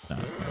 No,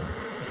 it's not.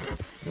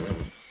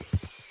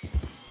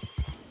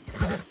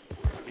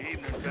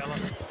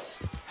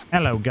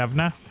 Hello,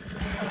 governor.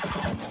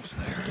 Almost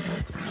there.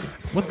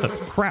 What the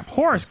crap?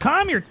 Horse,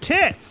 calm your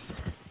tits!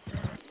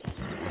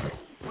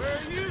 Where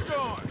are you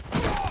going?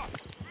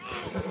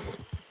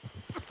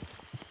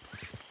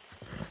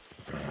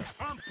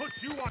 I'll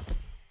put you on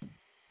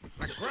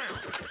the ground.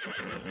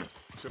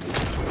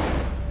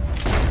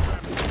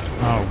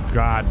 Oh,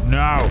 God, no.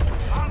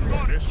 I'm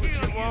gonna kill you,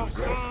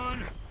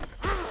 son.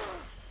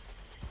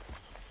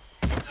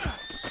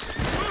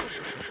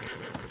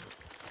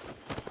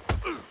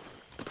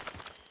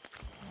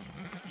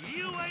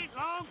 You ain't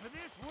long for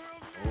this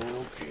world.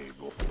 Okay,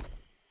 boy.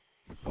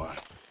 What?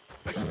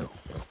 Let's go.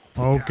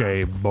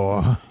 Okay,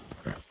 boy.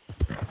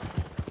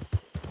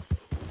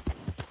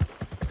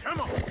 Come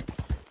on.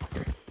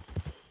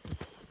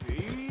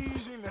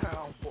 Easy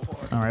now, boy.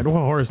 All right, what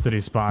horse did he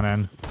spawn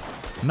in?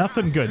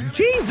 Nothing good.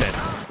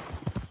 Jesus!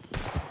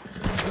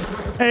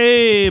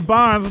 Hey,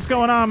 Barnes, what's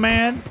going on,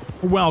 man?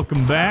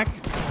 Welcome back.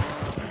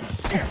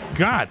 Oh,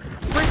 God,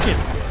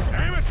 freaking!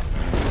 Damn it!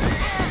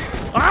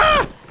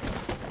 Ah!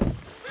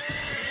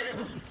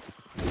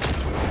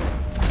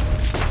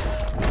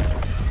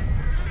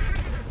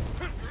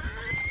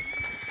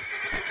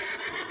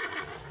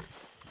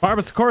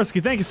 Barbara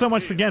Sikorsky, thank you so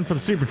much again for the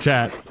super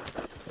chat.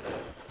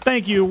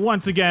 Thank you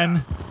once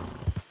again.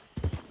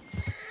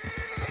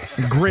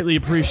 Greatly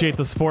appreciate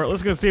the support.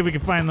 Let's go see if we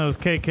can find those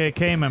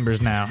KKK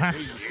members now. Huh?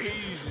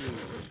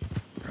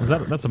 Is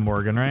that's a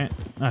Morgan, right?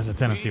 That's a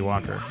Tennessee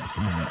Walker.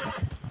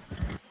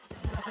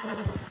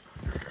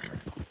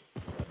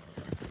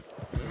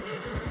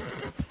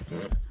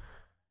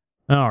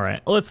 All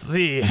right, let's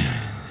see.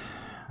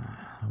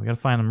 We gotta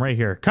find them right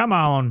here. Come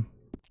on.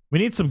 We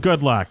need some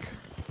good luck.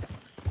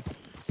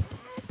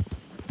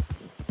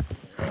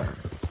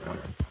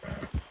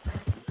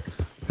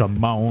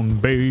 Come on,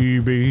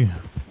 baby.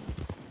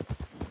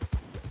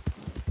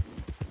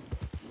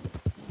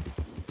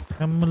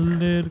 Come a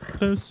little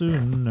closer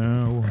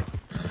now.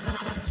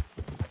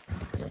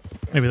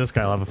 Maybe this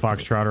guy will have a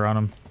foxtrotter on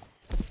him.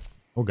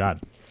 Oh, God.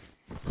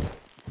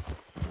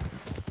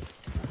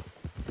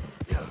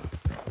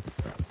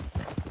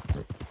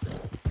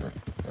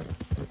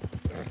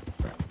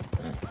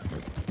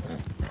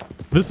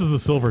 This is the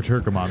silver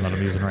Turkomon that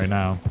I'm using right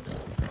now.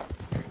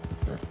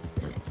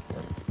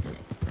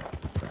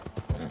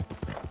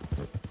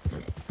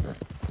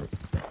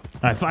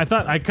 I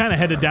thought I kind of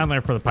headed down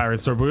there for the pirate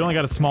sword, but we only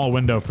got a small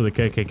window for the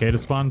KKK to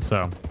spawn,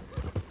 so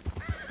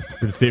we're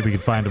gonna see if we can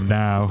find them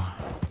now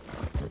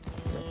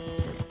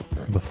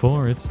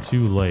before it's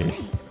too late.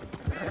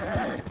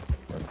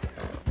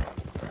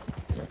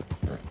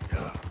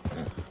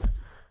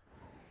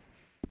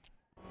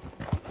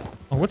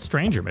 Oh, what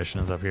stranger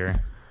mission is up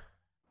here?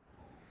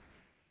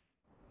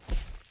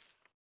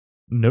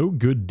 No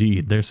good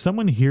deed. There's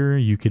someone here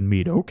you can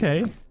meet.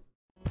 Okay.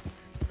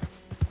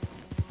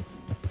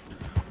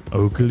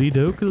 Oakley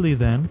dokley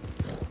then.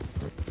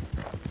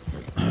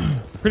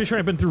 Pretty sure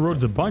I've been through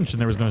roads a bunch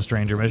and there was no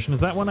stranger mission. Is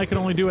that one I can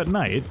only do at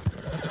night?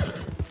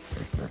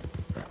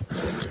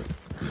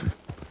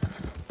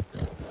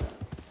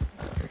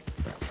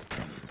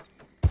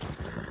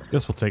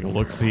 Guess we'll take a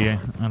look-see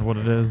on what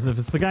it is. If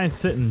it's the guy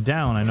sitting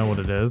down, I know what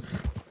it is.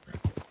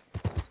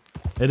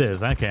 It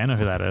is. Okay, I know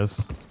who that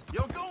is.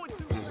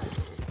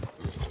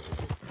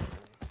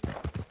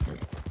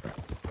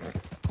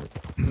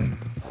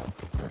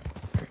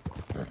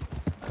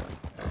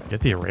 Get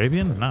the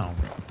Arabian? No.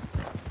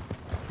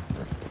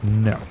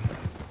 No.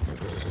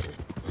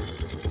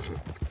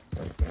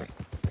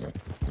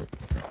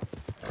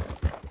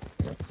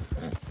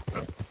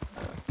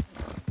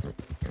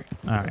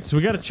 Alright, so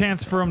we got a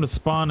chance for them to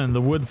spawn in the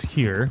woods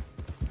here.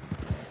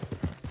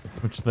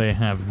 Which they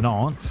have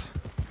not.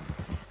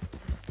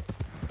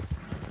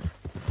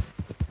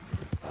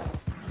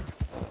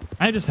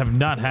 I just have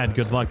not had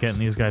good luck getting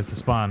these guys to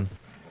spawn.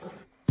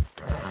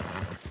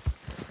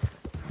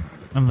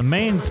 And the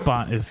main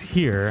spot is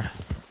here,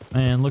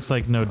 and looks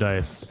like no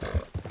dice.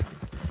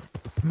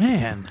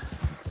 Man.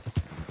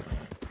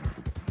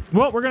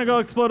 Well, we're gonna go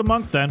explode a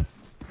monk then.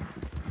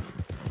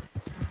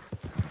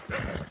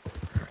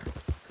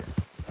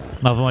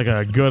 Nothing like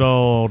a good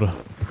old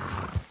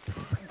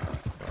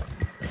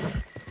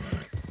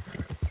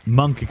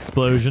monk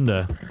explosion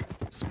to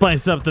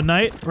spice up the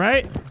night,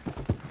 right?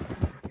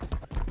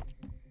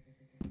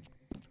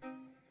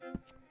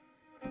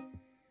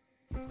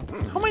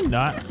 How am I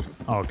not?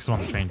 Oh, because I'm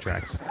on the train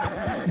tracks.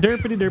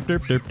 Derpity derp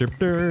derp derp derp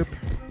derp.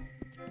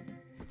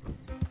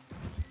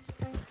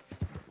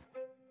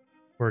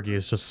 Porgy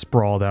is just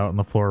sprawled out on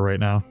the floor right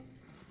now.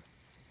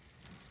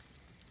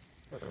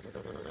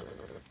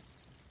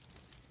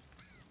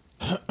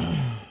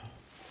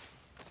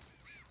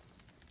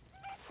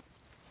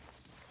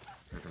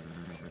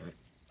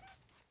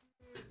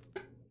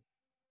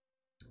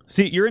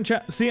 See, you're in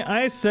chat. See,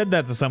 I said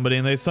that to somebody,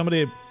 and a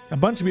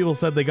bunch of people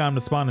said they got him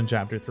to spawn in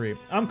Chapter 3.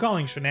 I'm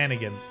calling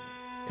shenanigans.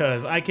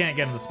 Because I can't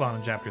get him to spawn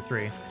in Chapter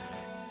 3.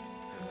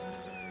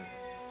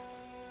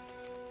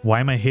 Why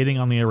am I hating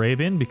on the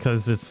Arabian?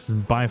 Because it's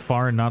by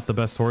far not the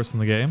best horse in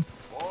the game.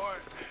 Boy.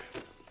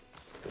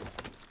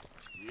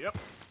 Yep.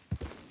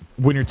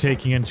 When you're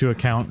taking into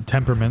account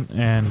temperament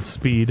and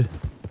speed.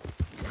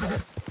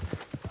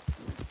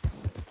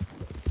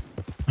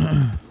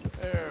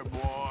 There,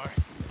 boy.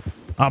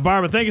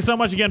 Barbara, thank you so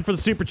much again for the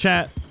super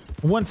chat.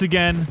 Once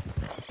again,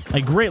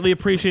 I greatly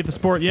appreciate the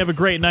support. You have a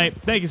great night.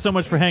 Thank you so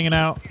much for hanging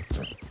out.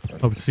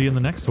 Hope to see you in the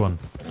next one.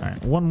 All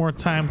right, one more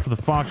time for the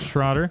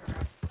Foxtrotter.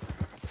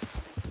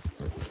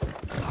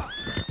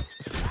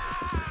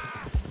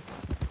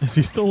 Is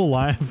he still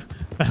alive?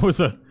 That was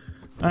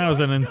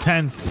an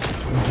intense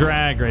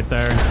drag right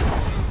there.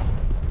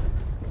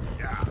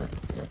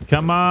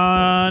 Come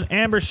on,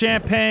 Amber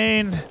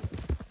Champagne.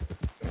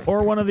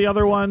 or one of the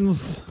other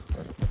ones.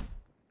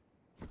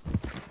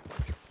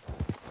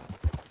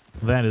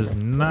 That is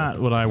not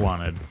what I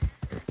wanted.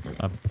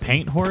 A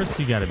paint horse?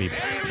 You gotta be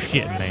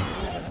shitting me.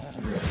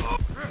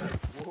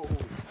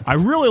 I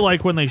really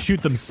like when they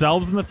shoot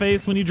themselves in the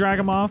face when you drag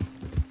them off.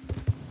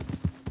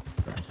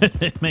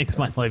 It makes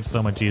my life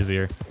so much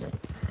easier.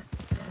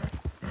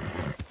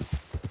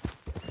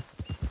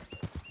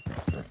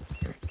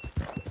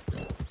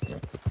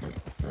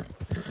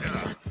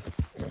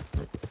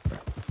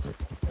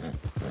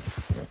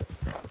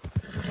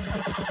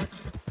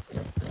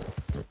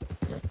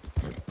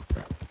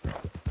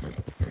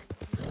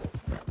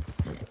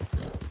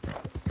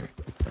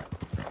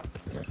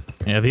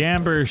 Yeah, the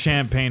Amber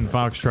Champagne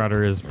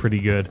Foxtrotter is pretty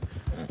good.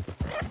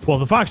 Well,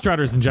 the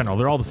Foxtrotters in general,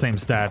 they're all the same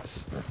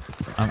stats.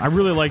 I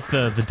really like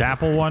the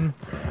Dapple one,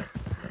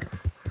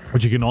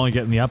 which you can only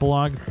get in the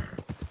epilogue.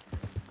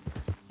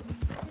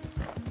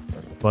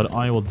 But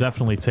I will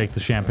definitely take the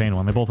Champagne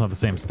one. They both have the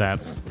same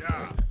stats.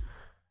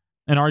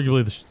 And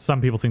arguably, some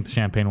people think the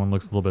Champagne one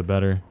looks a little bit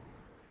better.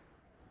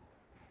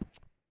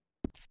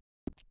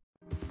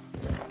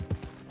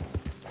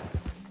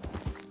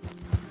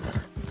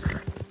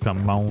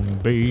 Come on,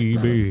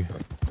 baby.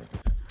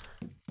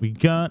 We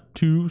got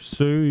to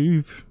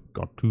save.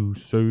 Got to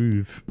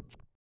save.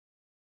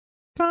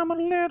 Come a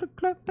little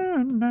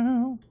closer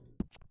now.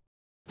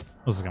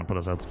 This is gonna put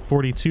us at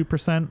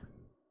 42%.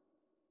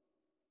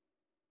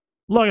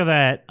 Look at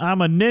that.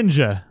 I'm a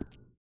ninja.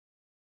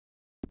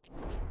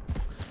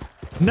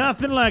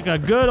 Nothing like a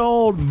good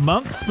old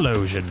monk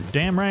explosion.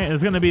 Damn right.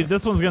 It's gonna be.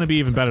 This one's gonna be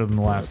even better than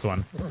the last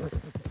one.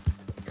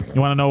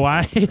 You want to know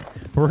why?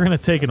 We're gonna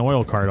take an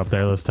oil cart up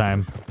there this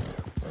time.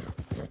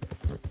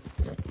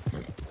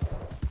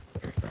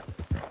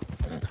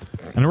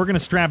 And we're gonna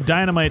strap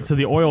dynamite to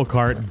the oil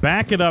cart,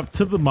 back it up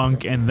to the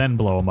monk, and then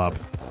blow him up.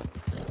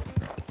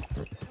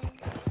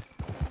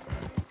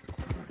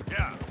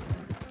 Yeah.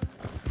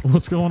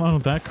 What's going on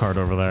with that cart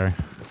over there?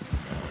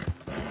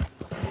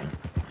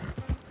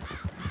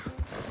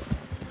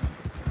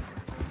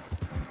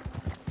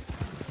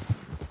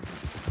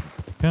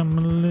 Come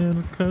a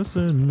little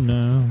closer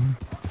now.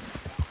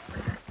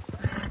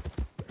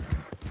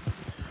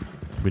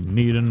 We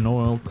need an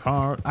oil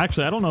cart.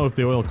 Actually, I don't know if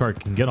the oil cart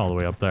can get all the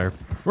way up there.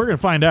 We're gonna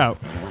find out.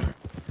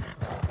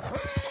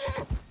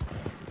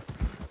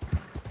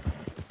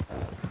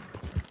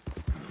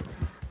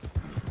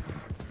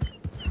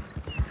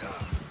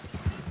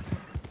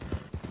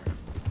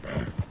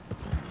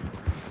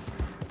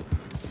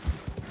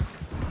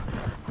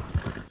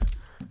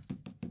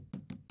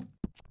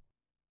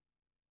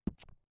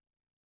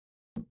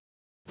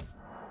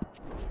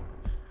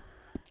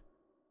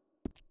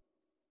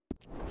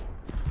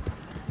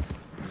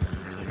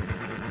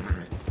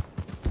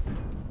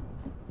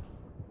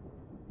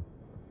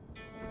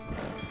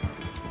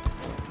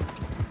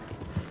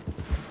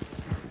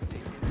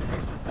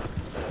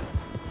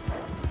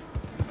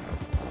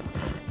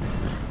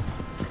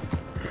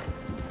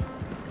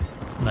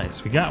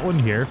 Nice, we got one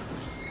here.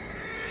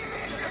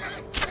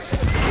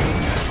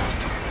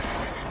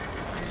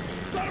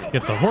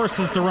 Get the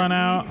horses to run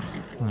out.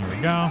 There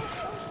we go.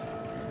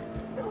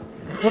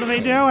 What are they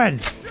doing?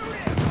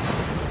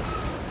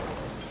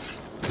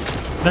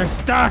 They're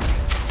stuck.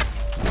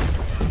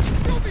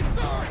 You'll be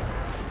sorry.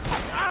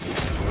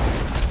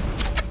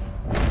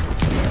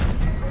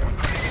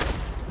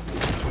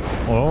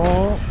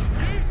 Oh.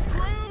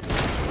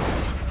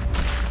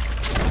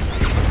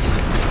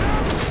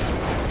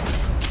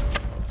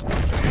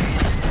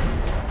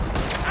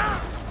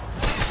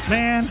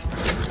 Man.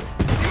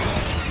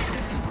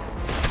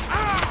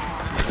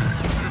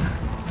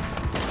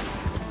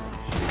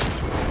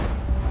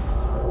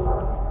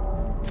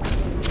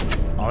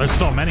 Oh, there's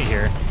so many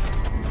here.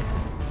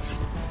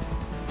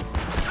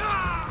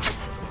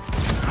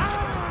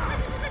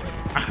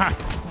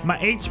 My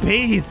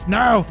HPs.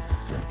 No.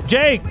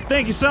 Jake,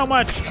 thank you so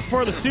much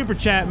for the super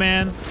chat,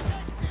 man.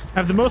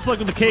 Have the most luck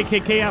with the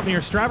KKK out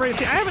near Strawberry.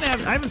 See, I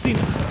haven't seen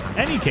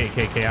any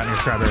KKK out near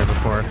Strawberry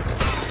before.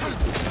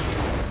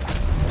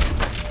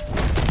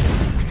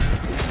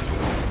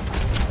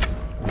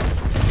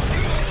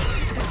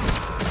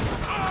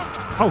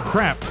 Oh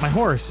crap, my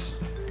horse.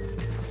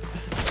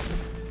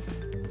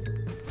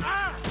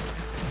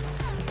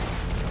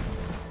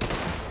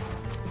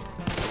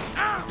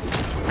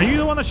 Are you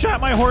the one that shot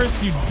my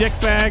horse, you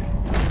dickbag?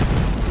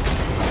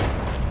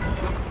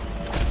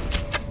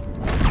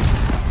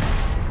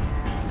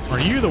 Or are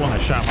you the one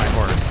that shot my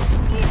horse?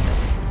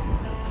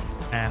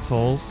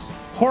 Assholes.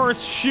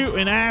 Horse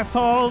shooting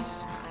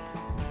assholes.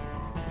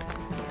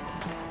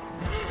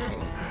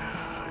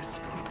 It's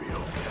gonna be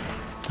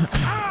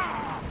okay.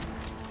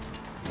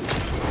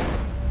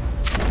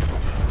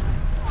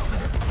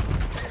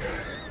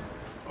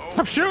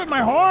 Stop shooting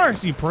my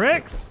horse, you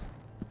pricks!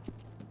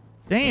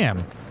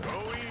 Damn.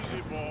 Go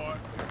easy, boy.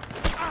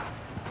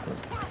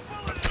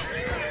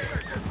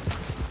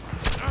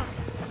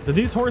 Did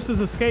these horses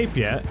escape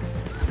yet?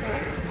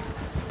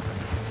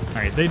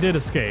 Alright, they did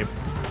escape.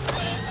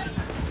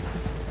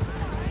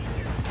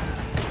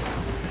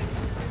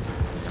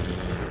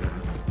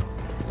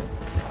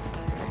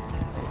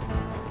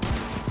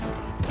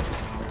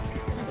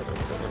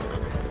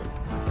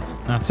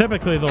 Now,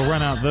 typically they'll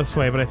run out this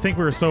way, but I think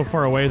we were so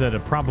far away that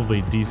it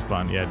probably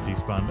despawned. Yeah, it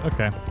despawned.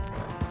 Okay.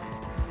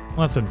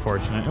 Well, that's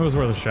unfortunate. It was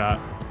worth a shot.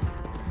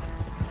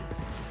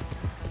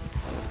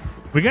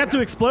 We got to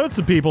explode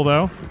some people,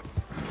 though.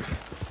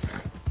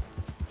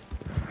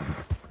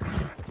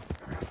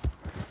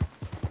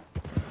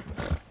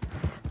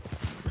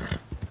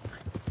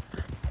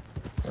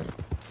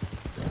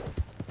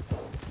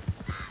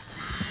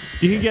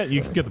 You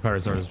can get the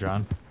power source,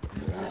 John.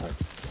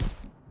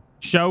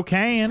 Show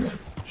can.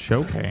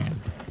 Show can.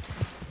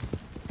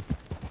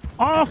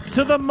 Off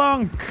to the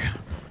monk.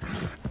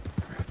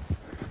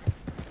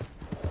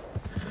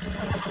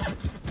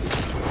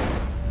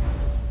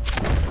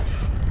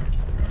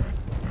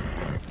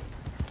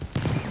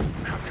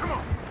 Come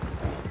on.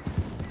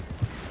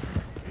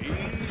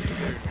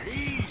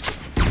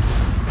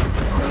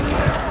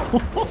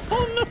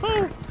 Oh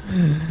no!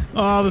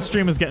 Oh, the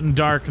stream is getting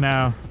dark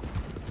now.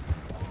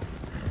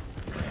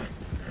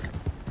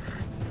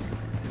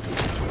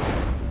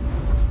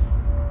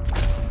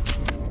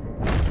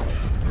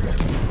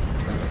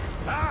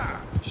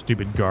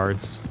 Stupid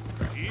guards.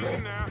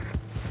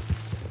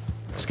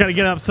 Just gotta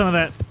get up some of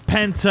that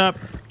pent-up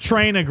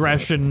train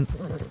aggression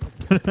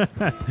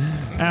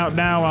out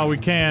now while we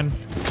can.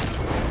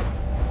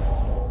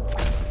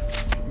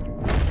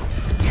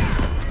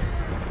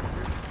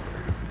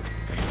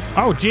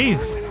 Oh,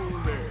 jeez.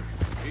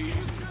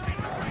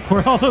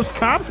 Where'd all those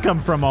cops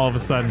come from all of a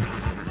sudden?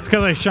 It's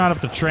because I shot up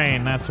the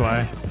train, that's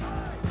why.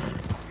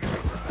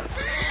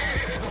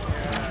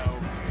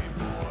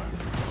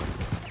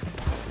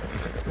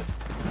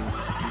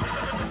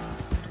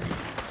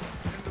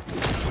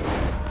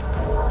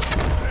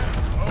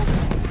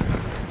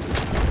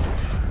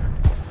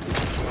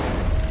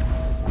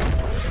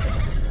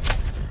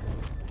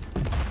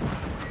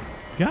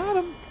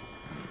 Got him.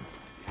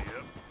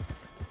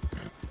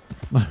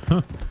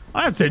 Well,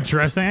 that's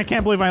interesting. I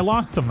can't believe I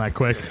lost him that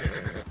quick.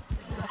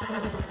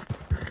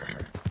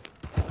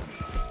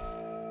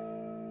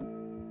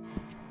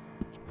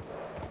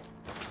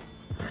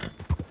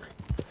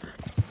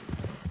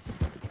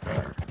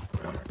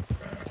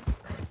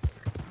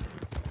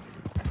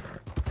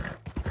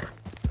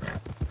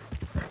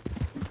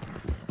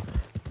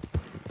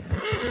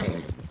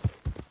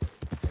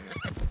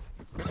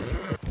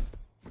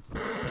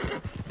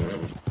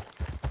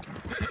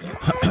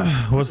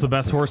 What's the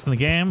best horse in the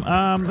game?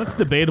 That's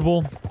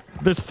debatable.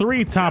 There's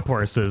 3 top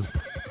horses.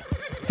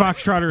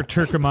 Foxtrotter,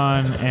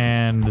 Turkoman,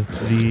 and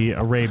the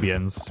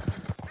Arabians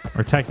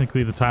are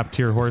technically the top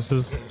tier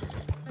horses.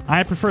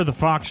 I prefer the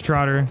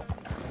Foxtrotter.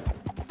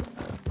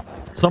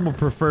 Some will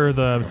prefer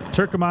the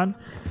Turkoman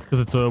because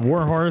it's a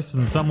war horse,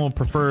 and some will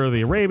prefer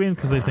the Arabian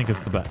because they think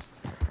it's the best.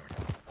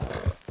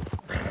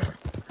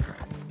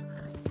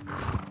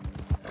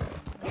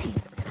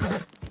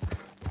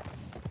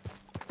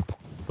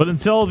 But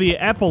until the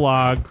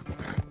epilogue,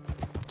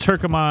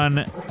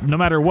 Turkoman, no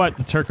matter what,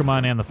 the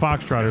Turkoman and the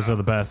Foxtrotters are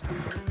the best.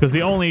 Because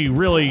the only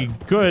really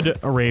good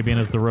Arabian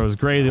is the Rose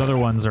Gray. The other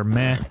ones are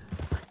meh.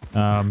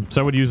 So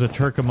I would use a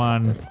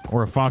Turkoman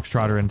or a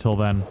Foxtrotter until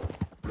then.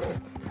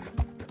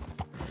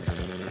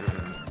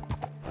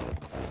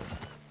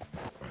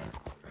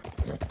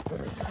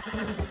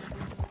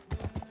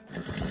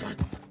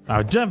 I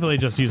would definitely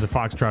just use a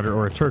Foxtrotter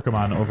or a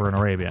Turkoman over an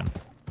Arabian.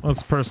 Well,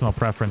 it's personal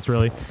preference,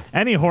 really.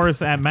 Any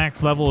horse at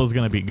max level is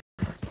going to be good.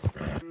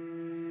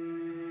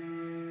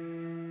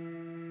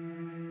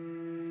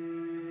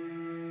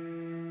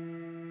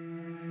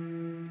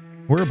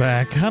 We're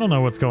back. I don't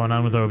know what's going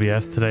on with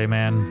OBS today,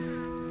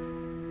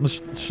 man.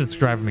 This shit's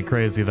driving me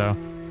crazy, though.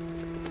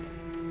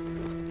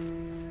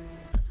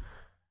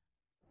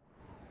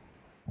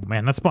 Oh,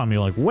 man, that spawned me,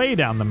 like, way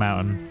down the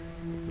mountain.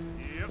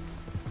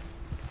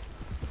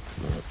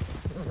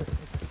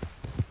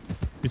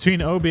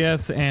 Between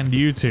OBS and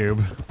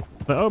YouTube,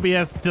 the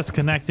OBS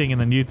disconnecting and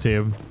then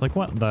YouTube. It's like,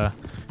 what the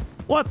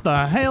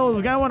hell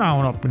is going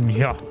on up in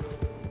here?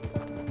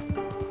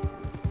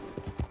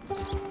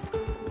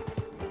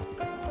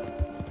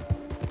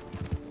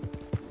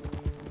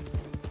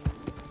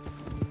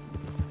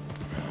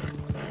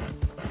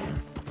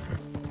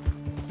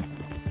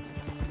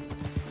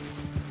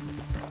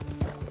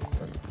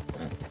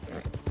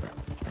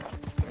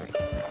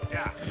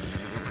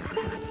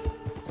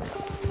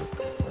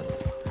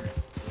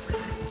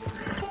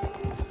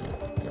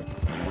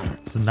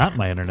 It's not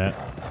my internet.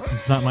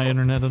 It's not my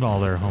internet at all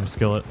there, Home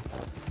Skillet.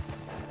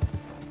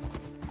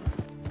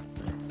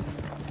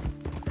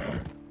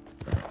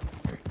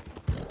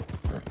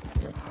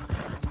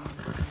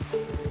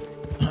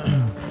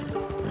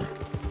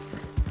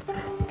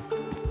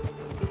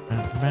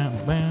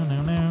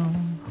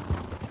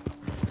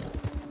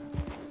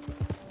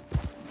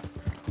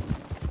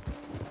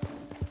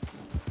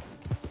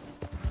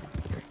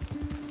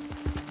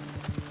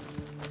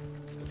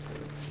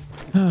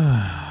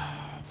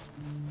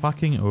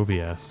 Fucking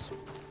OBS.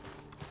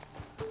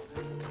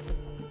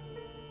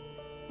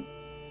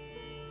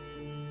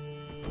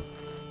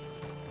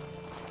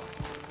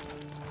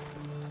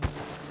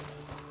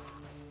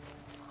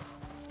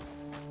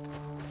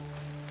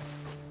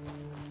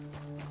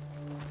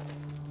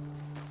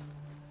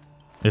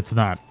 It's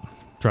not.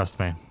 Trust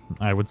me.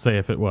 I would say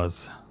if it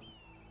was.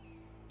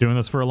 Doing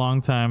this for a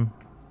long time.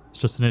 It's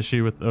just an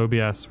issue with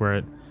OBS where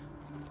it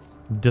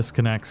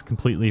disconnects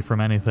completely from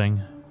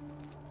anything.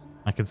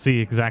 I can see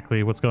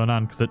exactly what's going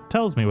on because it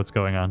tells me what's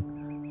going on.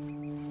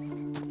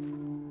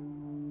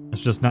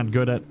 It's just not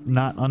good at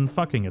not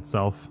unfucking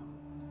itself.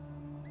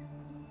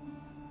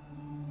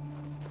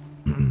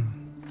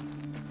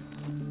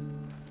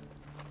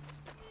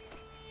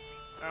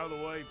 Out of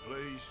the way,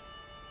 please.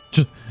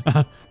 Just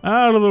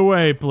out of the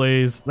way,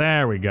 please.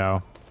 There we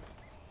go.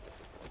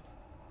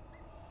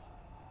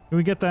 Can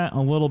we get that a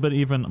little bit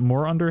even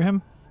more under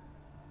him?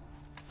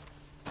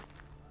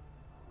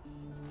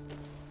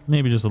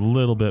 Maybe just a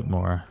little bit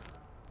more.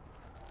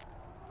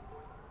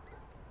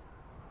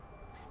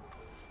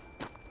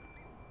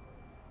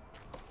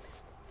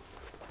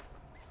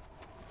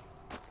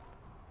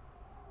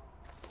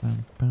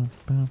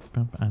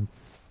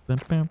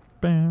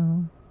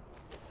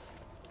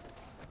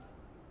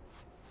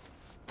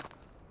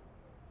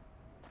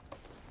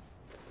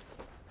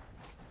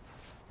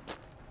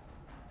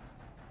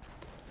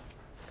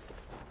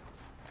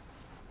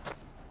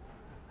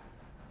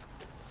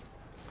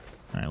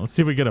 Alright, let's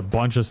see if we get a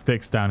bunch of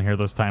sticks down here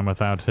this time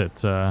without it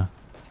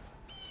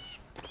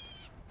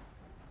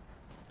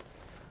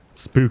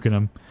spooking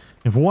them.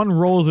 If one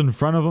rolls in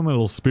front of them,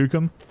 it'll spook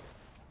them.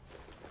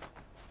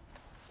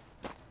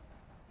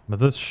 But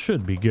this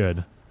should be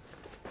good.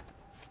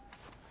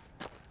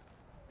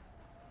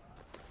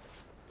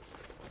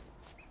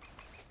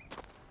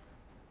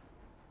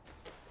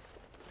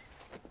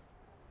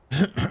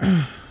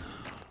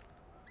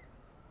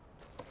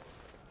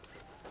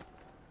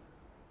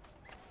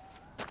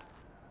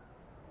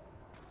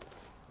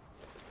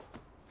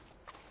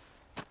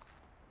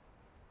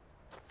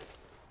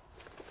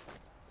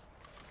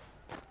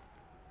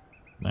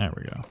 There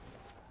we go.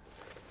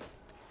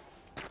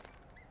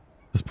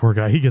 This poor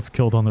guy, he gets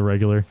killed on the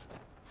regular.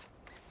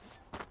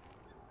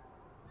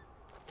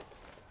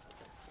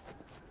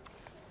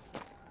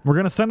 We're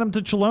gonna send him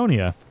to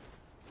Chelonia.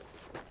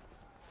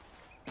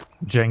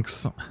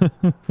 Jinx.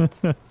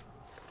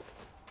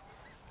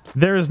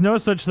 There is no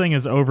such thing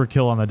as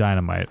overkill on the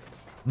dynamite.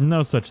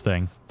 No such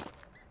thing.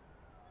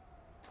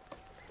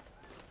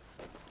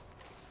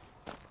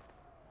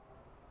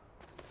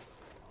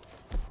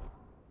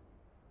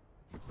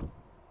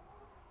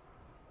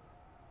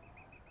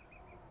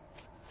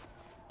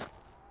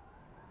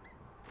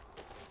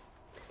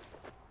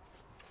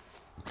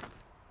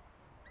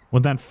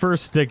 When that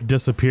first stick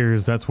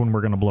disappears, that's when we're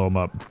going to blow him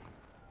up.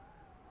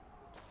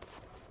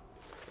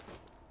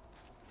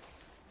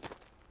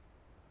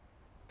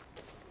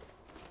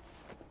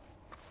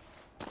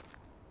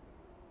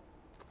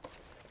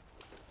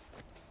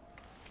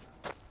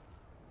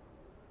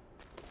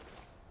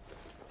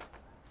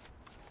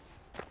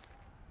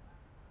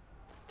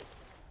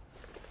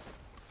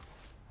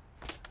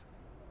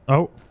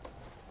 Oh.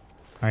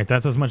 Alright,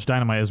 that's as much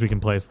dynamite as we can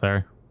place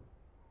there.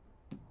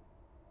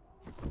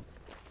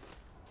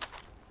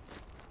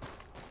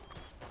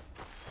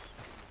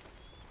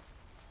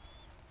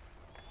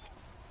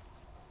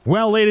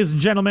 Well, ladies and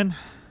gentlemen,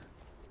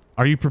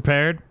 are you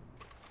prepared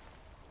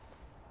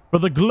for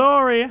the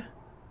glory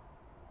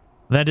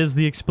that is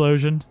the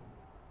explosion?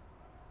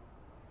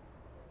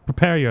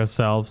 Prepare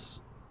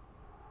yourselves.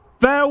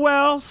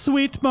 Farewell,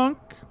 sweet monk.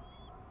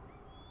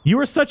 You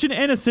are such an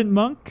innocent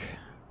monk.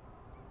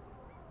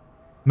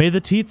 May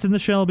the teats in the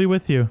shell be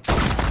with you.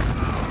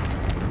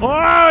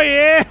 Oh,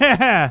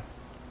 yeah!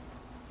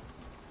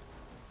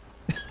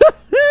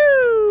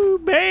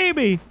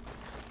 Baby!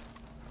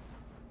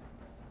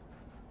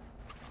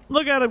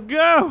 Look at him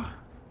go!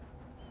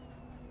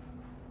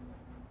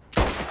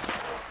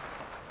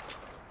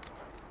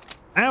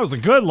 That was a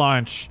good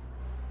launch.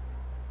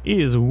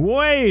 He is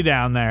way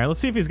down there. Let's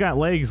see if he's got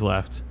legs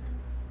left.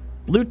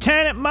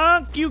 Lieutenant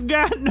Monk, you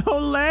got no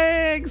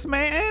legs,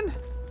 man.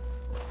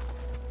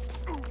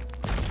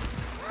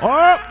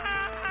 Oh!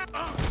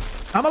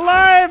 I'm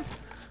alive!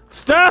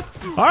 Stop!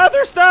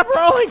 Arthur, stop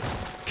rolling!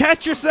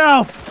 Catch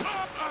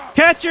yourself!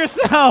 Catch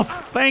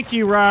yourself! Thank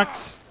you,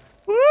 Rox.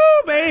 Woo,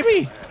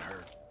 baby!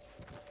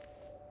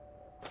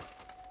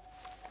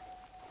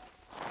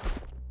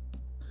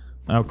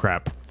 Oh,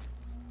 crap.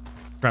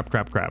 Crap,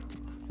 crap, crap.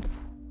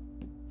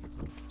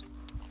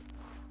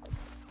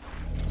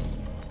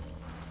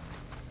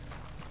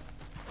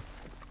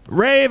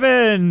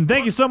 Raven,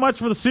 thank you so much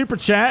for the super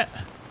chat.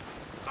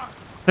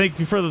 Thank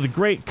you for the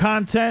great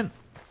content.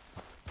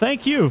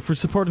 Thank you for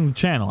supporting the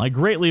channel. I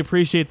greatly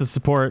appreciate the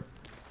support.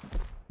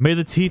 May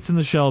the teats in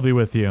the shell be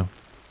with you.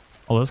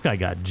 Oh, this guy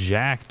got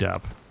jacked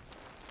up.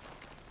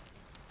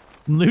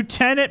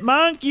 Lieutenant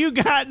Monk, you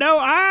got no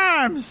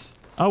arms!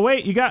 Oh,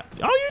 wait, you got...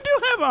 Oh, you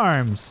do have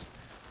arms!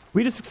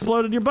 We just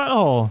exploded your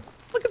butthole.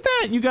 Look at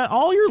that, you got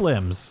all your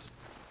limbs.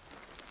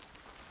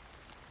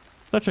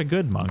 Such a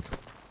good monk.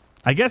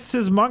 I guess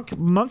his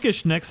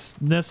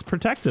monkishness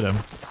protected him.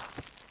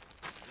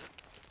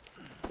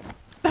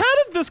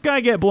 How did this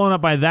guy get blown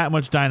up by that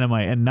much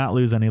dynamite and not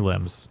lose any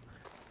limbs?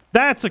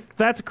 That's a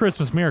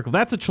Christmas miracle.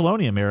 That's a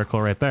Chelonia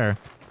miracle right there.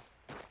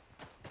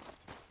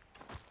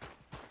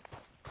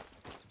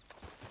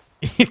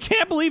 You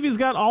can't believe he's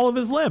got all of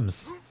his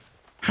limbs.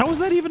 How is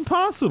that even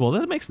possible?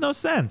 That makes no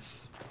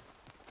sense.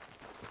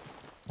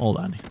 Hold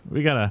on.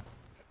 We gotta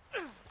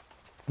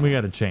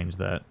change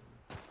that.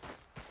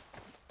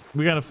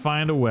 We gotta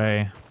find a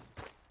way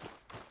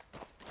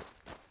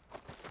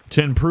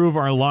to improve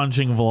our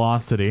launching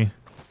velocity.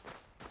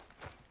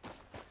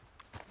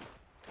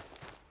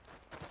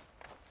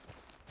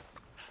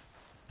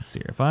 Let's see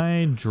here. If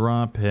I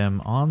drop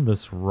him on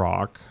this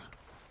rock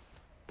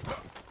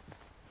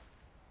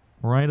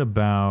right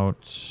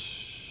about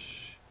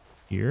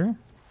here.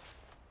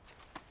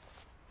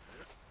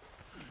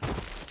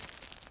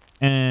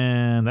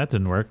 And that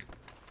didn't work.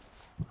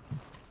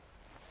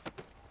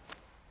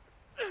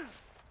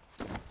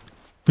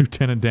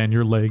 Lieutenant Dan,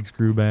 your legs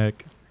grew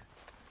back.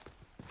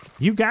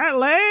 You got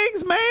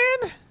legs,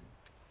 man?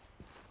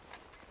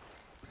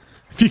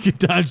 If you could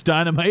dodge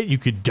dynamite, you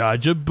could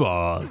dodge a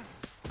ball.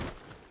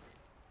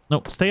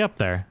 Nope, stay up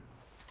there.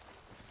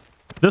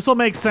 This will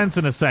make sense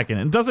in a second.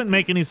 It doesn't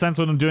make any sense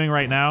what I'm doing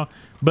right now,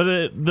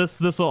 but this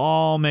will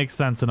all make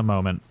sense in a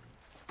moment.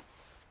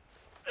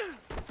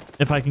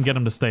 If I can get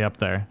him to stay up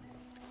there.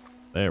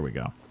 There we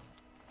go.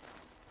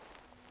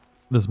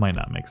 This might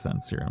not make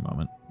sense here in a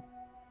moment.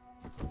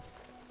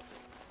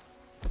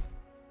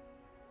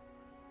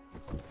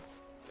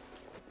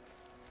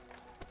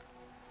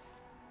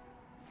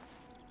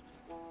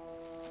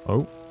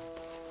 Oh.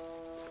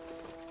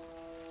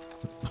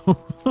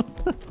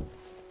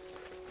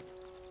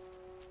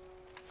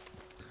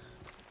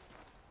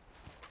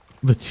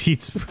 The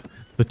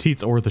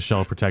teats or the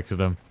shell protected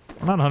him.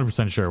 I'm not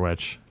 100% sure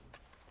which.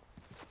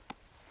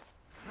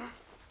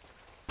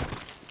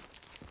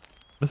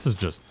 This is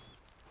just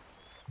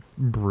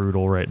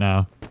brutal right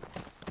now.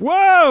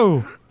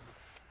 Whoa!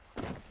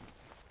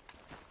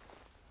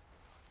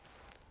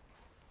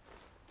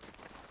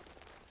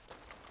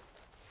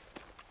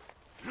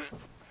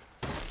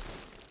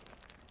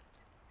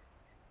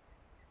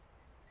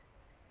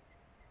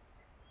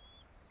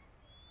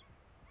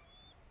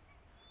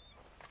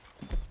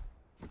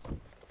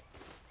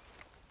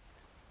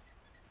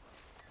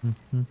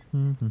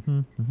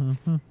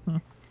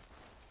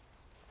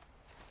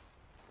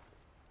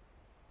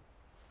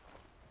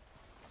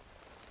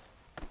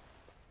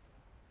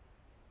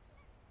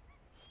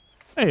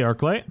 Hey,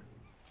 Arclight.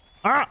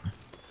 Ah!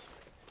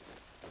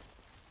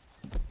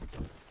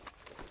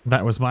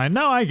 That was mine.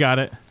 No, I got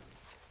it.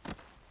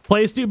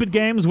 Play stupid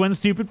games, win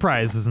stupid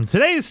prizes. And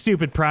today's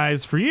stupid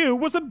prize for you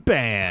was a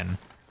ban.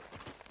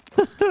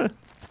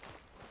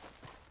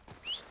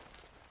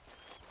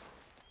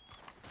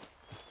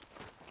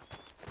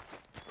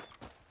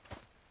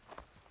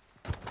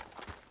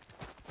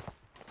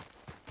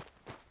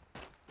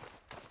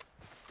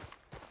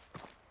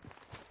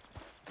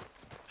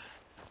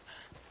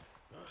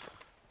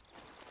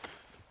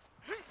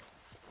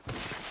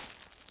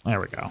 There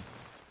we go.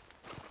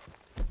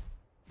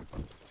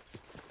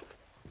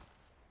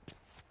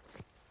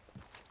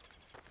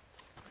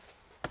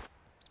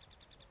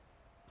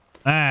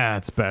 Ah,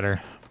 it's better.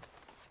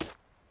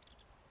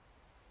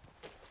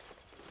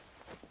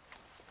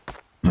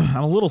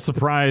 I'm a little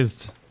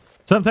surprised.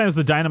 Sometimes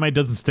the dynamite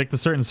doesn't stick to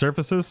certain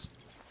surfaces.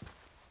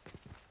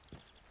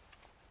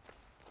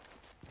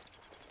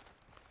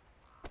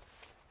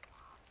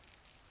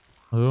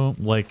 Oh,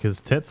 like his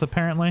tits,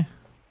 apparently.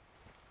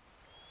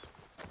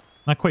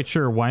 Not quite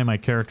sure why my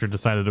character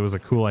decided it was a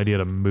cool idea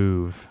to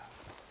move.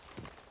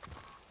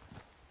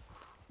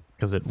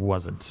 Because it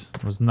wasn't.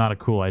 It was not a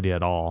cool idea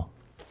at all.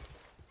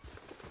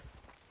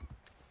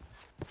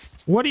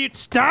 What are you...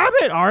 Stop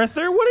it,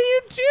 Arthur! What are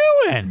you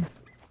doing?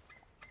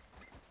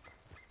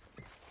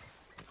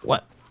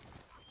 What?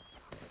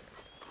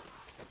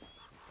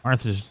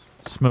 Arthur's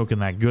smoking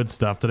that good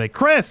stuff today.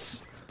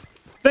 Chris!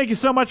 Thank you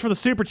so much for the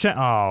super chat.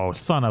 Oh,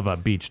 son of a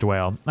beached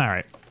whale.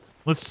 Alright.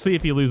 Let's see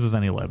if he loses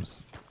any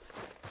limbs.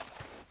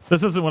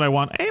 This isn't what I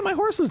want. Hey, my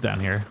horse is down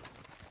here.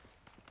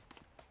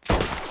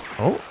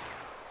 Oh.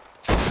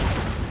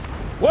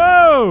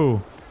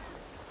 Whoa!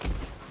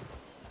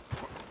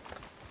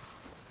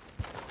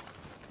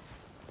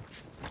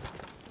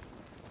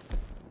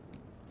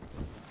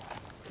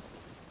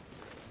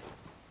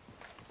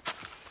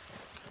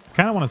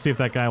 Kind of want to see if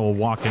that guy will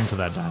walk into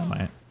that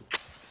dynamite.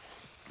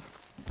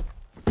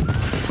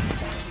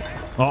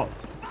 Oh,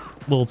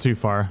 a little too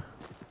far.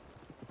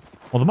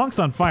 Well, the monk's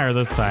on fire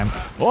this time.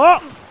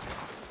 Oh!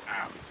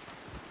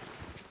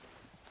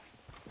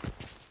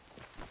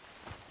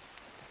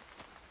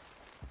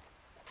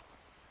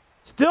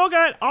 Still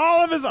got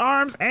all of his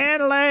arms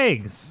and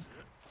legs.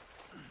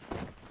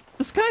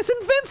 This guy's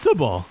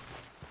invincible.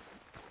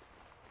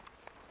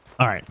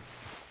 All right.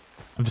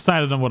 I've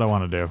decided on what I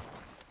want to do.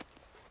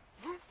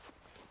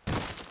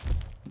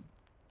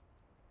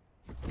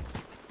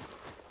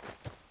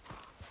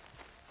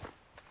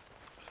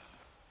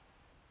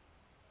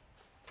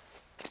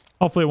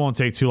 Hopefully it won't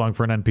take too long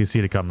for an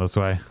NPC to come this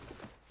way.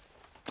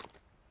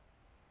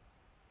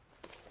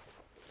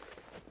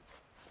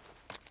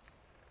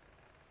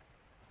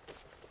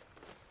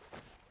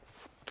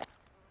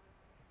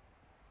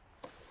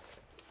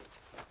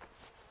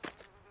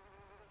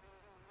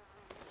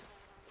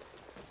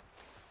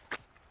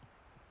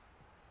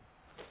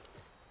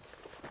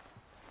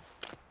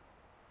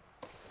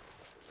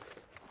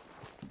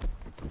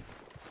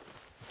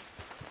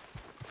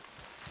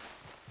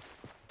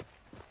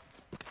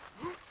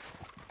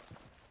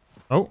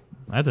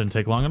 that didn't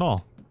take long at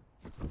all.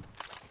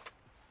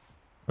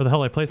 Where the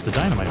hell I placed the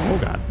dynamite? Oh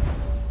god.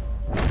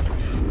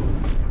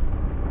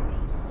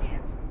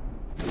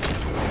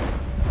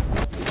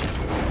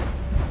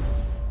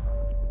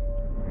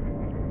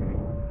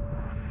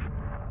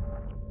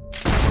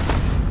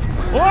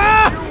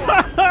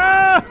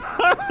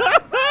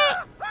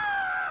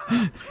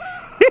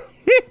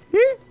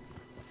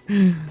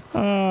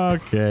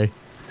 Okay.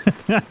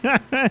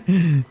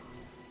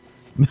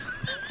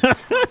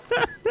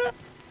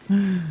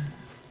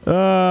 All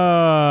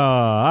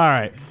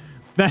right.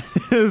 That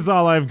is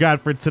all I've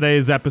got for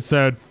today's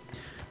episode.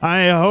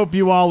 I hope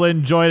you all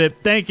enjoyed it.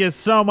 Thank you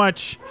so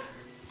much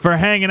for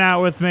hanging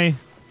out with me.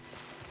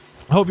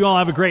 Hope you all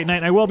have a great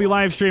night. I will be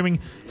live streaming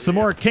some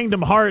more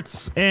Kingdom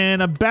Hearts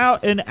in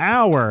about an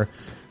hour.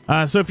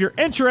 So if you're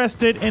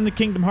interested in the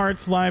Kingdom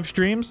Hearts live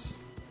streams,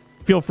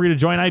 feel free to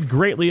join. I'd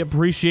greatly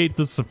appreciate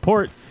the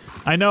support.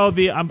 I know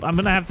I'm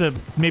going to have to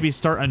maybe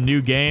start a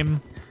new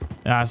game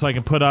so I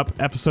can put up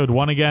episode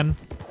 1 again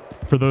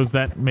for those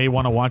that may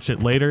want to watch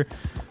it later.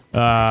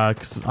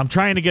 'Cause I'm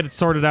trying to get it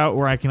sorted out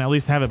where I can at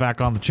least have it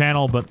back on the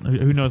channel, but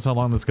who knows how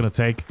long that's going to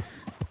take.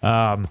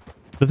 But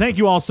thank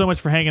you all so much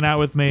for hanging out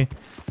with me.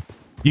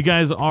 You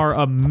guys are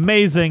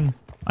amazing.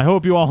 I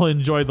hope you all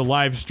enjoyed the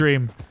live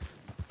stream.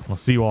 We'll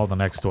see you all in the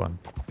next one.